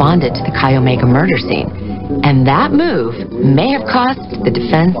he responded to the Chi Omega murder scene. And that move may have cost the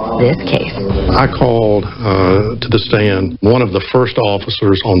defense this case. I called to the stand one of the first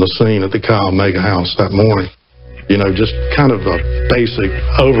officers on the scene at the Chi Omega house that morning. You know, just kind of a basic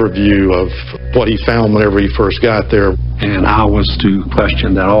overview of what he found whenever he first got there. And I was to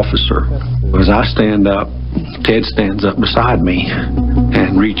question that officer. As I stand up, Ted stands up beside me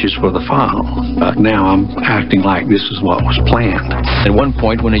and reaches for the file. Now I'm acting like this is what was planned. At one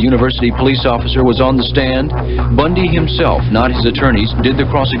point, when a university police officer was on the stand, Bundy himself, not his attorneys, did the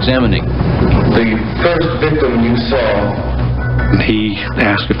cross-examining. The first victim you saw. He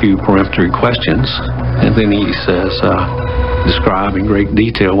asked a few peremptory questions, and then he says, describe in great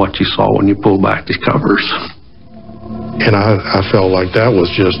detail what you saw when you pulled back the covers. And I felt like that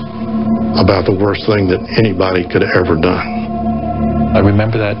was just about the worst thing that anybody could have ever done. I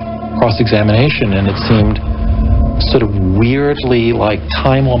remember that cross-examination, and it seemed sort of weirdly like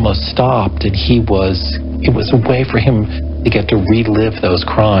time almost stopped, and it was a way for him to get to relive those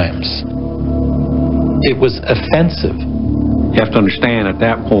crimes. It was offensive. You have to understand, at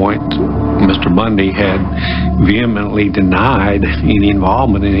that point, Mr. Bundy had vehemently denied any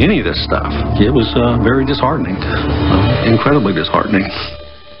involvement in any of this stuff. It was very disheartening, incredibly disheartening.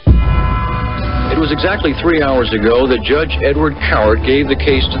 It was exactly 3 hours ago that Judge Edward Cowart gave the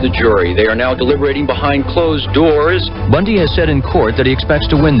case to the jury. They are now deliberating behind closed doors. Bundy has said in court that he expects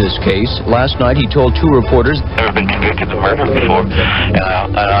to win this case. Last night he told two reporters, I've never been convicted of murder before, and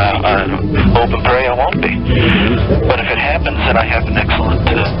I hope and pray I won't be. But if it happens, then I have an excellent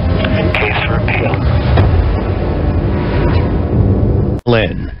case for appeal.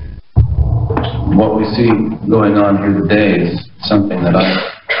 Lynn. What we see going on here today is something that I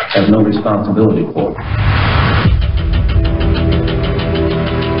have no responsibility for.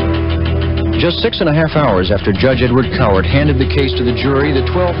 Just 6.5 hours after Judge Edward Cowart handed the case to the jury, the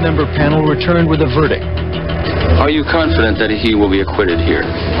 12-member panel returned with a verdict. Are you confident that he will be acquitted here?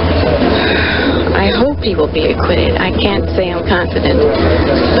 I hope he will be acquitted. I can't say I'm confident,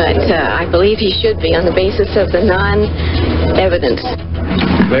 but I believe he should be on the basis of the non-evidence.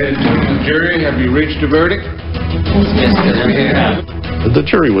 Ladies and gentlemen, the jury, have you reached a verdict? Yes, we have. The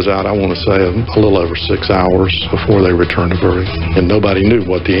jury was out, I want to say, a little over 6 hours before they returned a verdict, and nobody knew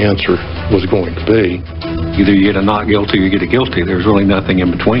what the answer was going to be. Either you get a not guilty or you get a guilty. There's really nothing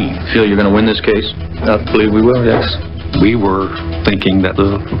in between. Feel you're going to win this case? I believe we will, yes. We were thinking that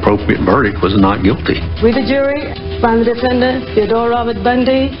the appropriate verdict was not guilty. We, the jury, find the defendant, Theodore Robert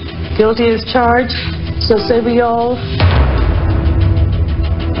Bundy, guilty as charged. So say we all.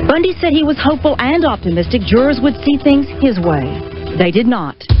 Bundy said he was hopeful and optimistic jurors would see things his way. They did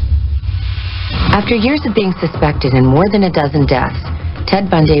not. After years of being suspected in more than a dozen deaths,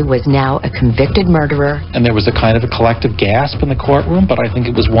 Ted Bundy was now a convicted murderer. And there was a kind of a collective gasp in the courtroom, but I think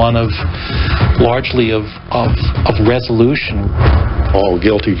it was one of largely of resolution. All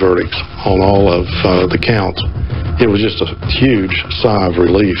guilty verdicts on all of the counts. It was just a huge sigh of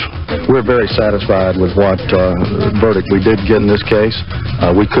relief. We're very satisfied with what verdict we did get in this case.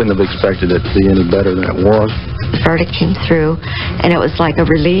 We couldn't have expected it to be any better than it was. The verdict came through, and it was like a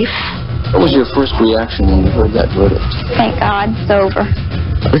relief. What was your first reaction when you heard that verdict? Thank God it's over.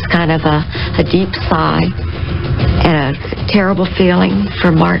 It was kind of a deep sigh and a terrible feeling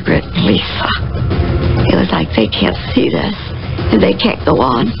for Margaret and Lisa. It was like they can't see this, and they can't go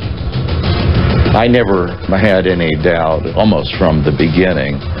on. I never had any doubt, almost from the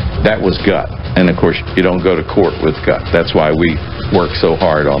beginning, that was gut. And of course, you don't go to court with gut. That's why we work so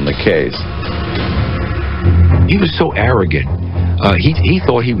hard on the case. He was so arrogant. He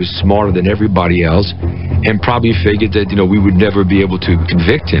thought he was smarter than everybody else, and probably figured that, we would never be able to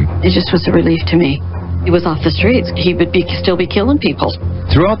convict him. It just was a relief to me. He was off the streets. He would still be killing people.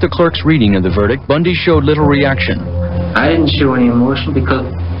 Throughout the clerk's reading of the verdict, Bundy showed little reaction. I didn't show any emotion because,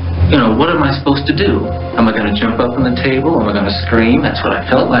 what am I supposed to do? Am I going to jump up on the table? Am I going to scream? That's what I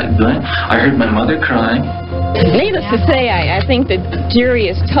felt like doing. I heard my mother crying. Needless to say, I think the jury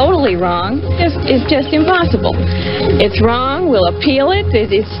is totally wrong. It's just impossible. It's wrong. We'll appeal it.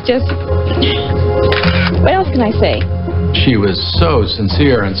 It's just... What else can I say? She was so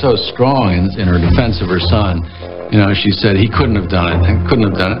sincere and so strong in her defense of her son. She said he couldn't have done it and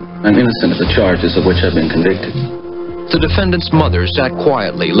couldn't have done it. I'm innocent of the charges of which I've been convicted. The defendant's mother sat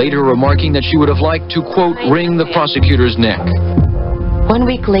quietly, later remarking that she would have liked to, quote, wring the prosecutor's neck. 1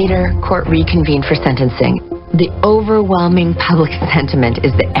 week later, court reconvened for sentencing. The overwhelming public sentiment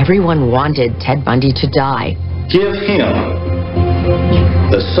is that everyone wanted Ted Bundy to die. Give him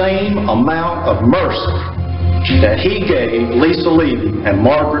the same amount of mercy that he gave Lisa Levy and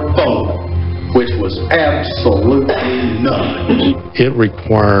Margaret Fuller, which was absolutely none. It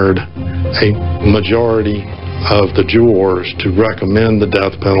required a majority of the jurors to recommend the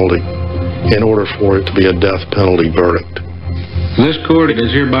death penalty in order for it to be a death penalty verdict. This court is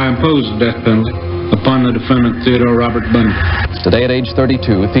hereby impose the death penalty upon the defendant Theodore Robert Bundy. Today at age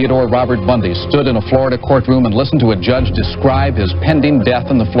 32, Theodore Robert Bundy stood in a Florida courtroom and listened to a judge describe his pending death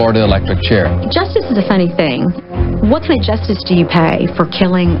in the Florida electric chair. Justice is a funny thing. What kind of justice do you pay for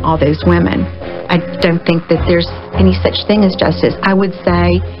killing all those women? I don't think that there's any such thing as justice. I would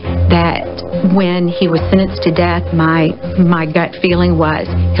say that when he was sentenced to death, my gut feeling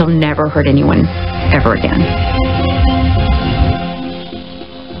was he'll never hurt anyone ever again.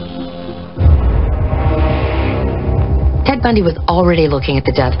 Ted Bundy was already looking at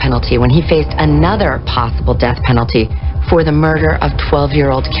the death penalty when he faced another possible death penalty for the murder of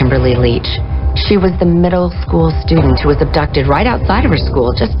 12-year-old Kimberly Leach. She was the middle school student who was abducted right outside of her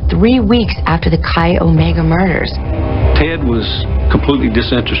school just 3 weeks after the Chi Omega murders. Ted was completely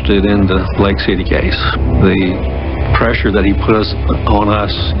disinterested in the Lake City case. The pressure that he put on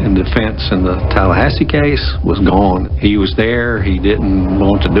us in defense in the Tallahassee case was gone. He was there. He didn't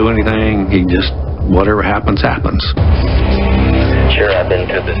want to do anything. He just, whatever happens, happens. Sure, I've been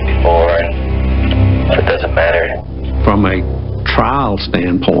through this before, and it doesn't matter. From a trial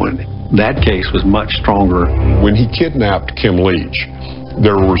standpoint, that case was much stronger. When he kidnapped Kim Leach,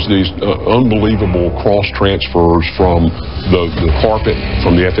 there was these unbelievable cross transfers from the carpet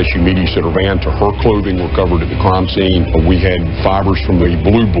from the FSU Media Center van to her clothing recovered at the crime scene. We had fibers from the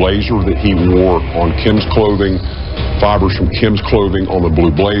blue blazer that he wore on Kim's clothing, fibers from Kim's clothing on the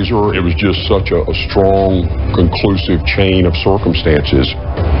blue blazer. It was just such a strong, conclusive chain of circumstances.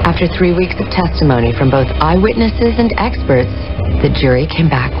 After 3 weeks of testimony from both eyewitnesses and experts, the jury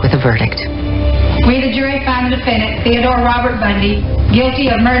came back with a verdict. We, the jury, find the defendant, Theodore Robert Bundy, guilty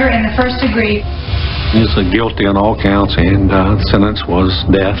of murder in the first degree. He's guilty on all counts, and the sentence was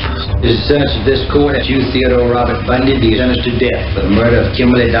death. It is sentence of this court that you, Theodore Robert Bundy, be sentenced to death for the murder of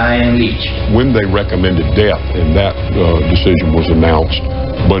Kimberly Diane Leach. When they recommended death and that decision was announced,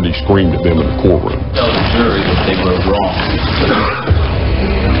 Bundy screamed at them in the courtroom. Tell the jury that they were wrong.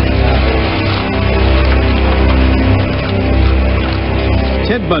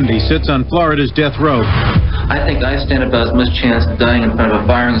 Ted Bundy sits on Florida's death row. I think I stand about as much chance of dying in front of a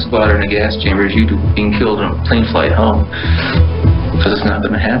firing squad or in a gas chamber as you do being killed on a plane flight home. Because it's not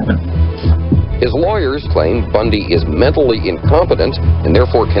going to happen. His lawyers claim Bundy is mentally incompetent and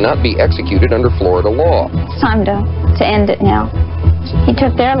therefore cannot be executed under Florida law. It's time to end it now. He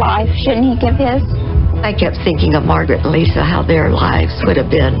took their life. Shouldn't he give his? I kept thinking of Margaret and Lisa, how their lives could have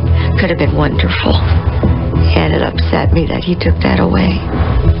been wonderful. And it upset me that he took that away.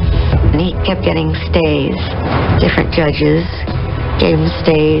 And he kept getting stays. Different judges gave him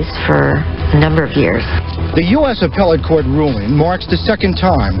stays for a number of years. The U.S. Appellate Court ruling marks the second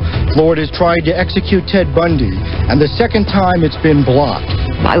time Florida's tried to execute Ted Bundy, and the second time it's been blocked.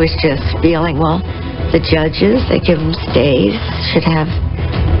 I was just feeling, well, the judges, they give him stays, should have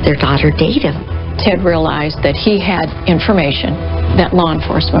their daughter date him. Ted realized that he had information that law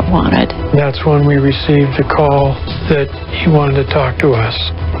enforcement wanted. That's when we received the call that he wanted to talk to us.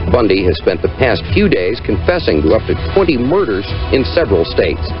 Bundy has spent the past few days confessing to up to 20 murders in several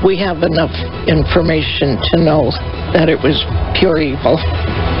states. We have enough information to know that it was pure evil.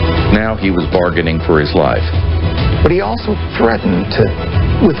 Now he was bargaining for his life. But he also threatened to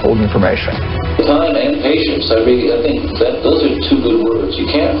withhold information. Time and patience. I think that those are two good words. You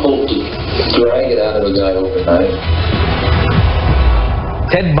can't hope to drag it out of a guy overnight.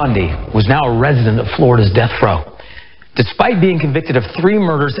 Ted Bundy was now a resident of Florida's death row. Despite being convicted of 3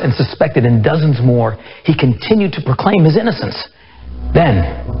 murders and suspected in dozens more, he continued to proclaim his innocence. Then,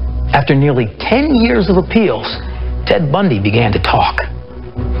 after nearly 10 years of appeals, Ted Bundy began to talk.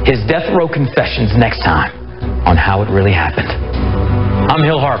 His death row confessions next time on How It Really Happened. I'm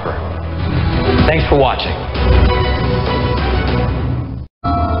Hill Harper. Thanks for watching.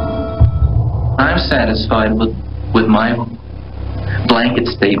 I'm satisfied with my blanket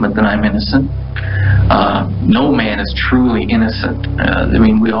statement that I'm innocent. No man is truly innocent.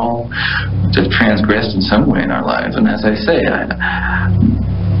 We all have transgressed in some way in our lives, and as I say,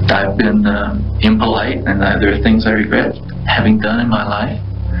 I've been impolite, and there are things I regret having done in my life.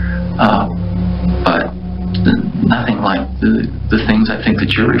 But nothing like the things I think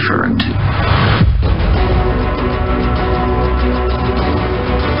that you're referring to.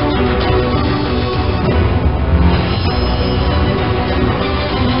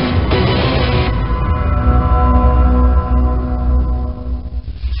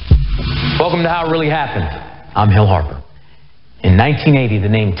 Welcome to How It Really Happened. I'm Hill Harper. In 1980, the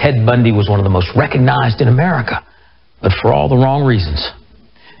name Ted Bundy was one of the most recognized in America, but for all the wrong reasons.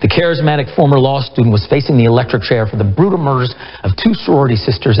 The charismatic former law student was facing the electric chair for the brutal murders of 2 sorority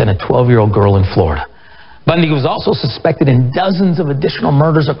sisters and a 12-year-old girl in Florida. Bundy was also suspected in dozens of additional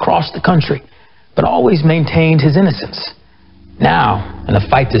murders across the country, but always maintained his innocence. Now, in a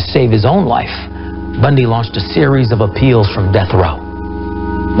fight to save his own life, Bundy launched a series of appeals from death row.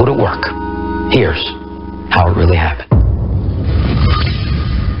 Would it work? Here's how it really happened.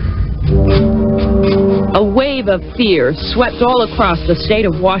 A wave of fear swept all across the state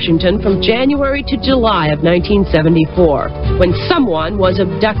of Washington from January to July of 1974, when someone was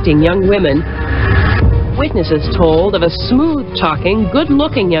abducting young women. Witnesses told of a smooth-talking,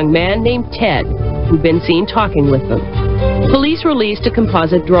 good-looking young man named Ted, who'd been seen talking with them. Police released a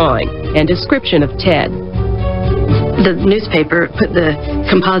composite drawing and description of Ted. The newspaper put the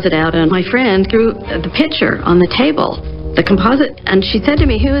composite out, and my friend threw the picture on the table, the composite, and she said to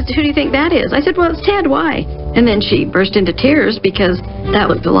me, who do you think that is? I said, well, it's Ted, why? And then she burst into tears because that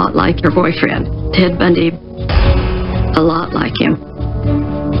looked a lot like her boyfriend, Ted Bundy, a lot like him.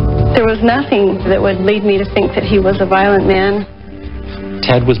 There was nothing that would lead me to think that he was a violent man.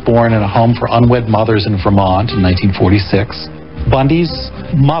 Ted was born in a home for unwed mothers in Vermont in 1946. Bundy's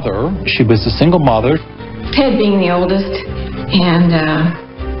mother, she was a single mother. Ted being the oldest, and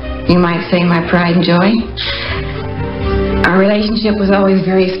you might say my pride and joy. Our relationship was always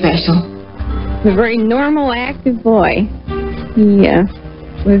very special. A very normal, active boy. He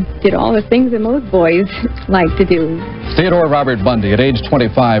did all the things that most boys like to do. Theodore Robert Bundy, at age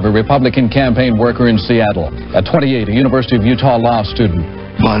 25, a Republican campaign worker in Seattle. At 28, a University of Utah law student.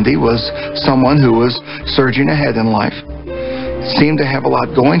 Bundy was someone who was surging ahead in life, seemed to have a lot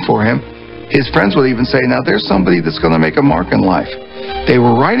going for him. His friends would even say, now there's somebody that's going to make a mark in life. They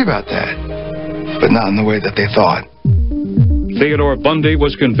were right about that, but not in the way that they thought. Theodore Bundy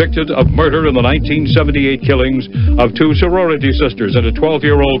was convicted of murder in the 1978 killings of 2 sorority sisters and a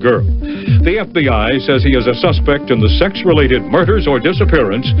 12-year-old girl. The FBI says he is a suspect in the sex-related murders or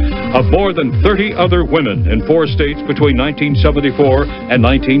disappearance of more than 30 other women in 4 states between 1974 and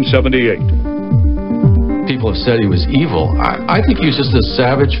 1978. People have said he was evil. I think he was just a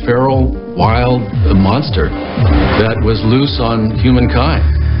savage, feral, wild monster that was loose on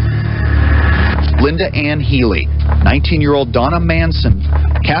humankind. Linda Ann Healy, 19-year-old Donna Manson,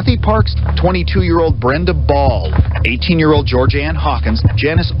 Kathy Parks, 22-year-old Brenda Ball, 18-year-old George Ann Hawkins,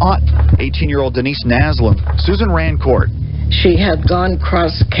 Janice Ott, 18-year-old Denise Naslin, Susan Rancourt. She had gone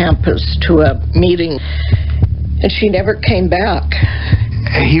cross campus to a meeting, and she never came back.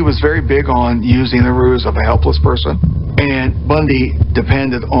 He was very big on using the ruse of a helpless person, and Bundy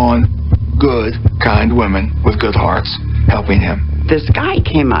depended on good, kind women with good hearts helping him. This guy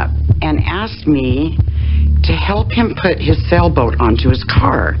came up and asked me to help him put his sailboat onto his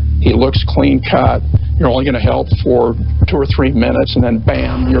car. He looks clean cut. You're only going to help for 2 or 3 minutes, and then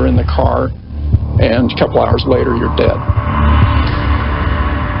bam, you're in the car, and a couple hours later, you're dead.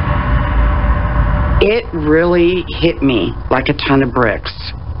 It really hit me like a ton of bricks,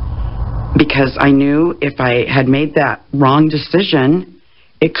 because I knew if I had made that wrong decision,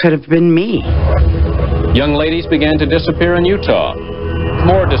 it could have been me. Young ladies began to disappear in Utah.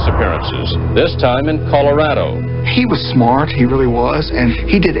 More disappearances, this time in Colorado. He was smart, he really was, and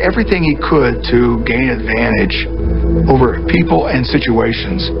he did everything he could to gain advantage over people and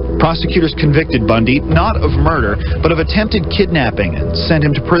situations. Prosecutors convicted Bundy not of murder, but of attempted kidnapping and sent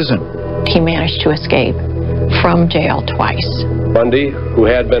him to prison. He managed to escape from jail twice. Bundy, who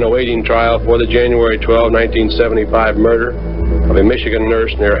had been awaiting trial for the January 12, 1975 murder of a Michigan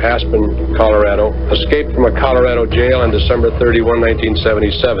nurse near Aspen, Colorado, escaped from a Colorado jail on December 31,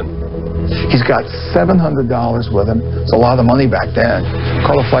 1977. He's got $700 with him. It's a lot of money back then.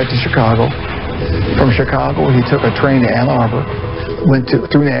 Caught a flight to Chicago. From Chicago, he took a train to Ann Arbor, went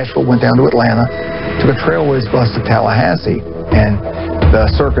through Nashville, went down to Atlanta, took a Trailways bus to Tallahassee, and the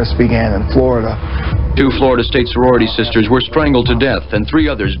circus began in Florida. 2 Florida State sorority sisters were strangled to death and 3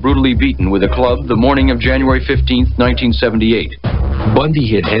 others brutally beaten with a club the morning of January 15, 1978.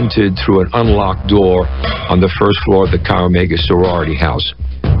 Bundy had entered through an unlocked door on the first floor of the Chi Omega sorority house,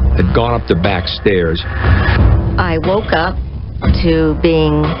 had gone up the back stairs. I woke up to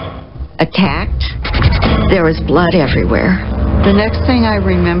being attacked. There was blood everywhere. The next thing I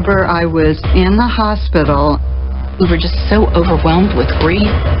remember, I was in the hospital. We were just so overwhelmed with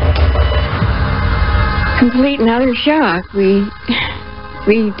grief. Complete and utter shock.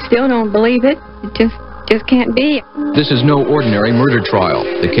 We still don't believe it. It just can't be. This is no ordinary murder trial.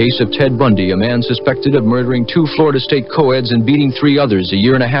 The case of Ted Bundy, a man suspected of murdering 2 Florida State co-eds and beating 3 others a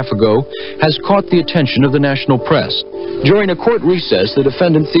year and a half ago, has caught the attention of the national press. During a court recess, the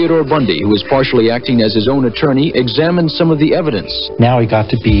defendant Theodore Bundy, who was partially acting as his own attorney, examined some of the evidence. Now he got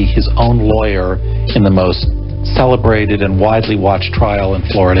to be his own lawyer in the most celebrated and widely watched trial in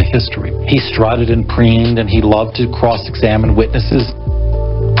Florida history. He strutted and preened, and he loved to cross-examine witnesses.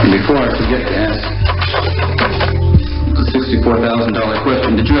 Before I forget to ask the $64,000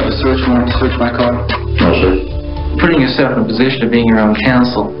 question, did you have a search warrant to search my car? No, sir. Putting yourself in a position of being your own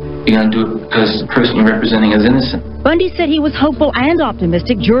counsel, you're going to do it because the person you're representing is innocent. Bundy said he was hopeful and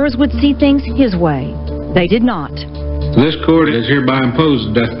optimistic jurors would see things his way. They did not. This court has hereby imposed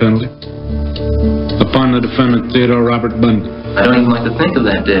the death penalty upon the defendant Theodore Robert Bundy. I don't even like to think of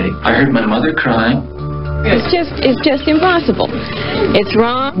that day. I heard my mother crying. It's just impossible. It's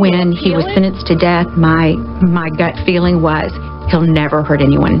wrong. When he was sentenced to death, my gut feeling was he'll never hurt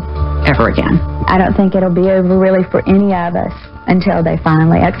anyone ever again. I don't think it'll be over really for any of us until they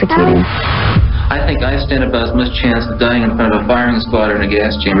finally execute him. I think I stand about as much chance of dying in front of a firing squad or in a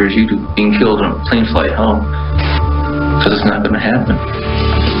gas chamber as you do being killed on a plane flight home. Because it's not going to happen.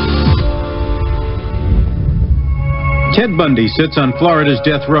 Ted Bundy sits on Florida's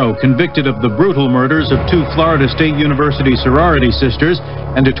death row, convicted of the brutal murders of 2 Florida State University sorority sisters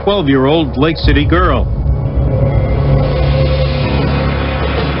and a 12-year-old Lake City girl.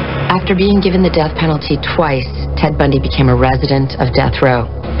 After being given the death penalty twice, Ted Bundy became a resident of death row.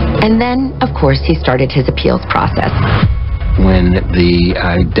 And then, of course, he started his appeals process. When the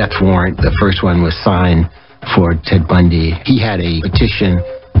death warrant, the first one, was signed for Ted Bundy, he had a petition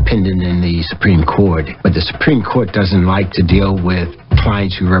pending in the Supreme Court, but the Supreme Court doesn't like to deal with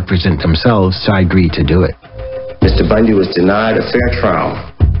clients who represent themselves, so I agreed to do it. Mr. Bundy was denied a fair trial.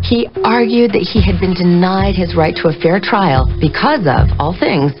 He argued that he had been denied his right to a fair trial because of, all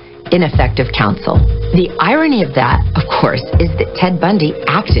things, ineffective counsel. The irony of that, of course, is that Ted Bundy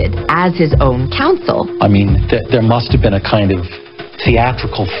acted as his own counsel. I mean, there must have been a kind of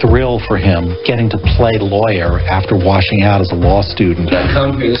theatrical thrill for him getting to play lawyer after washing out as a law student. I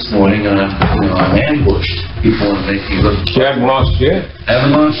come here this morning and I'm ambushed. People want to make me look. You haven't lost yet?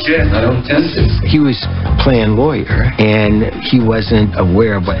 Haven't lost yet. I don't intend to. He was playing lawyer, and he wasn't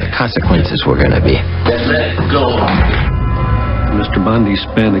aware of what the consequences were going to be. Then let it go. Mr. Bundy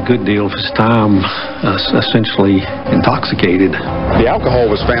spent a good deal of his time essentially intoxicated. The alcohol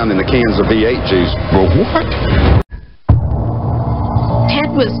was found in the cans of V8 juice. Well, what?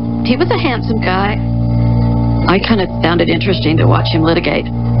 He was a handsome guy. I kind of found it interesting to watch him litigate.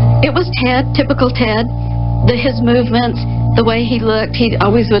 It was Ted, typical Ted. His movements, the way he looked, he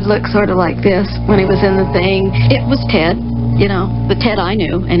always would look sort of like this when he was in the thing. It was Ted, you know, the Ted I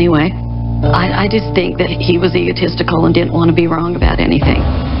knew anyway. I just think that he was egotistical and didn't want to be wrong about anything.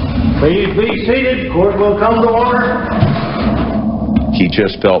 Please be seated. Court will come to order. He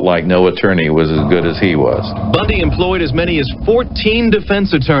just felt like no attorney was as good as he was. Bundy employed as many as 14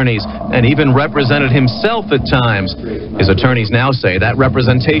 defense attorneys and even represented himself at times. His attorneys now say that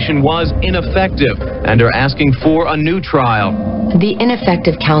representation was ineffective and are asking for a new trial. The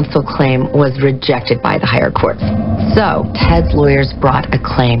ineffective counsel claim was rejected by the higher courts. So, Ted's lawyers brought a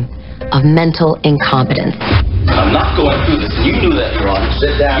claim of mental incompetence. I'm not going through this. You knew that, Your Honor.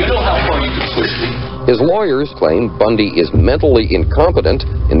 Sit down. You know how far you could push me. His lawyers claim Bundy is mentally incompetent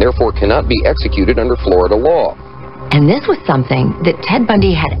and therefore cannot be executed under Florida law. And this was something that Ted Bundy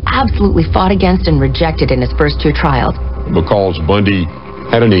had absolutely fought against and rejected in his first 2 trials. Because Bundy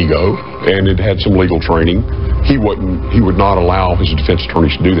had an ego and had had some legal training, he would not allow his defense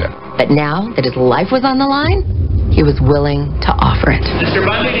attorneys to do that. But now that his life was on the line, he was willing to offer it. Mr.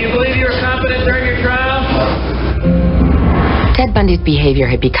 Bundy, do you believe you were competent during your trial? Ted Bundy's behavior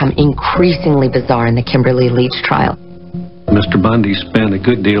had become increasingly bizarre in the Kimberly Leach trial. Mr. Bundy spent a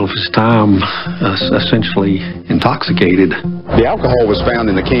good deal of his time essentially intoxicated. The alcohol was found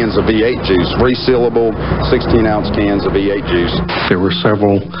in the cans of V8 juice, resealable 16-ounce cans of V8 juice. There were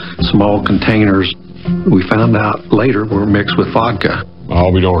several small containers we found out later were mixed with vodka.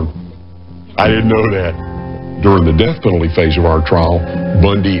 I'll be darned. I didn't know that. During the death penalty phase of our trial,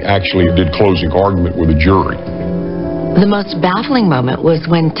 Bundy actually did closing argument with a jury. The most baffling moment was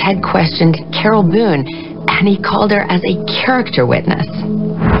when Ted questioned Carol Boone, and he called her as a character witness.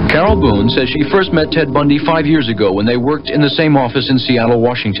 Carol Boone says she first met Ted Bundy 5 years ago when they worked in the same office in Seattle,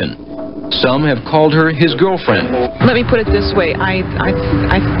 Washington. Some have called her his girlfriend. Let me put it this way. I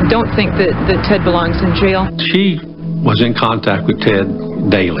don't think that Ted belongs in jail. She was in contact with Ted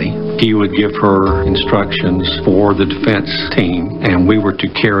daily. He would give her instructions for the defense team, and we were to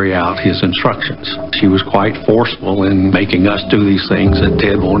carry out his instructions. She was quite forceful in making us do these things that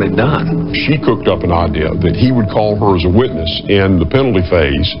Ted wanted done. She cooked up an idea that he would call her as a witness in the penalty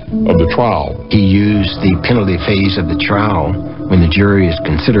phase of the trial. He used the penalty phase of the trial when the jury is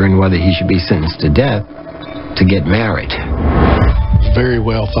considering whether he should be sentenced to death to get married. Very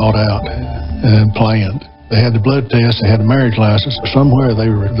well thought out and planned. They had the blood test, they had the marriage license. Somewhere they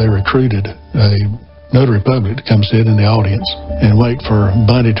recruited a notary public to come sit in the audience and wait for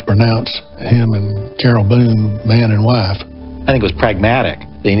Bundy to pronounce him and Carol Boone man and wife. I think it was pragmatic.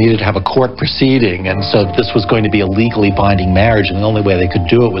 They needed to have a court proceeding, and so this was going to be a legally binding marriage, and the only way they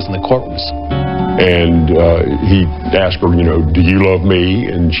could do it was in the courtrooms. And he asked her, do you love me?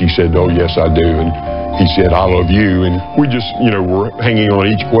 And she said, oh, yes, I do. And he said, I love you. And we just, were hanging on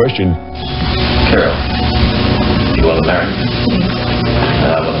each question. Carol, do you want to marry me?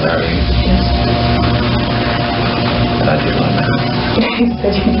 I want to marry you. Yes. And I do want to marry you.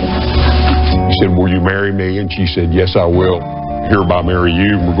 He said, will you marry me? And she said, yes, I will. Hereby marry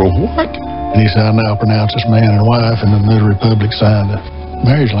you. And we're going, what? And he said, I now pronounce this man and wife, and the notary public signed the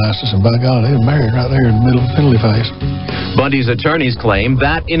marriage license, and by God, they were married right there in the middle of the penalty phase. Bundy's attorneys claim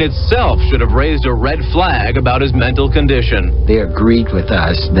that in itself should have raised a red flag about his mental condition. They agreed with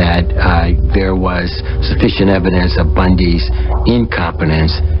us that there was sufficient evidence of Bundy's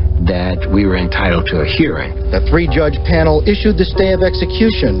incompetence that we were entitled to a hearing. The three-judge panel issued the stay of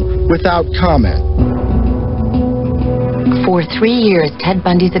execution without comment. For 3 years, Ted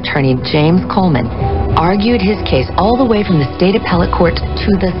Bundy's attorney, James Coleman, argued his case all the way from the state appellate court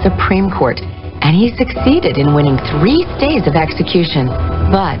to the Supreme Court, and he succeeded in winning 3 stays of execution.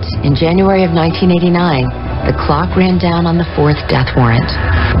 But in January of 1989, the clock ran down on the 4th death warrant.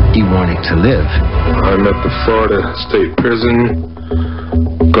 He wanted to live. I'm at the Florida State Prison,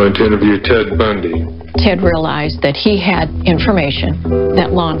 going to interview Ted Bundy. Ted realized that he had information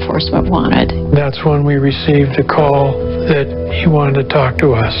that law enforcement wanted. That's when we received a call that he wanted to talk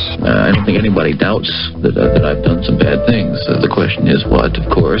to us. I don't think anybody doubts that I've done some bad things. The question is what, of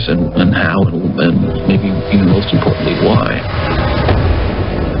course, and how, and maybe even most importantly, why.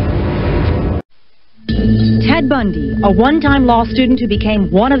 Ted Bundy, a one-time law student who became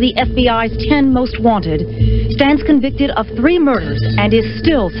one of the FBI's 10 most wanted, stands convicted of 3 murders and is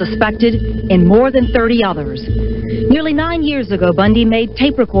still suspected in more than 30 others. Nearly 9 years ago, Bundy made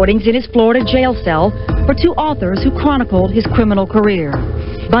tape recordings in his Florida jail cell for 2 authors who chronicled his criminal career.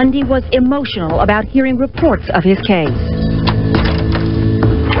 Bundy was emotional about hearing reports of his case.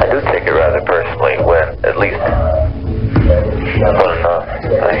 I do take it rather personally when, at least,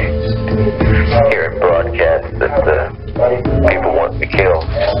 I hear it broadcast that people want me killed,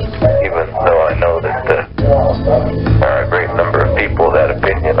 even though I know that there are a great number of people of that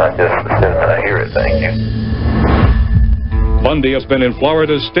opinion. I just, as soon as I hear it, thank you. Bundy has been in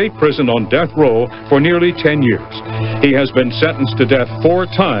Florida's state prison on death row for nearly 10 years. He has been sentenced to death 4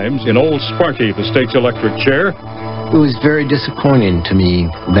 times in Old Sparky, the state's electric chair. It was very disappointing to me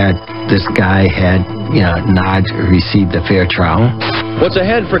that this guy had, not received a fair trial. What's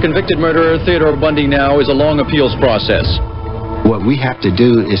ahead for convicted murderer Theodore Bundy now is a long appeals process. What we have to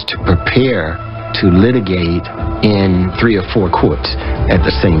do is to prepare to litigate in 3 or 4 courts at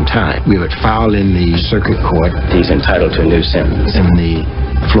the same time. We would file in the circuit court. He's entitled to a new sentence. In the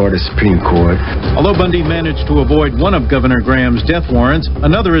Florida Supreme Court. Although Bundy managed to avoid one of Governor Graham's death warrants,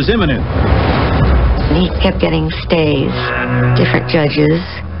 another is imminent. He kept getting stays. Different judges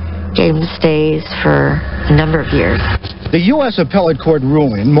gave him stays for a number of years. The U.S. Appellate Court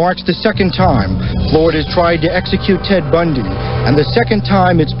ruling marks the 2nd time Florida's tried to execute Ted Bundy, and the 2nd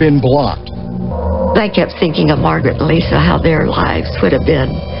time it's been blocked. I kept thinking of Margaret and Lisa, how their lives could have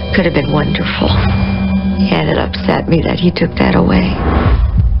been wonderful. And it upset me that he took that away.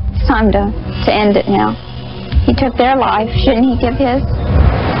 It's time to end it now. He took their life. Shouldn't he give his?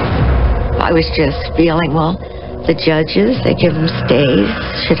 I was just feeling, well, the judges, they give them stays,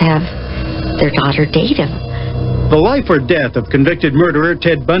 should have their daughter date him. The life or death of convicted murderer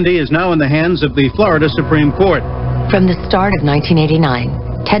Ted Bundy is now in the hands of the Florida Supreme Court. From the start of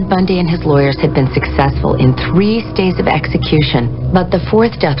 1989, Ted Bundy and his lawyers had been successful in 3 stays of execution, but the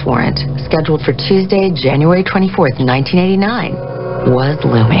 4th death warrant, scheduled for Tuesday, January 24th, 1989, was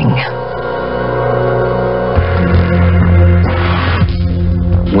looming.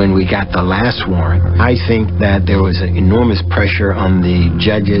 When we got the last warrant, I think that there was an enormous pressure on the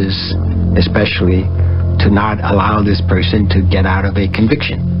judges, especially, to not allow this person to get out of a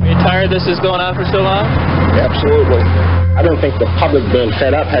conviction. Are you tired this is going on for so long? Absolutely. I don't think the public being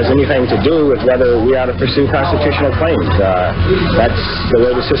fed up has anything to do with whether we ought to pursue constitutional claims. That's the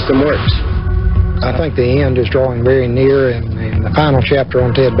way the system works. I think the end is drawing very near, and the final chapter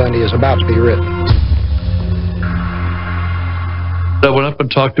on Ted Bundy is about to be written. I went up and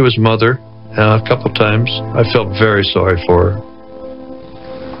talked to his mother a couple times. I felt very sorry for her.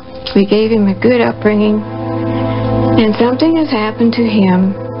 We gave him a good upbringing, and something has happened to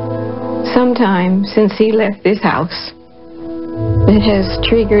him sometime since he left this house that has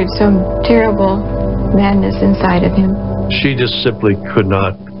triggered some terrible madness inside of him. She just simply could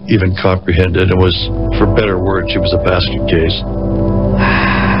not even comprehend it. It was, for better words, she was a basket case.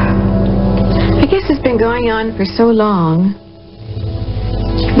 I guess it's been going on for so long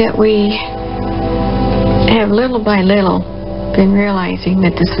that we have little by little been realizing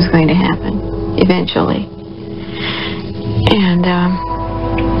that this was going to happen eventually. And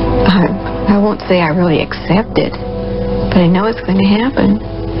I won't say I really accept it, but I know it's going to happen.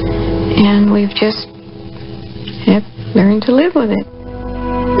 And we've just learned to live with it.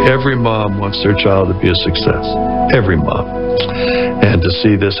 Every mom wants their child to be a success. Every mom. And to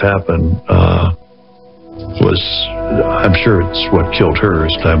see this happen was, I'm sure it's what killed her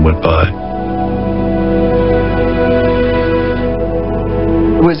as time went by.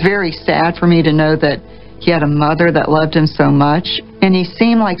 It was very sad for me to know that he had a mother that loved him so much, and he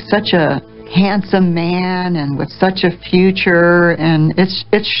seemed like such a handsome man and with such a future, and it's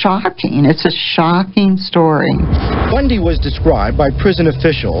shocking. It's a shocking story. Bundy was described by prison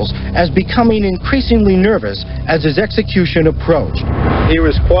officials as becoming increasingly nervous as his execution approached. He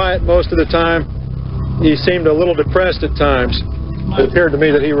was quiet most of the time. He seemed a little depressed at times. It appeared to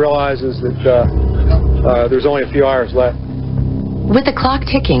me that he realizes that there's only a few hours left. With the clock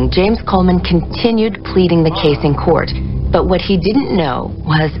ticking, James Coleman continued pleading the case in court. But what he didn't know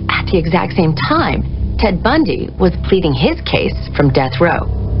was, at the exact same time, Ted Bundy was pleading his case from death row.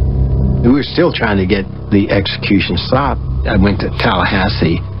 We were still trying to get the execution stopped. I went to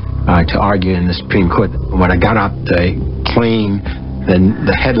Tallahassee to argue in the Supreme Court. When I got off the plane,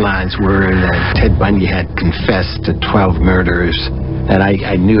 the headlines were that Ted Bundy had confessed to 12 murders. And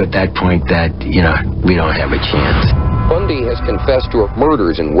I knew at that point that, we don't have a chance. Bundy has confessed to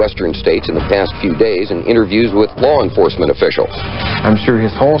murders in western states in the past few days in interviews with law enforcement officials. I'm sure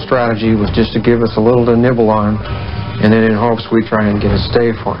his whole strategy was just to give us a little to nibble on, and then in hopes we try and get a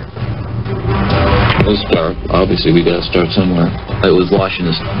stay for him. We'll start. Obviously, we got to start somewhere. It was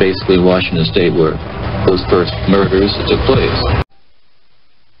basically Washington State where those first murders took place.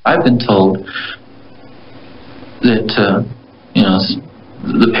 I've been told that,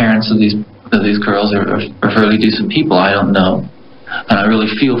 the parents of these girls are fairly decent people. I don't know. And I really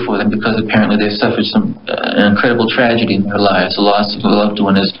feel for them because apparently they've suffered an incredible tragedy in their lives. The loss of a loved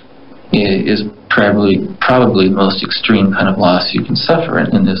one is probably the most extreme kind of loss you can suffer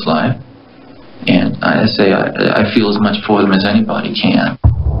in this life. And I feel as much for them as anybody can.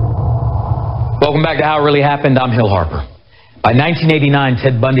 Welcome back to How It Really Happened. I'm Hill Harper. By 1989,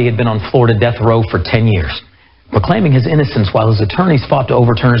 Ted Bundy had been on Florida death row for 10 years. Proclaiming his innocence while his attorneys fought to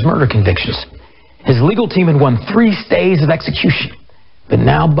overturn his murder convictions. His legal team had won 3 stays of execution, but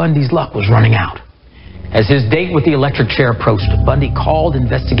now Bundy's luck was running out. As his date with the electric chair approached, Bundy called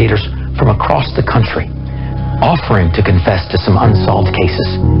investigators from across the country, offering to confess to some unsolved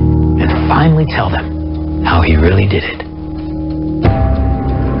cases and finally tell them how he really did it.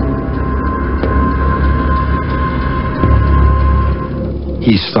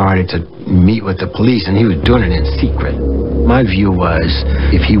 He started to meet with the police, and he was doing it in secret. My view was,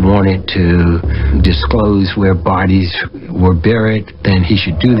 if he wanted to disclose where bodies were buried, then he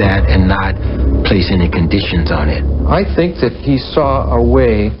should do that and not place any conditions on it. I think that he saw a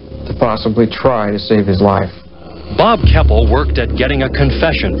way to possibly try to save his life. Bob Keppel worked at getting a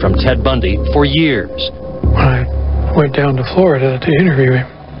confession from Ted Bundy for years. I went down to Florida to interview him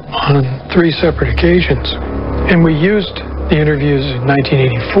on 3 separate occasions, and we used the interviews in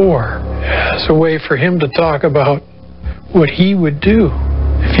 1984 as a way for him to talk about what he would do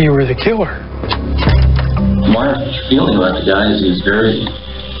if he were the killer. My feeling about the guy is he's very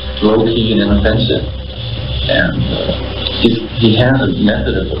low-key and inoffensive. And he has a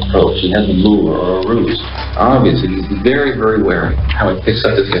method of approach. He has a lure or a ruse. Obviously, he's very, very wary how he picks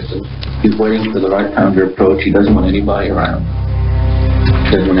up his victim. He's waiting for the right time to approach. He doesn't want anybody around.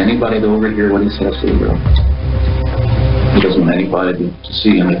 He doesn't want anybody to overhear what he says to the girl. He doesn't want anybody to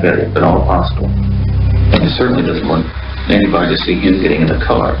see him if at all possible. And he certainly doesn't want anybody to see him getting in the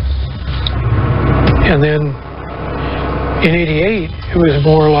car. And then in '88, it was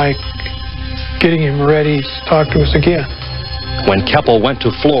more like getting him ready to talk to us again. When Keppel went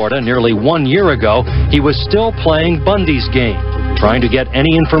to Florida nearly 1 year ago, he was still playing Bundy's game, trying to get any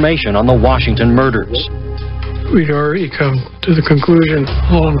information on the Washington murders. We'd already come to the conclusion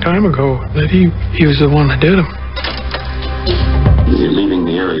a long time ago that he was the one that did them. You're leaving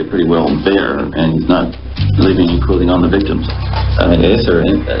the area pretty well bare, and he's not leaving any clothing on the victims. I guess there are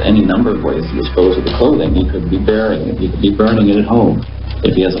any number of ways to dispose of the clothing. He could be burying it. He could be burning it at home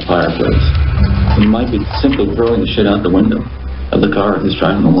if he has a fireplace. He might be simply throwing the shit out the window of the car if he's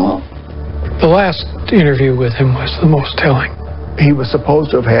driving along. The last interview with him was the most telling. He was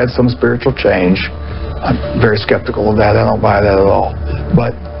supposed to have had some spiritual change. I'm very skeptical of that. I don't buy that at all.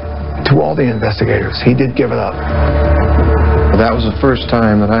 But to all the investigators, he did give it up. That was the first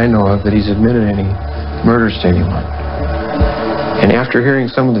time that I know of that he's admitted any murders to anyone. And after hearing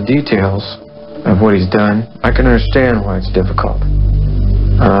some of the details of what he's done, I can understand why it's difficult.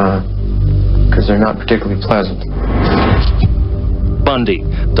 Because they're not particularly pleasant. Bundy,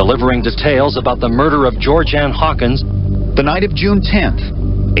 delivering details about the murder of George Ann Hawkins. The night of June 10th,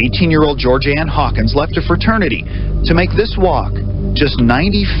 18-year-old George Ann Hawkins left a fraternity to make this walk, just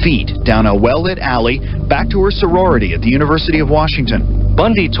 90 feet down a well-lit alley back to her sorority at the University of Washington.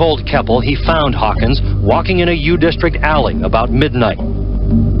 Bundy told Keppel he found Hawkins walking in a U District alley about midnight.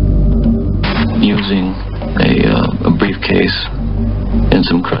 Using a briefcase and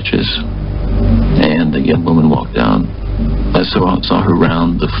some crutches, and the young woman walked down. I saw her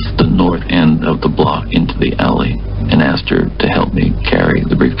round the north end of the block into the alley and asked her to help me carry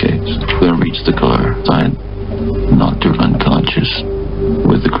the briefcase. When I reached the car, I knocked her unconscious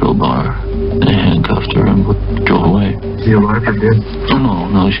with the crowbar and I handcuffed her and drove away. Is he alive or dead?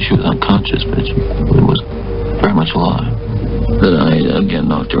 No, she was unconscious, but she was very much alive. Then I again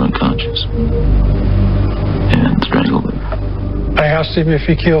knocked her unconscious and strangled her. I asked him if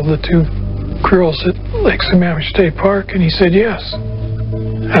he killed the two girls at Lake Sammamish State Park, and he said yes.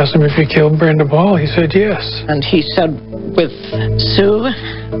 Asked him if he killed Brenda Ball, he said yes. And he said with Sue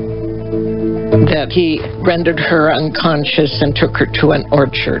that he rendered her unconscious and took her to an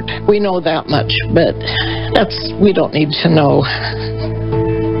orchard. We know that much, but we don't need to know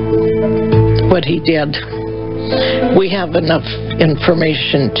what he did. We have enough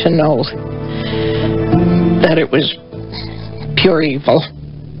information to know that it was pure evil.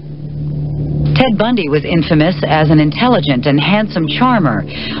 Ted Bundy was infamous as an intelligent and handsome charmer,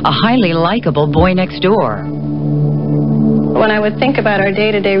 a highly likable boy next door. When I would think about our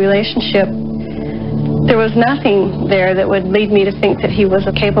day-to-day relationship, there was nothing there that would lead me to think that he was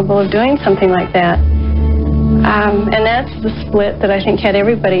capable of doing something like that. And that's the split that I think had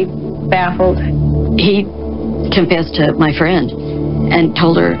everybody baffled. He confessed to my friend and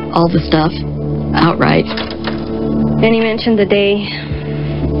told her all the stuff outright. And he mentioned the day,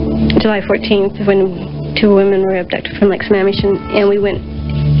 July 14th, when two women were abducted from Lake Sammamish, and we went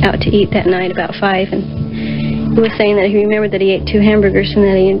out to eat that night about 5, and he was saying that he remembered that he ate 2 hamburgers and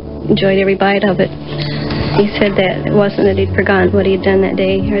that he enjoyed every bite of it. He said that it wasn't that he'd forgotten what he had done that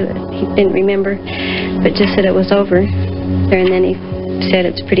day, or that he didn't remember, but just that it was over there. And then he said,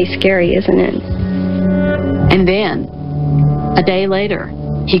 "It's pretty scary, isn't it?" And then, a day later,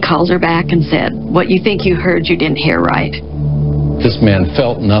 he calls her back and said, "What you think you heard, you didn't hear right." This man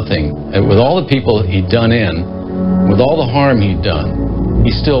felt nothing. And with all the people he'd done in, with all the harm he'd done, he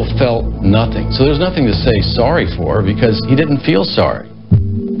still felt nothing. So there's nothing to say sorry for because he didn't feel sorry.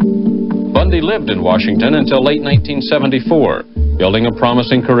 Bundy lived in Washington until late 1974, building a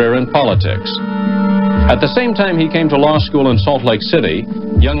promising career in politics. At the same time he came to law school in Salt Lake City,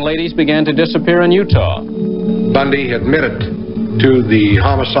 young ladies began to disappear in Utah. Bundy admitted to the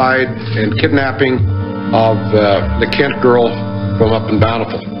homicide and kidnapping of the Kent girl from up in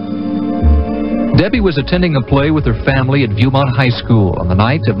Bountiful. Debbie was attending a play with her family at Viewmont High School on the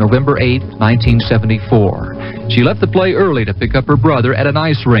night of November 8, 1974. She left the play early to pick up her brother at an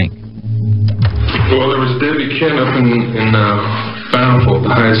ice rink. Well, there was Debbie Kent up in Bountiful, the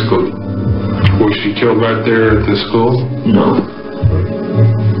high school. Was she killed right there at the school? No.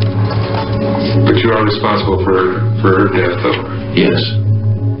 But you are responsible for her death, though? Yes.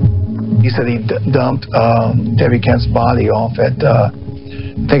 He said he dumped Debbie Kent's body off at, I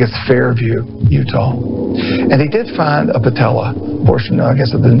think it's Fairview, Utah. And he did find a patella portion, I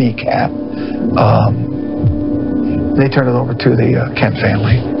guess, of the kneecap. They turned it over to the Kent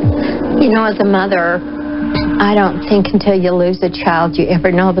family. You know, as a mother, I don't think until you lose a child you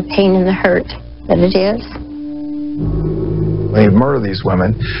ever know the pain and the hurt that it is. When he'd murder these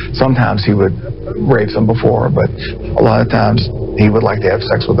women, sometimes he would rape them before, but a lot of times he would like to have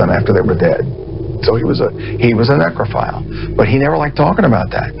sex with them after they were dead. So he was a necrophile, but he never liked talking about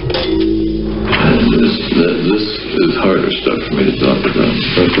that. This is harder stuff for me to talk about.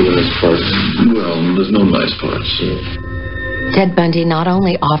 That's the nice parts. Well, there's no nice parts. Ted Bundy not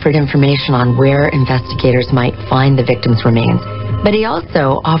only offered information on where investigators might find the victims' remains, but he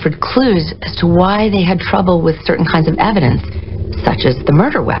also offered clues as to why they had trouble with certain kinds of evidence, such as the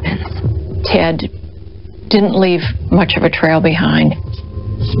murder weapons. Ted didn't leave much of a trail behind.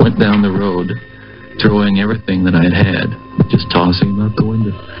 Went down the road, throwing everything that I'd had, just tossing them out the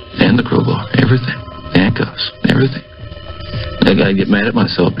window. And the crowbar, everything. Handcuffs, everything. I'd get mad at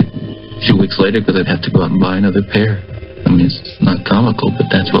myself a few weeks later because I'd have to go out and buy another pair. I mean, it's not comical,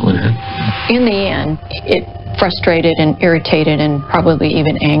 but that's what would happen. In the end, it frustrated and irritated and probably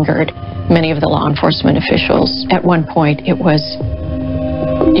even angered many of the law enforcement officials. At one point, it was,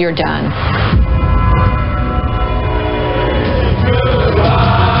 you're done.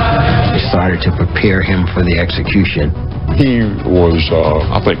 Decided to prepare him for the execution. He was,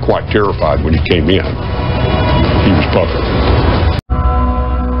 I think, quite terrified when he came in. He was puzzled.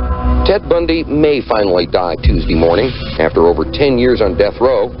 Ted Bundy may finally die Tuesday morning after over 10 years on death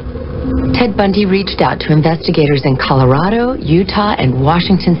row. Ted Bundy reached out to investigators in Colorado, Utah, and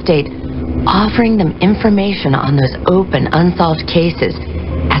Washington State, offering them information on those open, unsolved cases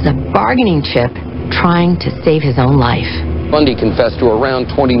as a bargaining chip trying to save his own life. Bundy confessed to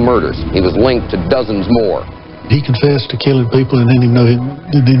around 20 murders. He was linked to dozens more. He confessed to killing people and didn't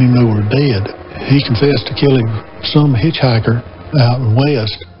even know were dead. He confessed to killing some hitchhiker out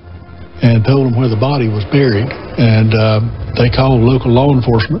west and told them where the body was buried. And they called local law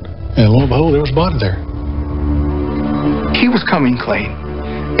enforcement, and lo and behold, there was a body there. He was coming clean,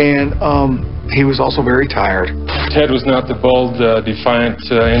 and he was also very tired. Ted was not the bold, defiant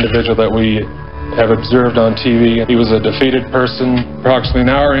individual that we have observed on TV. He was a defeated person. Approximately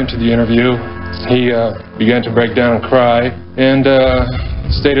an hour into the interview, he began to break down and cry and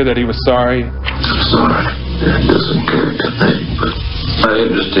stated that he was sorry. I'm sorry. It doesn't get a thing, but I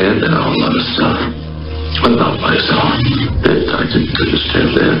understand now a lot of stuff about myself. I didn't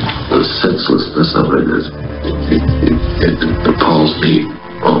understand that. The senselessness of it appalls me,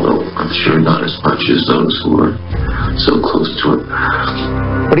 although I'm sure not as much as those who are so close to it.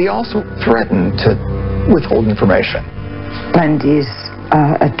 But he also threatened to withhold information. Bundy's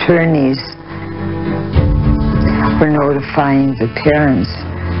attorneys were notifying the parents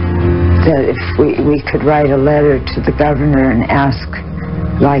that if we could write a letter to the governor and ask,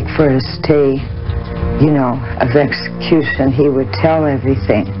 like, for a stay, you know, of execution, he would tell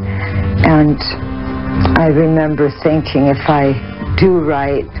everything. And I remember thinking, if I do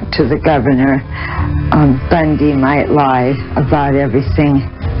write to the governor, Bundy might lie about everything.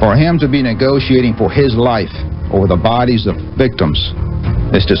 For him to be negotiating for his life over the bodies of victims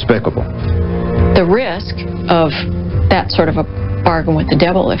is despicable. The risk of that sort of a bargain with the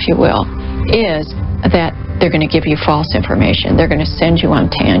devil, if you will, is that they're going to give you false information. They're going to send you on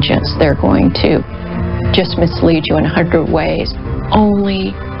tangents. They're going to just mislead you in 100 ways,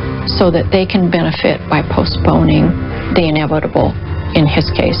 only so that they can benefit by postponing the inevitable, in his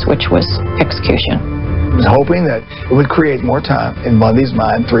case, which was execution. He was hoping that it would create more time in Bundy's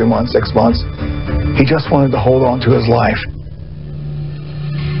mind, 3 months, 6 months. He just wanted to hold on to his life.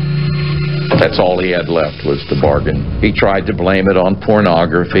 That's all he had left was the bargain. He tried to blame it on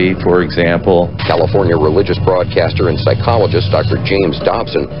pornography, for example. California religious broadcaster and psychologist Dr. James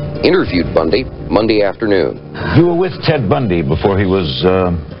Dobson interviewed Bundy Monday afternoon. You were with Ted Bundy before he was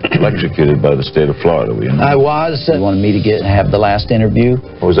electrocuted by the state of Florida, were you not? I was. He wanted me to have the last interview.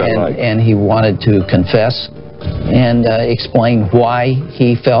 What was that like? And he wanted to confess and explain why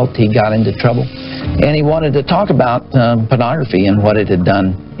he felt he got into trouble. And he wanted to talk about pornography and what it had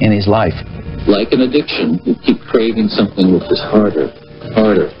done in his life. Like an addiction, you keep craving something which is harder,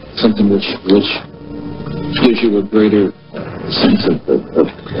 something which gives you a greater sense of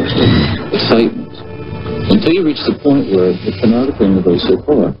excitement, until you reach the point where the pornography only goes so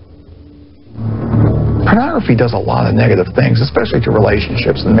far. Pornography does a lot of negative things, especially to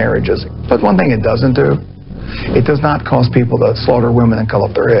relationships and marriages. But one thing it doesn't do, it does not cause people to slaughter women and cut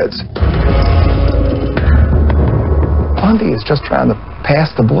off their heads. Bundy is just trying to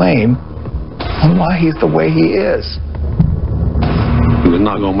pass the blame on why he's the way he is. It was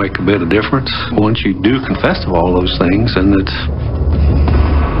not going to make a bit of difference. Once you do confess to all those things, and it's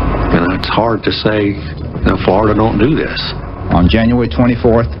hard to say, Florida don't do this. On January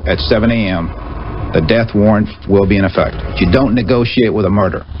 24th at 7 a.m., the death warrant will be in effect. You don't negotiate with a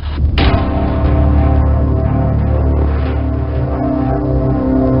murder.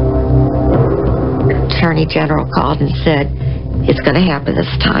 Attorney General called and said, it's going to happen this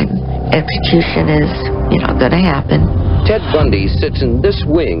time. Execution is, going to happen. Ted Bundy sits in this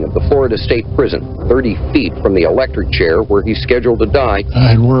wing of the Florida State Prison, 30 feet from the electric chair where he's scheduled to die.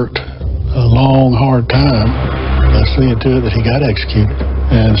 I had worked a long, hard time seeing to it that he got executed.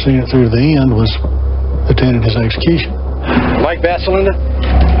 And seeing it through to the end was attending his execution. Mike Vasilinder?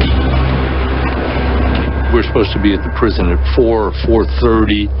 We're supposed to be at the prison at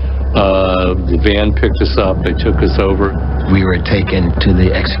 4:30. The van picked us up. They took us over. We were taken to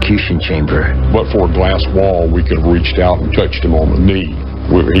the execution chamber. But for a glass wall, we could have reached out and touched him on the knee.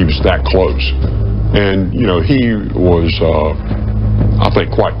 He was that close. And, you know, he was, I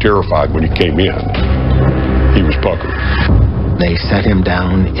think, quite terrified when he came in. He was puckered. They set him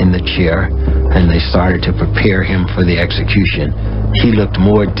down in the chair, and they started to prepare him for the execution. He looked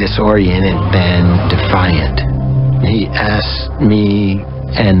more disoriented than defiant. He asked me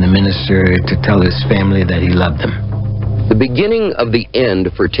and the minister to tell his family that he loved them. The beginning of the end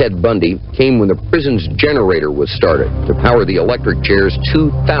for Ted Bundy came when the prison's generator was started to power the electric chair's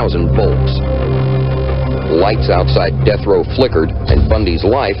 2,000 volts. Lights outside death row flickered, and Bundy's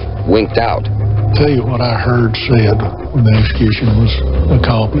life winked out. Tell you what I heard said when the execution was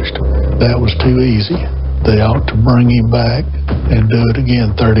accomplished. That was too easy. They ought to bring him back and do it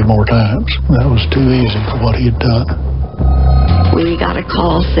again 30 more times. That was too easy for what he had done. We got a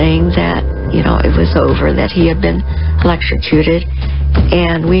call saying that, you know, it was over, that he had been electrocuted,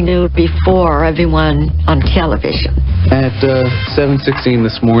 and we knew before everyone on television. At 7:16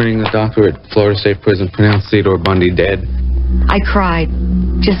 this morning, the doctor at Florida State Prison pronounced Theodore Bundy dead. I cried,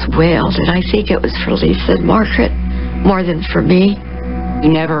 just wailed, and I think it was for Lisa and Margaret more than for me. You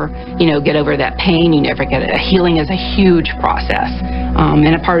never, get over that pain. You never get it. Healing is a huge process.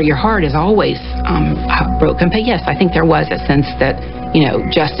 And a part of your heart is always broken. But yes, I think there was a sense that,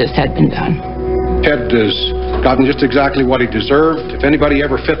 justice had been done. Ted has gotten just exactly what he deserved. If anybody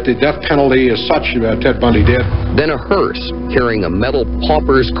ever fit the death penalty as such, Ted Bundy did. Then a hearse carrying a metal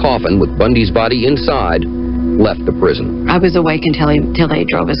pauper's coffin with Bundy's body inside left the prison. I was awake until they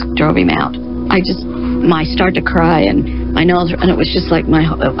drove him out. I started to cry, and it was just like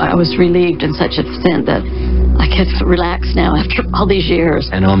I was relieved in such a sense that I could relax now after all these years.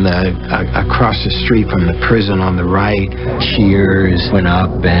 And on across the street from the prison on the right, cheers went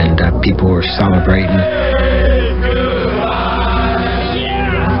up, and people were celebrating.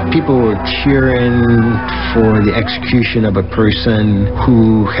 People were cheering for the execution of a person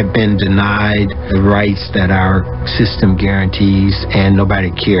who had been denied the rights that our system guarantees, and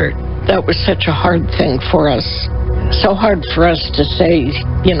nobody cared. That was such a hard thing for us. So hard for us to say,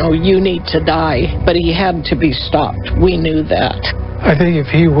 you need to die, but he had to be stopped. We knew that. I think if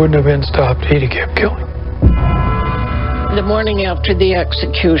he wouldn't have been stopped, he'd have kept killing. The morning after the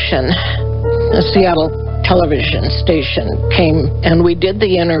execution, the Seattle television station came and we did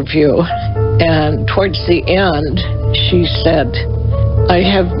the interview, and towards the end, she said, "I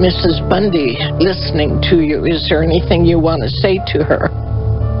have Mrs. Bundy listening to you. Is there anything you want to say to her?"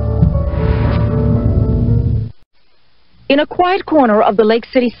 In a quiet corner of the Lake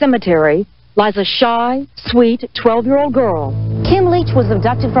City Cemetery lies a shy, sweet 12-year-old girl. Kim Leach was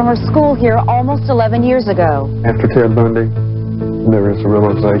abducted from her school here almost 11 years ago. After Ted Bundy, there is a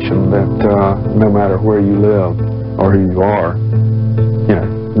realization that no matter where you live or who you are,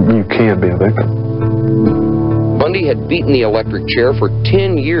 you can be a victim. Bundy had beaten the electric chair for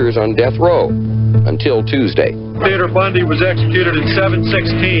 10 years on death row until Tuesday. Theodore Bundy was executed at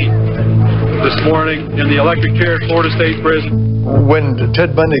 7:16. This morning in the electric chair at Florida State Prison. When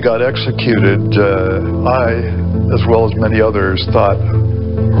Ted Bundy got executed, I, as well as many others, thought,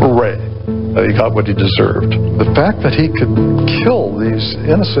 hooray, he got what he deserved. The fact that he could kill these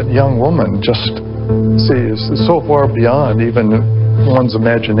innocent young women just, is so far beyond even one's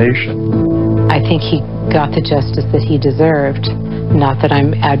imagination. I think he got the justice that he deserved. Not that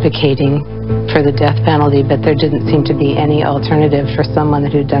I'm advocating for the death penalty, but there didn't seem to be any alternative for someone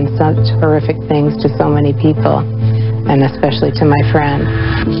who'd done such horrific things to so many people, and especially to my friend.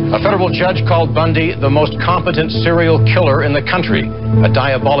 A federal judge called Bundy the most competent serial killer in the country, a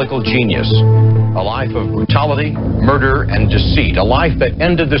diabolical genius. A life of brutality, murder, and deceit, a life that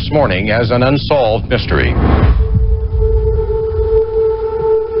ended this morning as an unsolved mystery.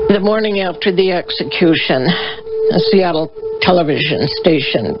 The morning after the execution, a Seattle television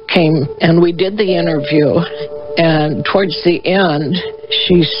station came and we did the interview, and towards the end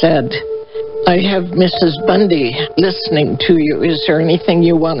she said, "I have Mrs. Bundy listening to you. Is there anything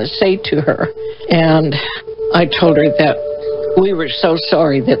you want to say to her?" And I told her that we were so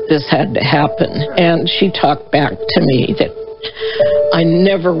sorry that this had to happen, and she talked back to me that I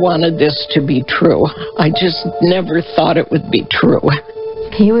never wanted this to be true. I just never thought it would be true.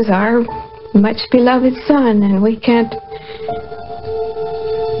 He was our much beloved son, and we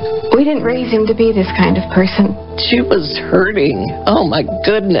didn't raise him to be this kind of person. She was hurting. Oh my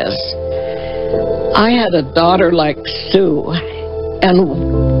goodness. I had a daughter like Sue,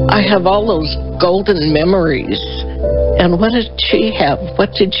 and I have all those golden memories. And what did she have?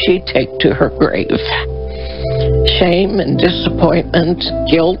 What did she take to her grave? Shame and disappointment,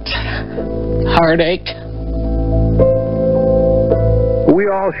 guilt, heartache. We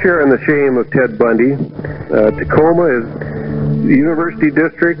all share in the shame of Ted Bundy. Tacoma is the University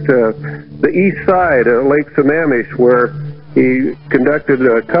District, the east side of Lake Sammamish, where he conducted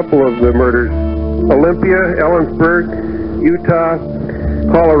a couple of the murders. Olympia, Ellensburg, Utah,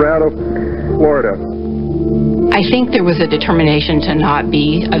 Colorado, Florida. I think there was a determination to not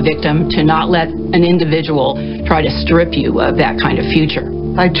be a victim, to not let an individual try to strip you of that kind of future.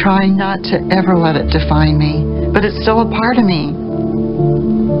 I try not to ever let it define me, but it's still a part of me.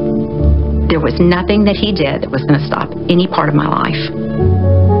 There was nothing that he did that was going to stop any part of my life.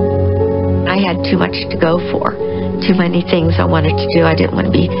 I had too much to go for, too many things I wanted to do. I didn't want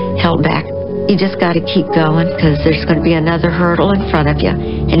to be held back. You just got to keep going, because there's going to be another hurdle in front of you,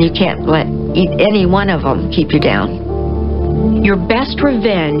 and you can't let any one of them keep you down. Your best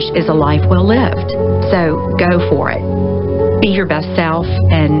revenge is a life well lived, so go for it. Be your best self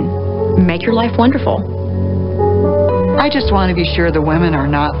and make your life wonderful. I just want to be sure the women are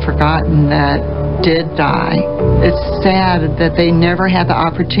not forgotten that did die. It's sad that they never had the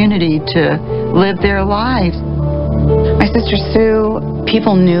opportunity to live their lives. My sister Sue,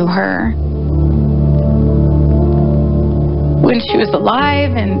 people knew her when she was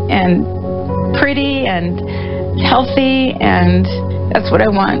alive and pretty and healthy, and that's what I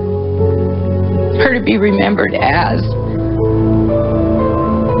want her to be remembered as.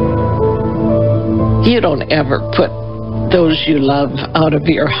 You don't ever put those you love out of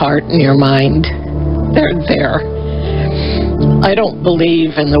your heart and your mind. They're there. I don't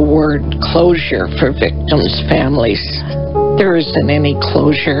believe in the word closure for victims' families. There isn't any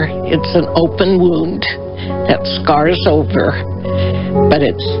closure. It's an open wound that scars over, but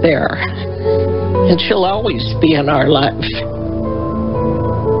it's there. And she'll always be in our life.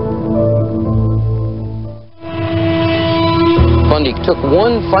 Bundy took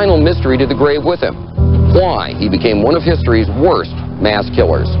one final mystery to the grave with him: why he became one of history's worst mass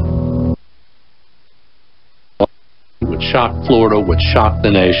killers. What shocked Florida, what shocked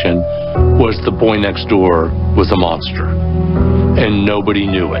the nation, was the boy next door was a monster, and nobody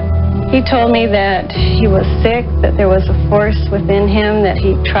knew it. He told me that he was sick, that there was a force within him that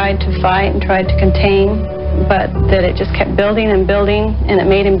he tried to fight and tried to contain, but that it just kept building and building, and it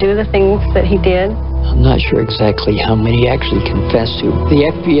made him do the things that he did. I'm not sure exactly how many he actually confessed to.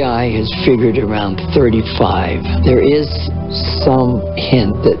 The FBI has figured around 35. There is some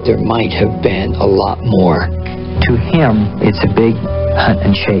hint that there might have been a lot more. To him, it's a big hunt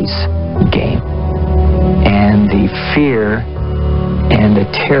and chase game. And the fear and the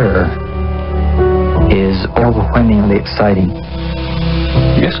terror is overwhelmingly exciting.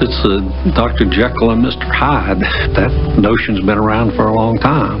 I guess it's Dr. Jekyll and Mr. Hyde. That notion's been around for a long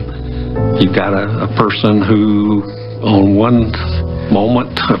time. You've got a person who, on one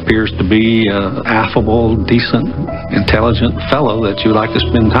moment, appears to be an affable, decent, intelligent fellow that you like to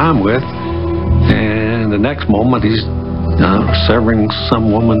spend time with, and the next moment he's severing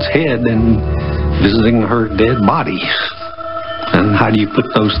some woman's head and visiting her dead body. And how do you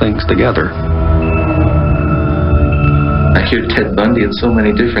put those things together? I hear Ted Bundy in so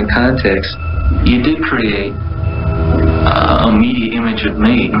many different contexts. You did create a media image of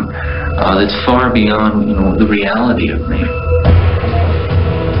me that's far beyond, the reality of me.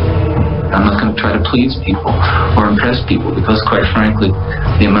 I'm not going to try to please people or impress people, because quite frankly,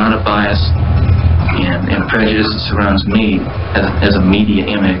 the amount of bias and prejudice that surrounds me as a media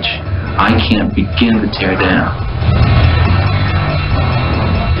image, I can't begin to tear down.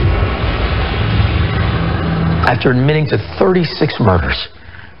 After admitting to 36 murders,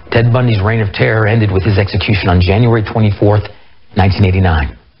 Ted Bundy's reign of terror ended with his execution on January 24th,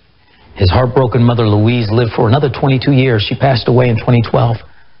 1989. His heartbroken mother, Louise, lived for another 22 years. She passed away in 2012.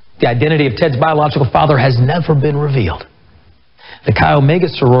 The identity of Ted's biological father has never been revealed. The Chi Omega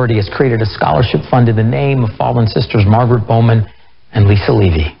sorority has created a scholarship fund in the name of fallen sisters Margaret Bowman and Lisa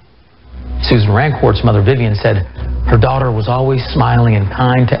Levy. Susan Rancourt's mother, Vivian, said her daughter was always smiling and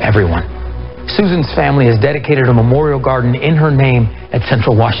kind to everyone. Susan's family has dedicated a memorial garden in her name at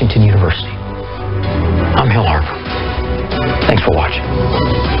Central Washington University. I'm Hill Harper. Thanks for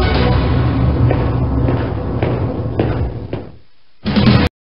watching.